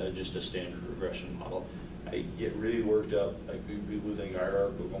just a standard regression model. I get really worked up. Like people think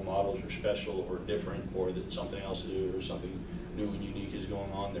hierarchical models are special or different, or that something else to do or something new and unique is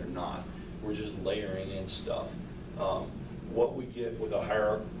going on. They're not. We're just layering in stuff. What we get with a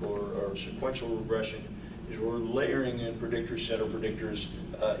hierarchical or sequential regression is we're layering in predictors, set of predictors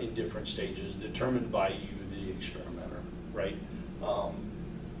in different stages, determined by you, the experimenter, right?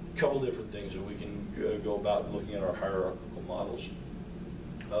 Couple different things that we can go about looking at our hierarchical models.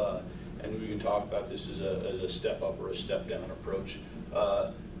 And we can talk about this as a step up or a step down approach.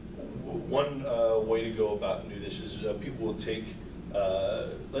 One way to go about and do this is people will take,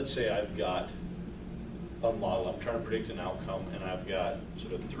 let's say I've got a model, I'm trying to predict an outcome, and I've got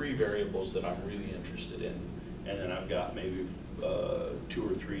sort of 3 variables that I'm really interested in, and then I've got maybe 2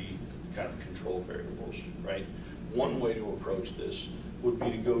 or 3 kind of control variables, right? One way to approach this would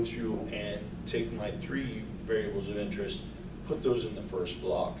be to go through and take my 3 variables of interest, put those in the first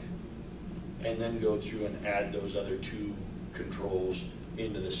block, and then go through and add those other 2 controls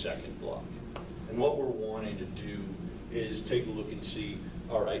into the second block. And what we're wanting to do is take a look and see,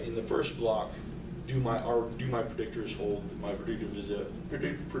 all right, in the first block, do my predictors hold, my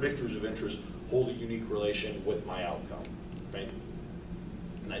predictors of interest hold a unique relation with my outcome, right?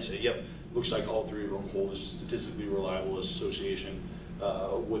 And I say, yep, looks like all 3 of them hold a statistically reliable association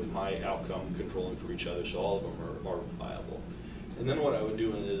with my outcome controlling for each other, so all of them are viable. And then what I would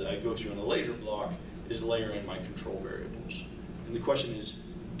do is I go through in a later block is layer in my control variables. And the question is,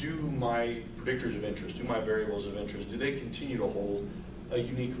 do my predictors of interest, do my variables of interest, do they continue to hold a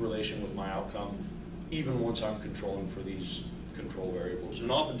unique relation with my outcome even once I'm controlling for these control variables?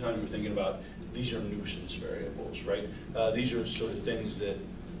 And oftentimes we're thinking about these are nuisance variables, right? These are sort of things that,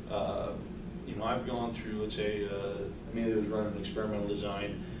 you know, I've gone through, let's say, I was running an experimental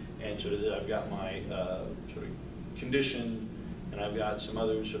design, and sort of I've got my sort of condition, and I've got some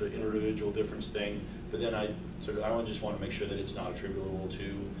other sort of individual difference thing, but then I just want to make sure that it's not attributable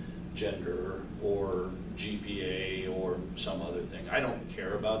to gender or GPA or some other thing. I don't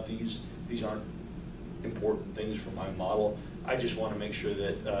care about these. These aren't important things for my model. I just want to make sure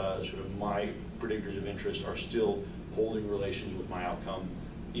that sort of my predictors of interest are still holding relations with my outcome,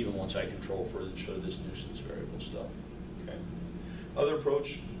 even once I control for sort of this nuisance variable stuff. Okay. Other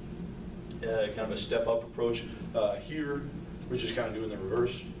approach, kind of a step-up approach. Here, we're just kind of doing the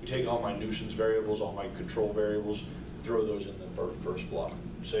reverse. We take all my nuisance variables, all my control variables, throw those in the first block.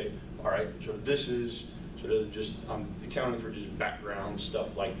 Say, all right, so this is sort of just, I'm accounting for just background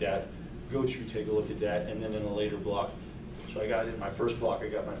stuff like that. Go through, take a look at that, and then in a later block, so I got in my first block, I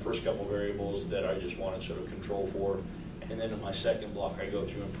got my first couple variables that I just want to sort of control for, and then in my second block, I go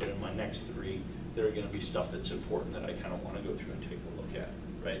through and put in my next 3 that are going to be stuff that's important that I kind of want to go through and take a look at,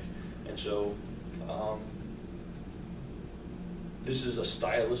 right? And so, this is a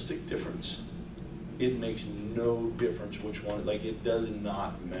stylistic difference. It makes no difference which one, like it does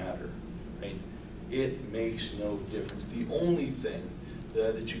not matter, right? It makes no difference. The only thing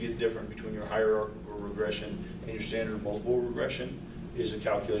that you get different between your hierarchical regression and your standard multiple regression is a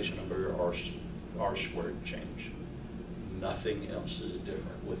calculation of your R squared change. Nothing else is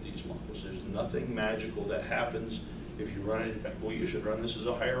different with these models. There's nothing magical that happens if you run it. Well, you should run this as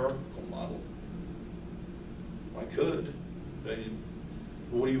a hierarchical model. I could. But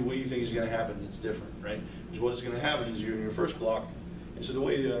what do you think is going to happen that's different, right? Because what's going to happen is you're in your first block, and so the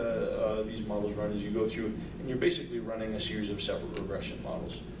way these models run is you go through and you're basically running a series of separate regression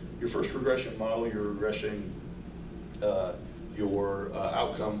models. Your first regression model, you're regressing your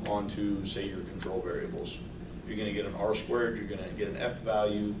outcome onto, say, your control variables. You're going to get an R squared, you're going to get an F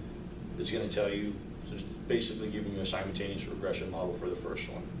value that's going to tell you, so it's basically giving you a simultaneous regression model for the first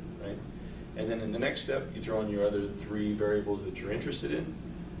one, right? And then in the next step, you throw in your other 3 variables that you're interested in.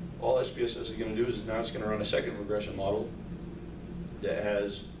 All SPSS is going to do is now it's going to run a second regression model that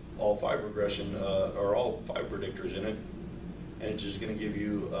has all 5 regression, or all 5 predictors in it. And it's just going to give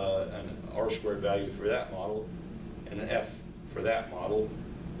you an R squared value for that model and an F for that model.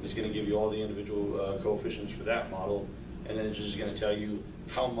 It's going to give you all the individual coefficients for that model. And then it's just going to tell you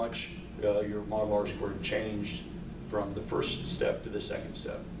how much your model R squared changed from the first step to the second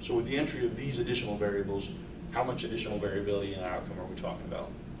step. So with the entry of these additional variables, how much additional variability in the outcome are we talking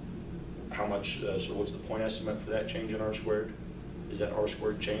about? How much, so what's the point estimate for that change in R squared? Is that R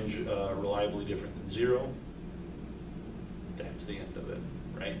squared change reliably different than 0? That's the end of it,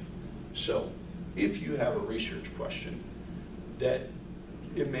 right? So if you have a research question that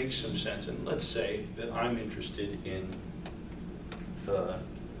it makes some sense, and let's say that I'm interested in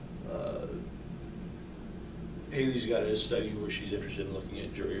Haley's got a study where she's interested in looking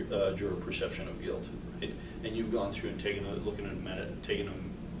at juror perception of guilt, right? And you've gone through and taken a looked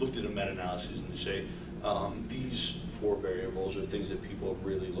at a meta-analysis, and you say these 4 variables are things that people have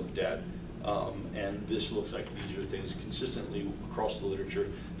really looked at, and this looks like these are things consistently across the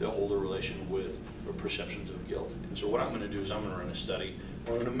literature that hold a relation with perceptions of guilt. And so what I'm going to do is I'm going to run a study.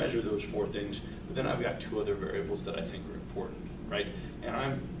 I'm going to measure those 4 things, but then I've got 2 other variables that I think are important, right? And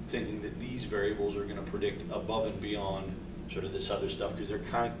I'm thinking that these variables are going to predict above and beyond sort of this other stuff because they're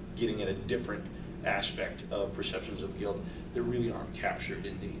kind of getting at a different aspect of perceptions of guilt that really aren't captured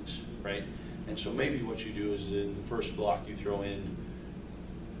in these, right? And so maybe what you do is in the first block you throw in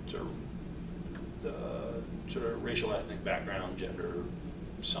sort of racial, ethnic background, gender,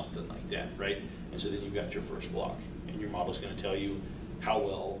 something like that, right? And so then you've got your first block, and your model's going to tell you how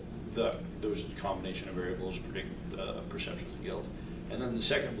well those combination of variables predict perception of guilt. And then the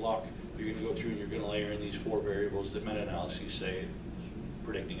second block, you're going to go through and you're going to layer in these 4 variables that meta-analyses say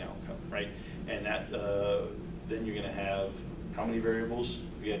predicting outcome, right? And that then you're going to have how many variables?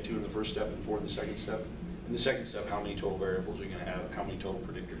 You had 2 in the first step and 4 in the second step. In the second step, how many total variables are you going to have? How many total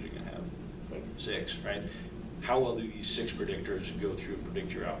predictors are you going to have? 6. 6, right? How well do these 6 predictors go through and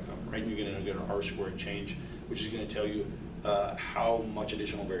predict your outcome, right? You're going to get an R-squared change, which is going to tell you how much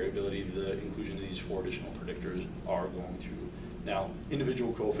additional variability the inclusion of these 4 additional predictors are going through. Now,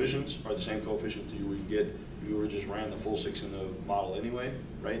 individual coefficients are the same coefficients you would get if you were just ran the full 6 in the model anyway,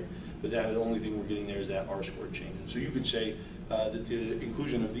 right? But the only thing we're getting there is that R-squared change. And so you could say that the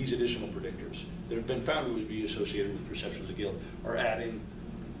inclusion of these additional predictors that have been found to be associated with perceptions of guilt are adding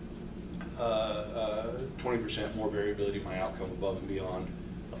 20% more variability in my outcome above and beyond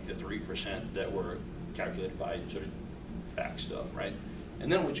like the 3% that were calculated by sort of back stuff, right?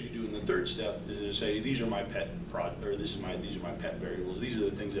 And then what you do in the third step is to say these are my pet these are my pet variables. These are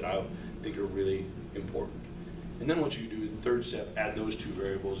the things that I think are really important. And then what you do in the third step, add those 2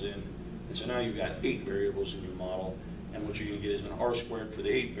 variables in, and so now you've got 8 variables in your model. And what you're going to get is an R-squared for the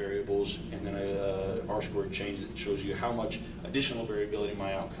 8 variables, and then a R-squared change that shows you how much additional variability in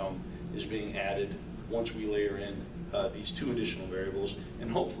my outcome is being added once we layer in these 2 additional variables.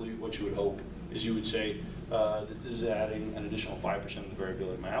 And hopefully what you would hope is you would say that this is adding an additional 5% of the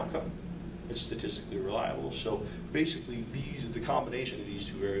variability in my outcome. It's statistically reliable. So basically the combination of these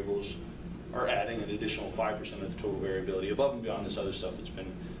 2 variables are adding an additional 5% of the total variability above and beyond this other stuff that's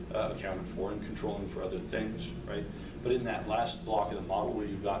been accounted for and controlling for other things, right? But in that last block of the model where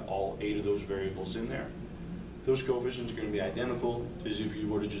you've got all 8 of those variables in there, those coefficients are going to be identical as if you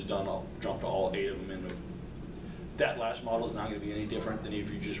would have just jumped all 8 of them into. That last model is not going to be any different than if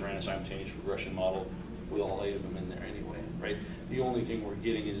you just ran a simultaneous regression model with all 8 of them in there anyway, right? The only thing we're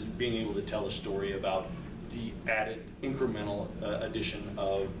getting is being able to tell a story about the added incremental addition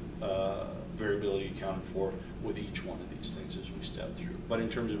of variability accounted for with each one of these things as we step through. But in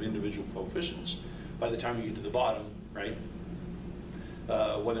terms of individual coefficients, by the time you get to the bottom, right,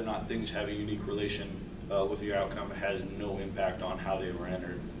 whether or not things have a unique relation with your outcome has no impact on how they were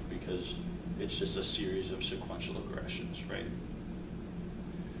entered because it's just a series of sequential regressions, right?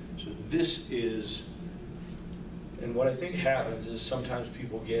 So this is, and what I think happens is sometimes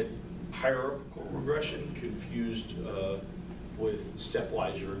people get hierarchical regression confused with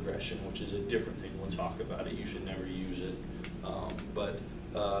stepwise regression, which is a different thing. We'll talk about it. You should never use it. But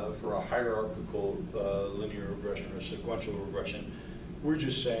for a hierarchical linear regression or sequential regression, we're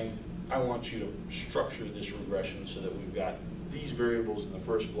just saying, I want you to structure this regression so that we've got these variables in the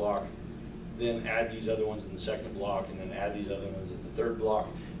first block, then add these other ones in the second block, and then add these other ones in the third block.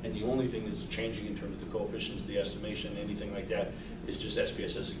 And the only thing that's changing in terms of the coefficients, the estimation, anything like that, is just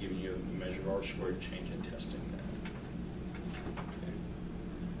SPSS is giving you a measure of R-squared change in testing that. Okay.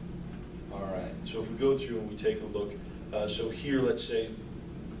 All right, so if we go through and we take a look, so here, let's say,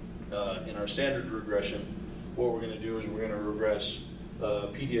 in our standard regression, what we're going to do is we're going to regress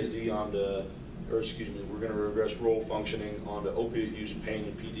PTSD onto, or excuse me, we're going to regress role functioning onto opiate use, pain,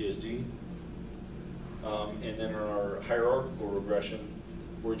 and PTSD. And then in our hierarchical regression,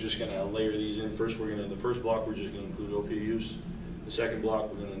 we're just going to layer these in. First, we're going to, in the first block, we're just going to include opiate use. The second block,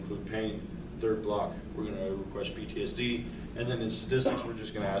 we're going to include pain. Third block, we're going to request PTSD. And then in statistics, we're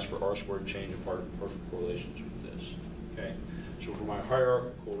just going to ask for R-squared change and partial correlations with this. Okay. So for my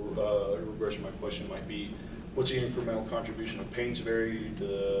hierarchical regression, my question might be, what's the incremental contribution of pain severity to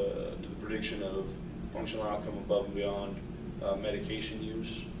the prediction of functional outcome above and beyond medication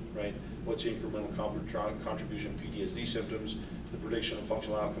use, right? What's the incremental contribution of PTSD symptoms to the prediction of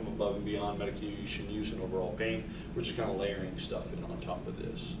functional outcome above and beyond medication use and overall pain? We're just kind of layering stuff in on top of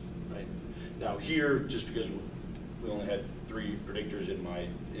this, right? Now here, just because we only had 3 predictors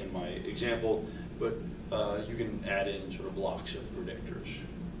in my example, but you can add in sort of blocks of predictors,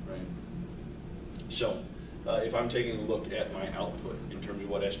 right? So if I'm taking a look at my output in terms of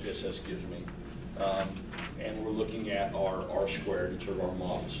what SPSS gives me, and we're looking at our R-squared and sort of our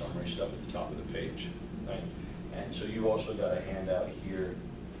model summary stuff at the top of the page, right? And so you've also got a handout here,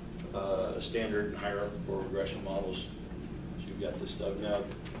 standard and hierarchical regression models. So you've got this stuff. Now,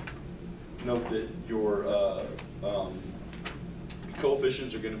 note that your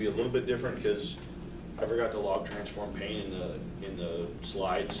coefficients are going to be a little bit different because I forgot to log transform pain in the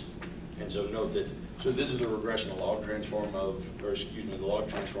slides. And so note that, so this is the regression, the log transform of, or excuse me, the log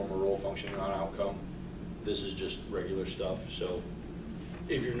transform of role functioning on outcome. This is just regular stuff. So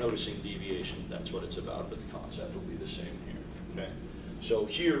if you're noticing deviation, that's what it's about, but the concept will be the same here, okay? So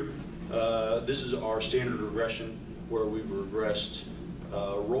here, this is our standard regression where we've regressed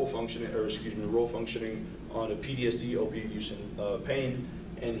role functioning on a PTSD, opiate use, and pain.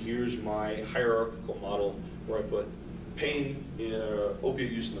 And here's my hierarchical model where I put pain,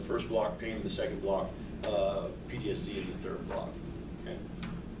 opiate use in the first block, pain in the second block, PTSD in the third block. Okay.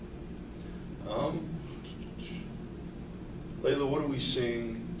 Layla, what are we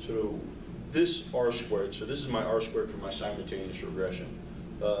seeing? So this R squared, so this is my R squared for my simultaneous regression.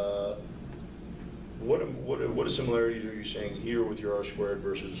 What similarities are you saying here with your R squared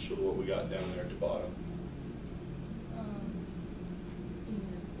versus sort of what we got down there at the bottom? In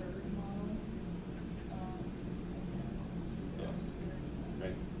your third model, it's Yeah.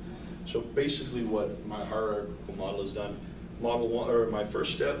 Right. So basically what my hierarchical model has done, model one, or my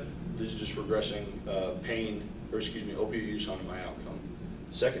first step is just regressing opiate use onto my outcome.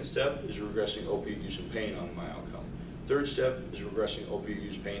 Second step is regressing opiate use and pain onto my outcome. Third step is regressing opiate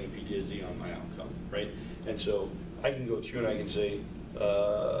use, pain, and PTSD on my outcome, right? And so I can go through and I can say,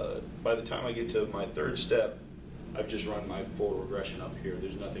 by the time I get to my third step, I've just run my full regression up here.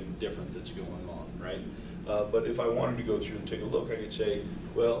 There's nothing different that's going on, right? But if I wanted to go through and take a look, I could say,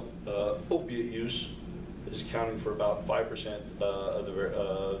 well, opiate use is accounting for about 5% of the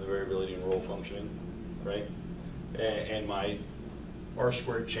variability in role functioning, right? And my R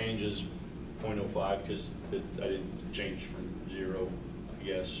squared change is 0.05 because I didn't change from 0, I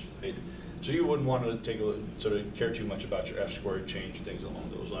guess. Right? So you wouldn't want to take a look, sort of care too much about your F squared change, things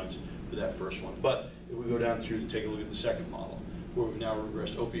along those lines for that first one. But if we go down through to take a look at the second model, where we've now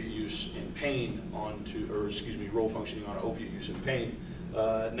regressed opiate use and pain onto, or excuse me, role functioning on opiate use and pain,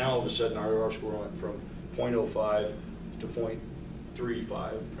 now all of a sudden our R score went from 0.05 to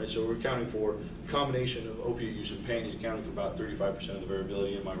 0.35, right? So we're accounting for a combination of opiate use and pain is accounting for about 35% of the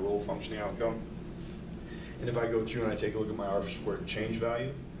variability in my role functioning outcome. And if I go through and I take a look at my R squared change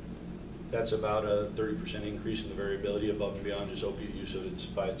value, that's about a 30% increase in the variability above and beyond just opiate use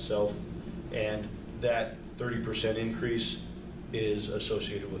by itself. And that 30% increase is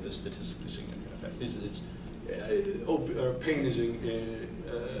associated with a statistically significant effect. Pain is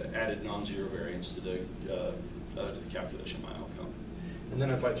added non-zero variance to the calculation of my outcome. And then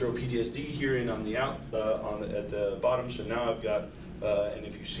if I throw PTSD here in on the at the bottom, so now I've got, and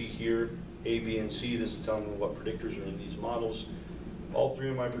if you see here, A, B, and C, this is telling me what predictors are in these models. All three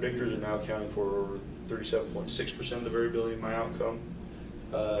of my predictors are now accounting for 37.6% of the variability in my outcome.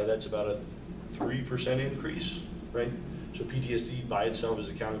 That's about a 3% increase, right? So PTSD by itself is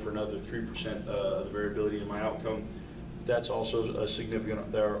accounting for another 3% of the variability in my outcome. That's also a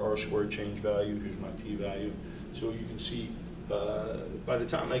significant R squared change value. Here's my P value. So you can see by the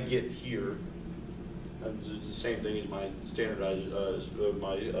time I get here, it's the same thing as my standardized,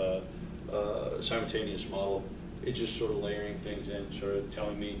 simultaneous model. It's just sort of layering things in, sort of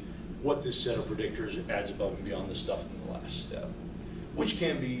telling me what this set of predictors adds above and beyond the stuff in the last step, which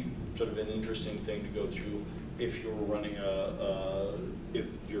can be sort of an interesting thing to go through if you're running if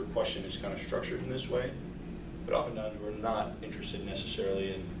your question is kind of structured in this way. But oftentimes we're not interested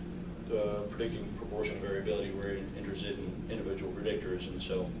necessarily in predicting proportion of variability. We're interested in individual predictors, and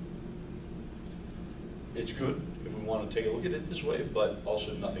so it's good if we want to take a look at it this way, but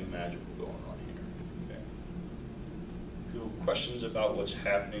also nothing magical going on here. Okay. Cool. Questions about what's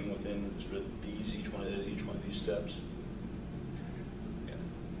happening within sort of each one of these steps? Yeah.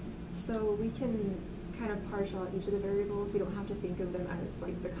 So we can kind of parse out each of the variables. We don't have to think of them as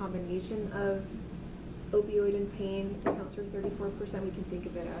like the combination of opioid and pain accounts for 34%. We can think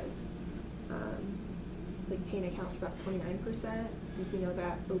of it as like pain accounts for about 29%, since we know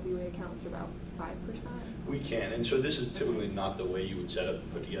that opioid accounts for about 5%. We can, and so this is typically not the way you would set up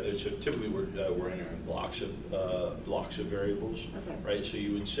and put together. So typically we're entering blocks of variables, okay. Right? So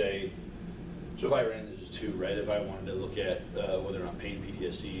you would say, so if I ran this as 2, right? If I wanted to look at whether or not pain and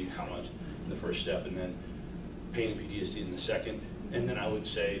PTSD, how much in the first step, and then pain and PTSD in the second, and then I would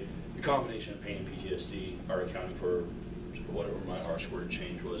say the combination of pain and PTSD are accounting for whatever my R squared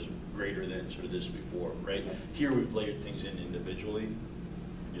change was greater than sort of this before, right? Here we've layered things in individually,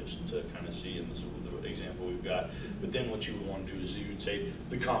 just to kind of see in this the example we've got. But then what you would want to do is you would say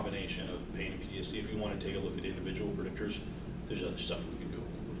the combination of pain and PTSD. If you want to take a look at individual predictors, there's other stuff we can do.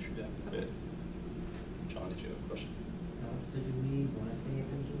 We'll go through that a bit. John, did you have a question? So do we want to pay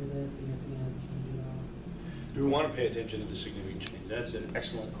attention to the significant change at all? Do we want to pay attention to the significant change? That's an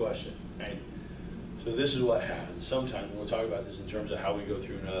excellent question, right? So this is what happens. Sometimes, and we'll talk about this in terms of how we go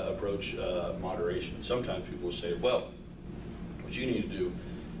through and approach moderation. Sometimes people will say, well, what you need to do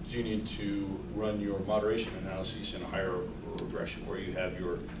is you need to run your moderation analyses in a hierarchical regression, where you have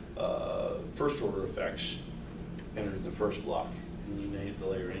your first order effects entered in the first block, and you need to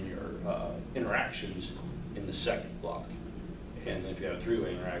layer in your interactions in the second block. And if you have a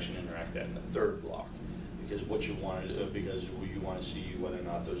three-way interaction, interact that in the third block, because what you want to see whether or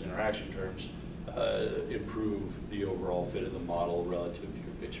not those interaction terms improve the overall fit of the model relative to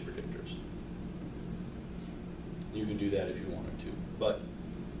your base predictors. You can do that if you wanted to, but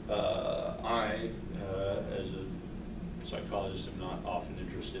I, as a psychologist, am not often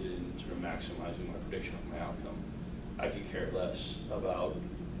interested in sort of maximizing my prediction of my outcome. I can care less about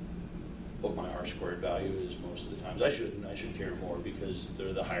what my R-squared value is most of the times. I should care more, because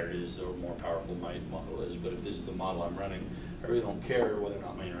the higher it is, the more powerful my model is. But if this is the model I'm running, I really don't care whether or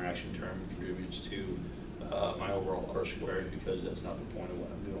not my interaction term contributes to my overall R-squared, because that's not the point of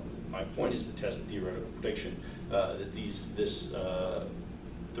what I'm doing. My point is to test the theoretical prediction that this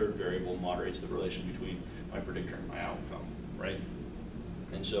third variable moderates the relation between my predictor and my outcome, right?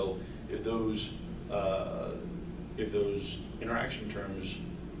 And so if those interaction terms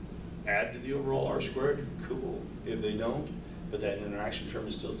add to the overall R-squared, cool. If they don't, but that interaction term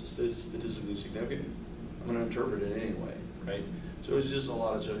is still statistically significant, I'm going to interpret it anyway, right? So it's just a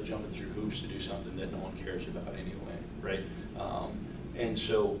lot of sort of jumping through hoops to do something that no one cares about anyway, right? And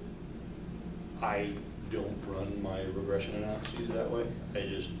so I don't run my regression analyses that way. I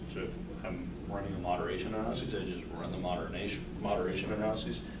just sort of, I'm running a moderation analysis. I just run the moderation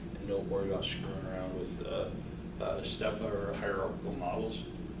analyses and don't worry about screwing around with step or hierarchical models.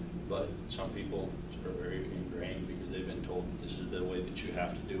 But some people sort of very ingrained because they've been told that this is the way that you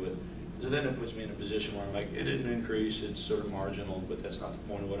have to do it. So then it puts me in a position where I'm like, it didn't increase, it's sort of marginal, but that's not the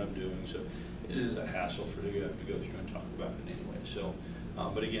point of what I'm doing. So it is a hassle for you to have to go through and talk about it anyway. So,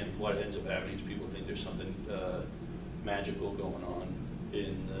 but again, what ends up happening is people think there's something magical going on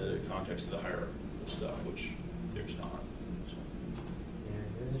in the context of the hierarchical stuff, which there's not. So. Yeah,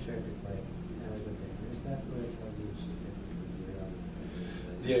 I wasn't sure if it's like kind of like the intercept where it tells you it's just different from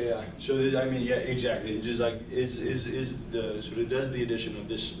zero. Yeah. So I mean, yeah, exactly. It's just like is the sort of does the addition of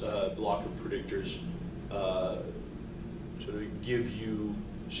this block of predictors sort of give you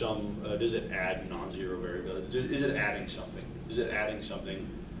some? Does it add non-zero variability? Is it adding something? Is it adding something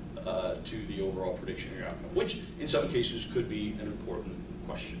to the overall prediction of your outcome? Which in some cases could be an important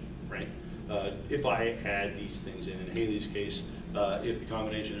question, right? If I add these things in Haley's case, if the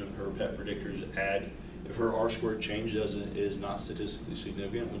combination of her pet predictors if her R-squared change is not statistically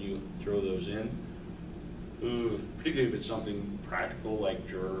significant when you throw those in, particularly if it's something practical like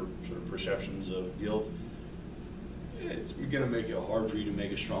juror sort of perceptions of guilt, it's going to make it hard for you to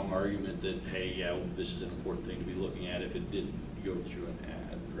make a strong argument that, hey, yeah, well, this is an important thing to be looking at if it didn't go through an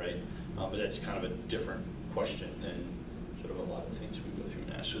ad, right? But that's kind of a different question than sort of a lot of things we go through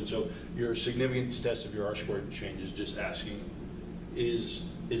and ask. And so your significance test of your R-squared change is just asking, is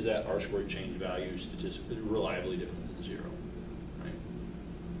that R-squared change value statistically reliably different than zero, right?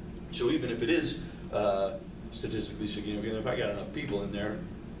 So even if it is statistically significant, if I got enough people in there,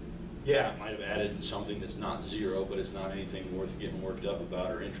 yeah, it might have added something that's not zero, but it's not anything worth getting worked up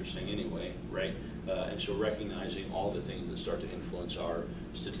about or interesting anyway, right? And so recognizing all the things that start to influence our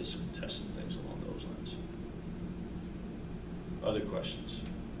statistical tests and things along those lines. Other questions?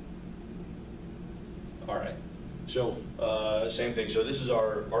 All right. So same thing. So this is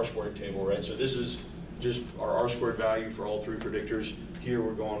our R-squared table, right? So this is just our R-squared value for all three predictors. Here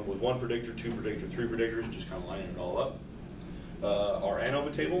we're going with one predictor, two predictor, three predictors, just kind of lining it all up. Our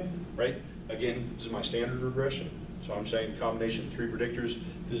ANOVA table, right? Again, this is my standard regression. So I'm saying combination of three predictors.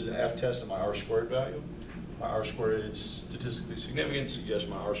 This is an F-test of my R-squared value. My R-squared is statistically significant, suggests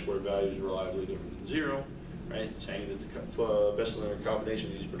my R-squared value is reliably different than zero, right? Saying that the best linear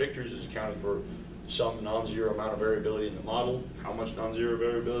combination of these predictors is accounting for some non-zero amount of variability in the model. How much non-zero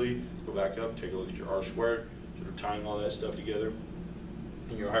variability? Go back up, take a look at your R-squared, sort of tying all that stuff together.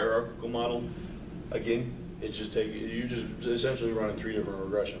 In your hierarchical model, again, it's just you're just essentially running three different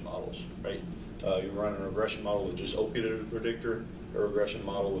regression models, right? You're running a regression model with just opiate as a predictor, a regression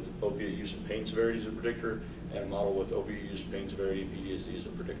model with opiate use and pain severity as a predictor, and a model with opiate use, pain severity, and PTSD as a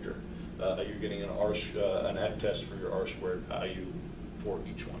predictor. You're getting an F-test for your R-squared value for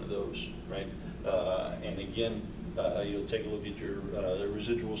each one of those, right? And again, you'll take a look at your the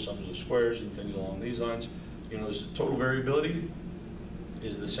residual sums of squares and things along these lines. You know, this total variability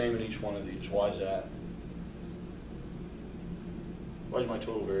is the same in each one of these. Why is that? Why is my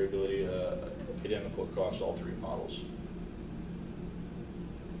total variability identical across all three models?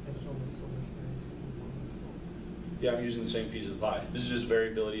 There's only so much variance between one and two. Yeah, I'm using the same piece of the pie. This is just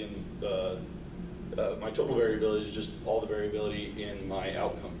variability in my total variability is just all the variability in my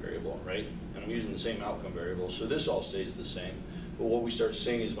outcome variable, right? And I'm using the same outcome variable, so this all stays the same. But what we start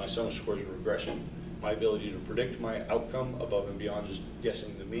seeing is my sum of squares regression. My ability to predict my outcome above and beyond just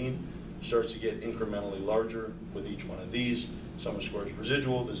guessing the mean starts to get incrementally larger with each one of these. Sum of squares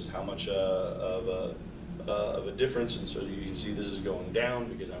residual, this is how much of a difference, and so you can see this is going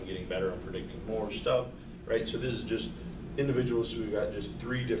down because I'm getting better and predicting more stuff, right? So this is just individuals, so we've got just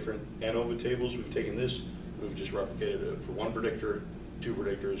 3 different ANOVA tables. We've taken this, we've just replicated it for 1 predictor, 2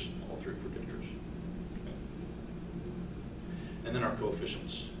 predictors, all 3 predictors. Okay. And then our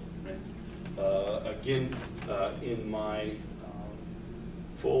coefficients, right? Again, in my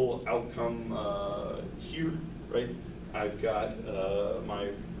full outcome here, right? I've got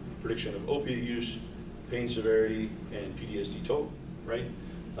my prediction of opiate use, pain severity, and PTSD total, right?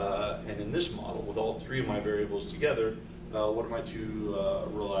 And in this model, with all 3 of my variables together, what are my 2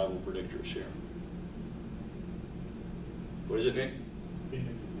 reliable predictors here? What is it, Nick?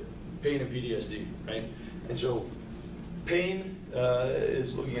 Pain and PTSD, right? And so pain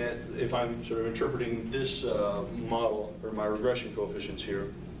is looking at, if I'm sort of interpreting this model, or my regression coefficients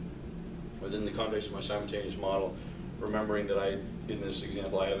here, within the context of my simultaneous model, remembering that in this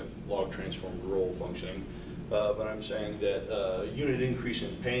example, I haven't log transformed role functioning, but I'm saying that unit increase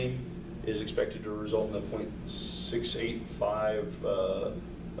in pain is expected to result in a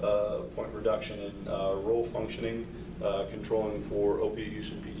 0.685 point reduction in role functioning, controlling for opiate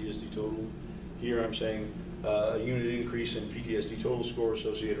use and PTSD total. Here I'm saying a unit increase in PTSD total score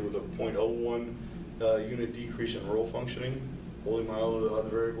associated with a 0.01 unit decrease in role functioning, holding my other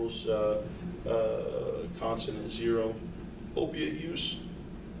variables constant at 0. Opiate use,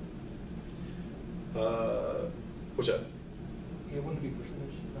 what's that? It wouldn't be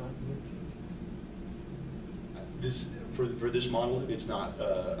percentage, not unit change. This, for this model, it's not,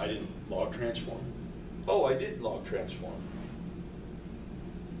 I didn't log transform. Oh, I did log transform.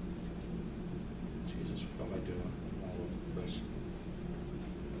 Jesus, what am I doing? I'm all over the place.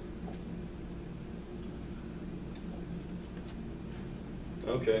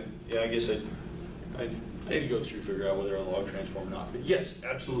 Okay, yeah, I guess I need to go through, figure out whether I log transform or not. But yes,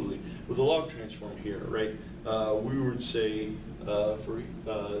 absolutely. With the log transform here, right, we would say for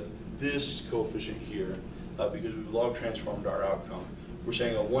this coefficient here, because we've log transformed our outcome, we're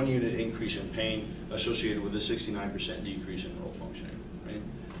saying a 1 unit increase in pain associated with a 69% decrease in role functioning, right?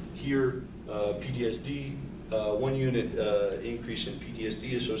 Here, PTSD, 1 unit increase in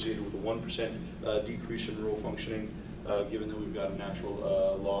PTSD associated with a 1% decrease in role functioning, given that we've got a natural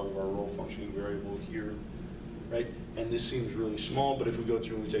log of our role functioning variable here, right? And this seems really small, but if we go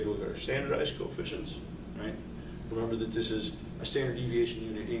through and we take a look at our standardized coefficients, right? Remember that this is a standard deviation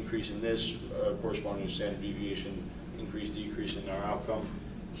unit increase in this corresponding to standard deviation increase, decrease in our outcome.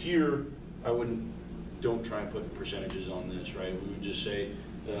 Here, don't try and put percentages on this, right? We would just say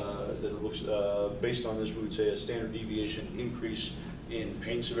that it looks, based on this, we would say a standard deviation increase in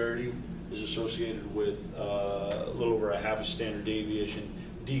pain severity is associated with a little over a half a standard deviation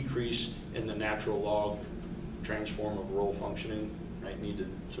decrease in the natural log transform of role functioning. Right? Need to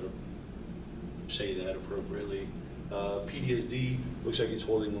sort of say that appropriately. PTSD looks like it's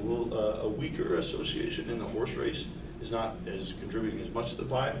holding a weaker association in the horse race. Is not as contributing as much to the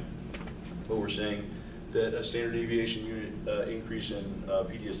pie, but we're saying that a standard deviation unit increase in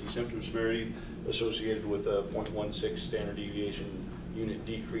PTSD symptom severity associated with a 0.16 standard deviation unit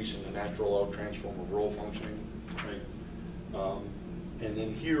decrease in the natural log transform of role functioning, right? And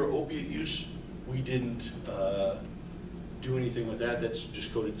then here, opiate use, we didn't do anything with that. That's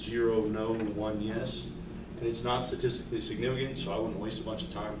just coded 0, no, 1, yes. And it's not statistically significant, so I wouldn't waste a bunch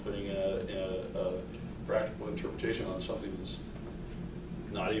of time putting a practical interpretation on something that's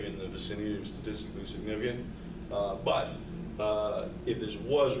not even in the vicinity of statistically significant. But if this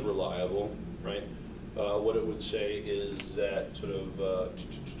was reliable, right, what it would say is that sort of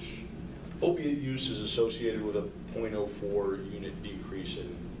opiate use is associated with a 0.04 unit decrease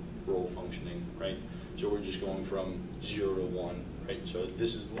in role functioning, right? So we're just going from 0 to 1, right? So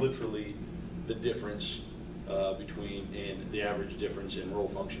this is literally the difference between the average difference in role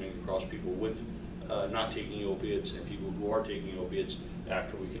functioning across people with not taking opiates and people who are taking opiates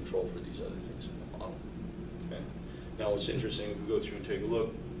after we control for these other things in the model. Okay. Now what's interesting, if we go through and take a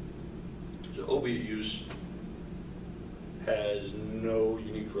look, so opiate use has no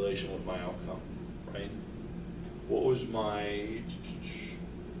unique relation with my outcome, right? What was my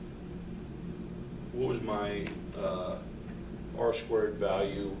R squared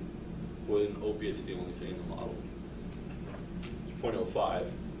value when opiates the only thing in the model? It's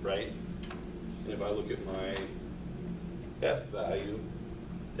 0.05, right? And if I look at my F value,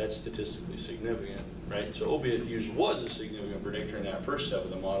 that's statistically significant, right? So opiate use was a significant predictor in that first step of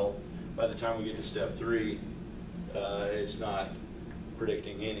the model. By the time we get to step 3, it's not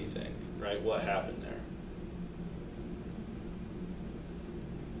predicting anything, right? What happened there?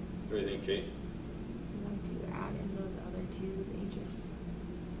 What do you think, Kate? Once you add in those other two, they just,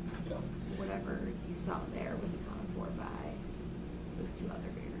 Yeah. whatever you saw there was accounted for by those two other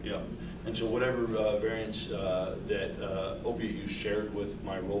variables. Yeah, and so whatever variance that opiate use shared with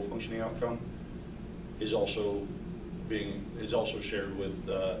my role functioning outcome is also shared with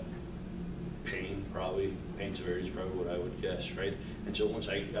pain, probably. Pain severity is probably what I would guess, right? And so once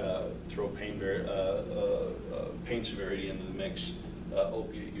I throw pain severity into the mix,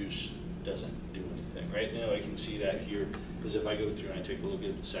 opiate use doesn't do anything, right? Now I can see that here, because if I go through and I take a look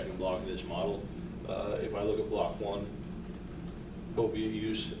at the second block of this model, if I look at block 1, opiate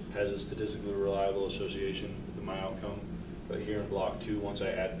use has a statistically reliable association with my outcome. But here in block 2, once I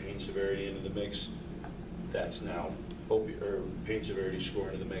add pain severity into the mix, that's now pain severity score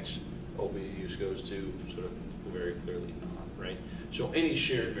into the mix. Opiate use goes to sort of very clearly not, right? So any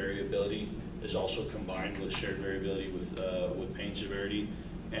shared variability is also combined with shared variability with pain severity.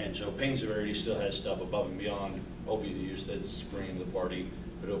 And so pain severity still has stuff above and beyond opiate use that's bringing the party,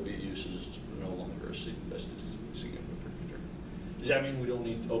 but opiate use is no longer a statistically significant predictor. Does that mean we don't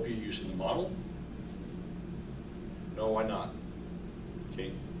need opiate use in the model? No, why not?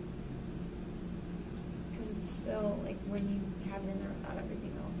 Okay. Because it's still, like, when you have it in there without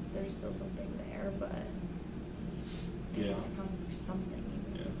everything else, there's still something there, but Yeah. it's accounting for something,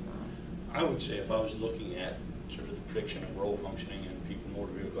 even if it's not. I would say if I was looking at sort of the prediction of role functioning in people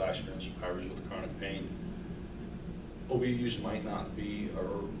motor vehicle accidents, survivors with chronic pain, opiate use might not be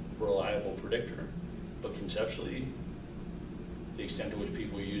a reliable predictor, but conceptually, the extent to which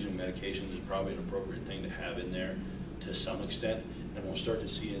people are using medications is probably an appropriate thing to have in there to some extent. And we'll start to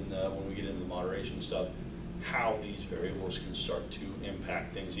see when we get into the moderation stuff, how these variables can start to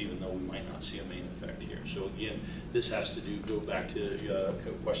impact things, even though we might not see a main effect here. So again, this has to go back to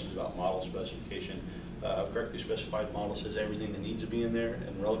questions about model specification. Correctly specified model says everything that needs to be in there,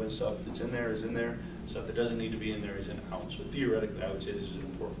 and relevant stuff that's in there is in there. Stuff that doesn't need to be in there is in out. So theoretically, I would say this is an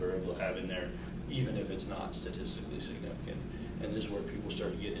important variable to have in there, even if it's not statistically significant. And this is where people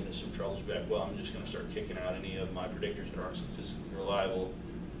start to get into some troubles back. Well, I'm just going to start kicking out any of my predictors that aren't statistically reliable.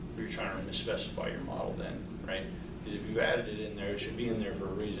 You're trying to misspecify your model then, right? Because if you've added it in there, it should be in there for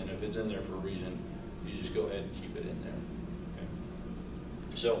a reason. If it's in there for a reason, you just go ahead and keep it in there. Okay?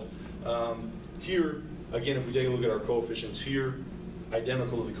 So here, again, if we take a look at our coefficients here,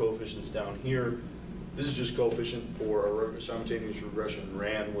 identical to the coefficients down here, this is just coefficient for a simultaneous regression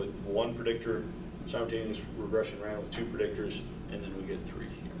ran with one predictor, simultaneous regression ran with two predictors, and then we get 3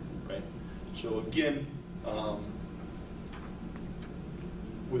 here, right? So again,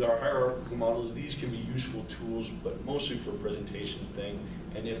 with our hierarchical models, these can be useful tools, but mostly for a presentation thing.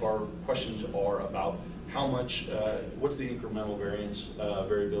 And if our questions are about how much, what's the incremental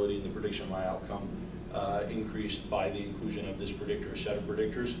variability in the prediction of my outcome increased by the inclusion of this predictor or set of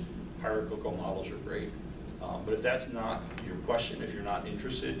predictors, hierarchical models are great. But if that's not your question, if you're not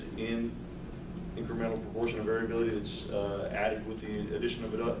interested in incremental proportion of variability that's added with the addition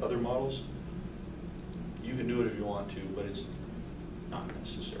of other models, you can do it if you want to, but it's not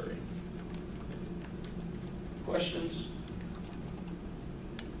necessary. Questions?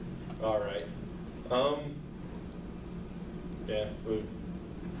 All right. Yeah, we'll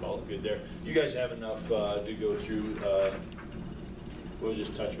call it good there. You guys have enough to go through. We'll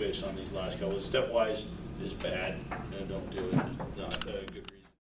just touch base on these last couple. Stepwise is bad. Don't do it. It's not a good